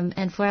 Lauren.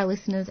 And for our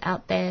listeners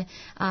out there,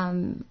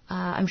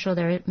 I'm sure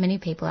there are many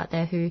people out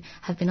there who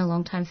have been a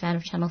long-time fan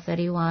of Channel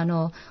 31,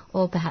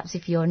 or perhaps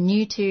if you're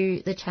new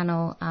to the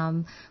channel,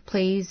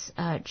 please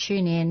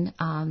tune in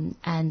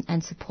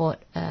and support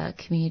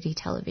community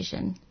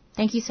television.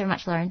 Thank you so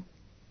much, Lauren.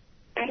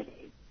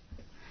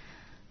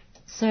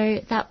 So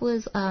that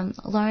was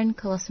Lauren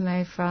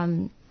Colosimo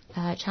from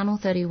Channel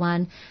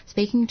 31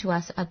 speaking to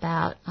us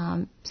about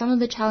some of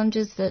the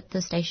challenges that the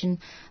station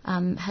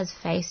has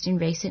faced in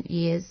recent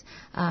years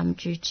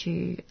due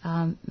to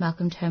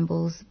Malcolm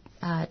Turnbull's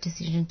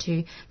decision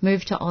to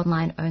move to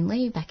online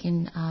only back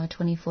in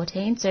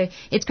 2014. So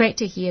it's great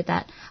to hear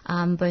that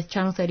both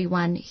Channel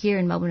 31 here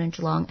in Melbourne and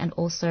Geelong and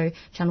also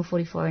Channel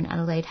 44 in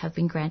Adelaide have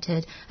been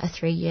granted a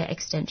 3-year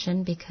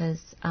extension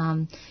because,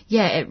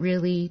 it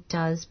really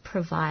does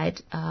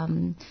provide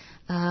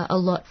a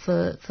lot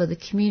for the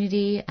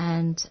community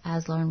and,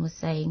 as Lauren was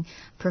saying,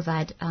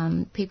 provide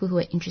people who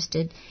are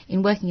interested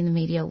in working in the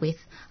media with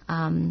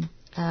an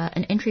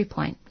entry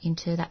point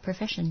into that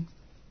profession.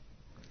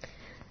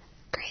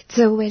 Great.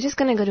 So we're just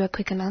going to go to a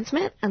quick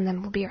announcement and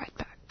then we'll be right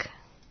back.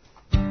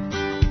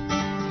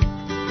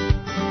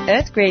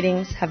 Earth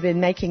Greetings have been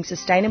making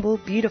sustainable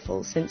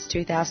beautiful since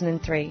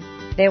 2003.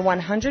 Their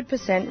 100%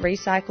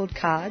 recycled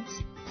cards,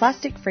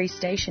 plastic-free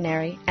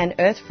stationery and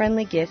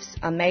earth-friendly gifts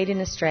are made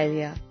in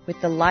Australia with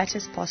the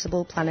lightest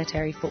possible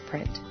planetary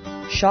footprint.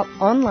 Shop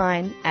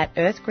online at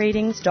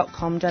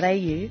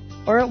earthgreetings.com.au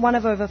or at one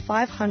of over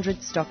 500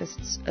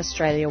 stockists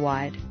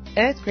Australia-wide.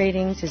 Earth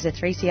Greetings is a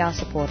 3CR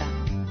supporter.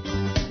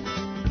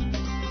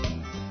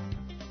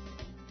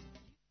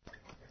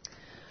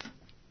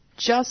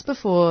 Just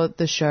before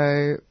the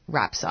show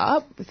wraps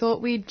up, we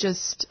thought we'd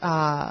just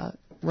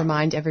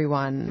remind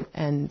everyone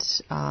and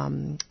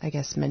I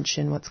guess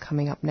mention what's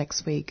coming up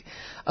next week.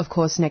 Of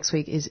course, next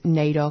week is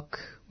NAIDOC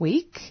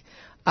week,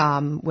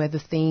 where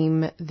the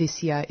theme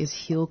this year is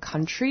Heal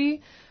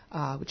Country,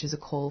 which is a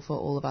call for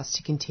all of us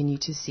to continue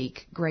to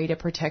seek greater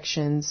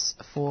protections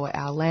for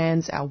our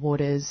lands, our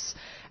waters,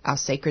 our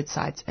sacred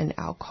sites and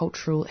our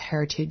cultural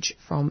heritage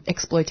from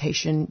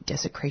exploitation,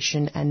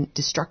 desecration and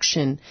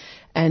destruction.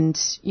 And,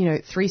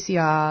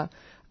 3CR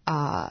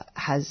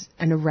has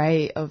an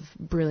array of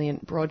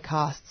brilliant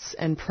broadcasts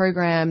and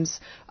programs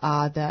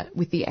that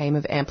with the aim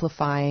of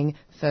amplifying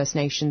First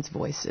Nations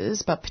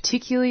voices, but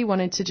particularly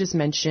wanted to just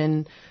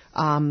mention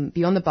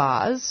Beyond the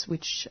Bars,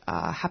 which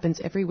happens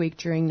every week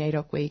during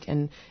NAIDOC week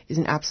and is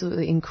an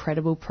absolutely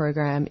incredible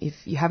program. If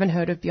you haven't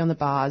heard of Beyond the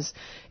Bars,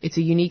 it's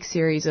a unique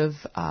series of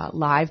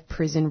live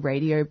prison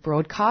radio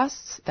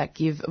broadcasts that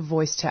give a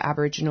voice to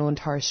Aboriginal and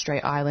Torres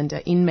Strait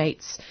Islander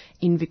inmates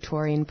in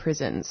Victorian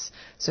prisons.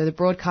 So the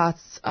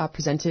broadcasts are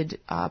presented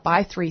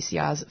by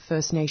 3CR's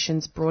First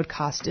Nations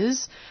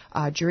broadcasters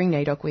during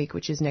NAIDOC week,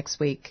 which is next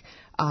week.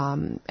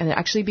 And it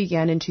actually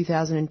began in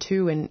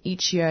 2002, and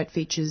each year it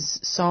features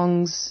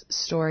songs,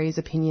 stories,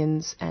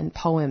 opinions, and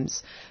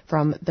poems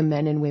from the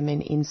men and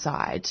women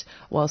inside,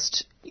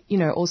 whilst,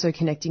 also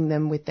connecting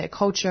them with their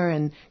culture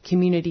and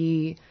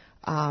community.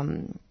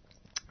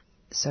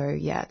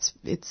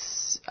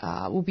 It's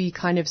will be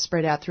kind of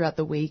spread out throughout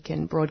the week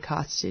and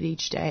broadcasted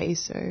each day.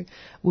 So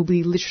we'll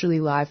be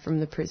literally live from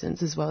the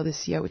prisons as well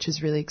this year, which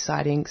is really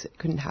exciting because it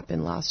couldn't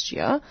happen last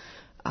year.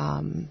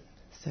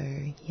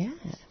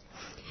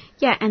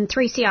 Yeah, and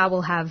 3CR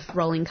will have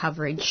rolling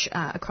coverage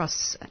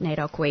across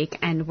NAIDOC week,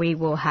 and we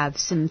will have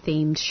some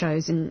themed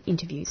shows and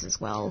interviews as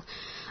well.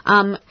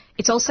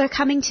 It's also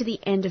coming to the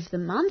end of the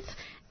month,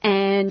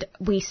 and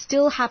we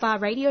still have our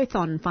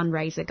Radiothon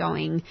fundraiser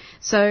going.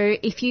 So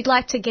if you'd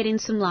like to get in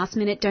some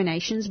last-minute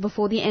donations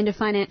before the end of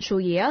financial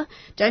year,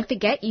 don't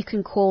forget you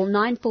can call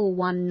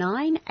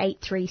 9419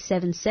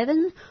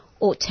 8377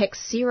 or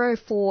text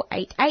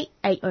 0488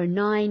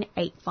 809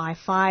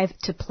 855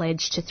 to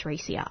pledge to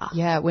 3CR.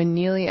 Yeah, we're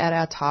nearly at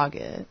our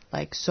target.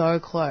 Like, so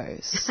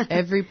close.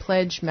 Every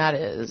pledge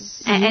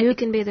matters. And you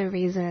can be the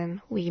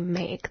reason we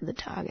make the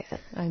target.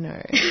 I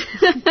know.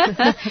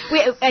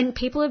 And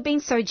people have been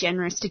so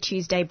generous to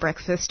Tuesday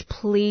Breakfast.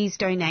 Please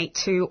donate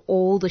to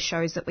all the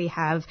shows that we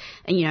have.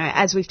 And, you know,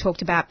 as we've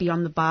talked about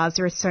Beyond the Bars,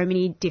 there are so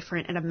many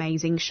different and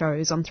amazing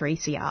shows on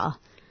 3CR.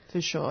 For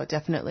sure,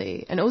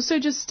 definitely. And also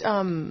just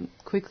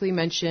quickly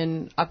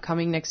mention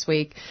upcoming next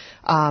week.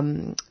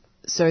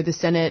 So the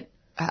Senate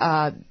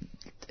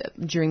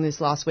during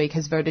this last week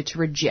has voted to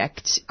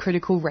reject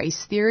critical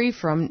race theory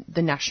from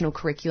the national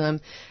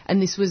curriculum.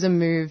 And this was a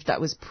move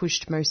that was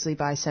pushed mostly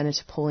by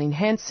Senator Pauline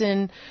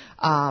Hanson,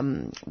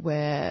 who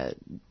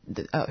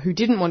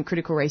didn't want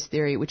critical race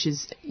theory, which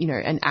is, you know,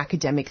 an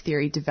academic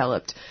theory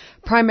developed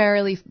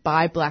primarily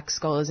by black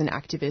scholars and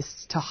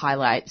activists to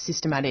highlight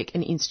systematic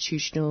and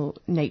institutional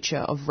nature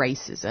of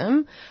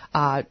racism,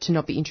 to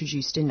not be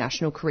introduced in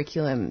national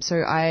curriculum. So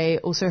I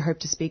also hope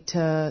to speak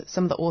to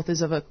some of the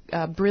authors of a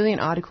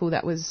brilliant article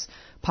that was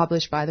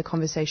published by The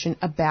Conversation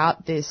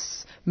about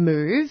this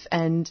move,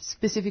 and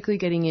specifically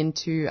getting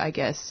into, I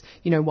guess,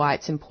 you know, why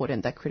it's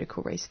important that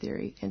critical race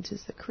theory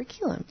enters the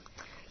curriculum.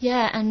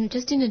 Yeah, and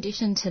just in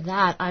addition to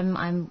that,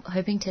 I'm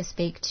hoping to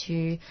speak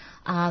to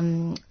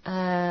someone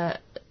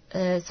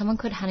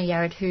called Hannah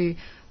Yared who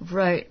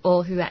wrote,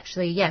 or who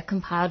actually,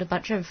 compiled a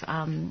bunch of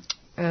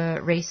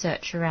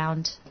research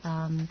around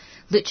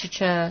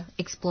literature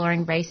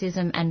exploring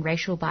racism and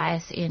racial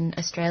bias in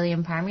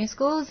Australian primary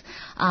schools,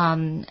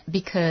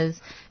 because,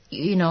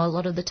 you know, a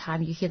lot of the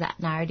time you hear that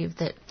narrative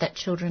that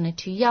children are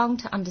too young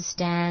to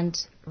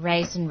understand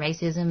race and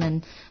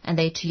racism, and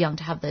they're too young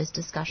to have those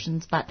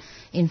discussions. But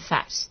in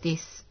fact,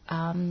 this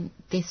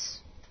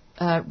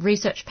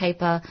research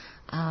paper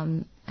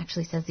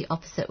actually says the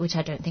opposite, which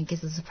I don't think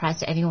is a surprise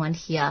to anyone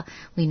here.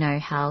 We know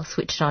how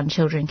switched on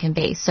children can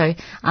be. So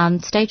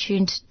stay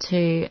tuned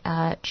to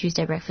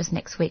Tuesday Breakfast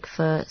next week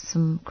for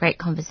some great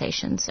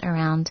conversations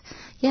around,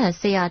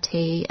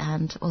 CRT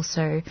and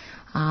also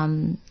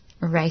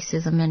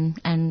racism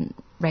and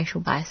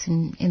racial bias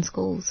in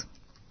schools.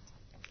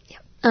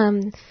 Yep.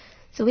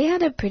 So we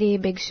had a pretty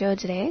big show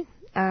today.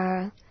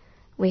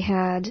 We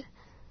had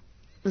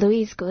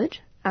Louise Good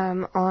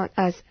on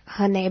as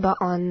her neighbour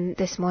on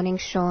This Morning,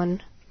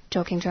 Sean,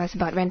 talking to us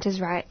about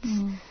renters' rights.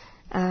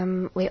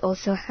 We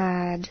also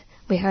heard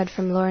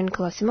from Lauren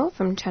Colosimo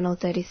from Channel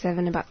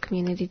 37 about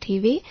community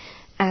TV,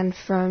 and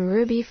from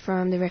Ruby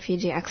from the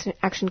Refugee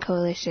Action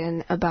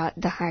Coalition about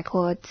the High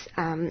Court's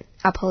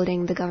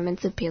upholding the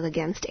government's appeal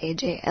against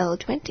AJL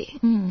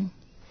 20.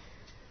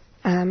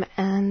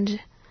 And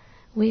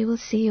we will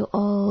see you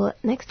all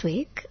next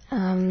week.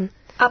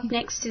 Up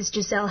next is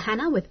Giselle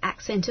Hanna with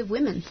Accent of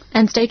Women.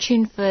 And stay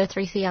tuned for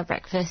 3CR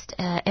Breakfast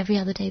every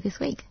other day this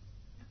week.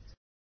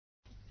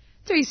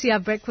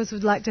 3CR Breakfast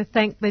would like to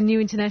thank the New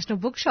International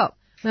Bookshop,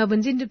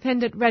 Melbourne's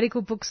independent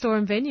radical bookstore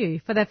and venue,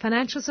 for their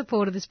financial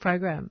support of this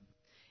program.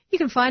 You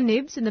can find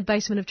Nibs in the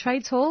basement of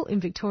Trades Hall in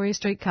Victoria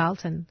Street,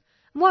 Carlton.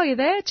 And while you're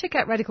there, check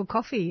out Radical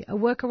Coffee, a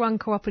worker-run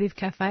cooperative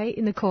cafe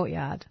in the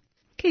courtyard.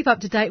 Keep up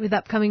to date with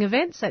upcoming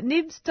events at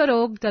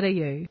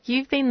nibs.org.au.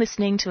 You've been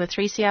listening to a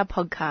 3CR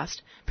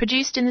podcast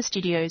produced in the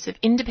studios of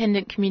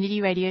independent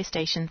community radio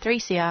station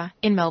 3CR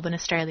in Melbourne,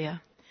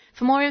 Australia.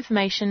 For more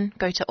information,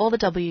 go to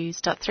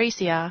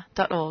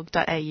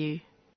allthews.3cr.org.au.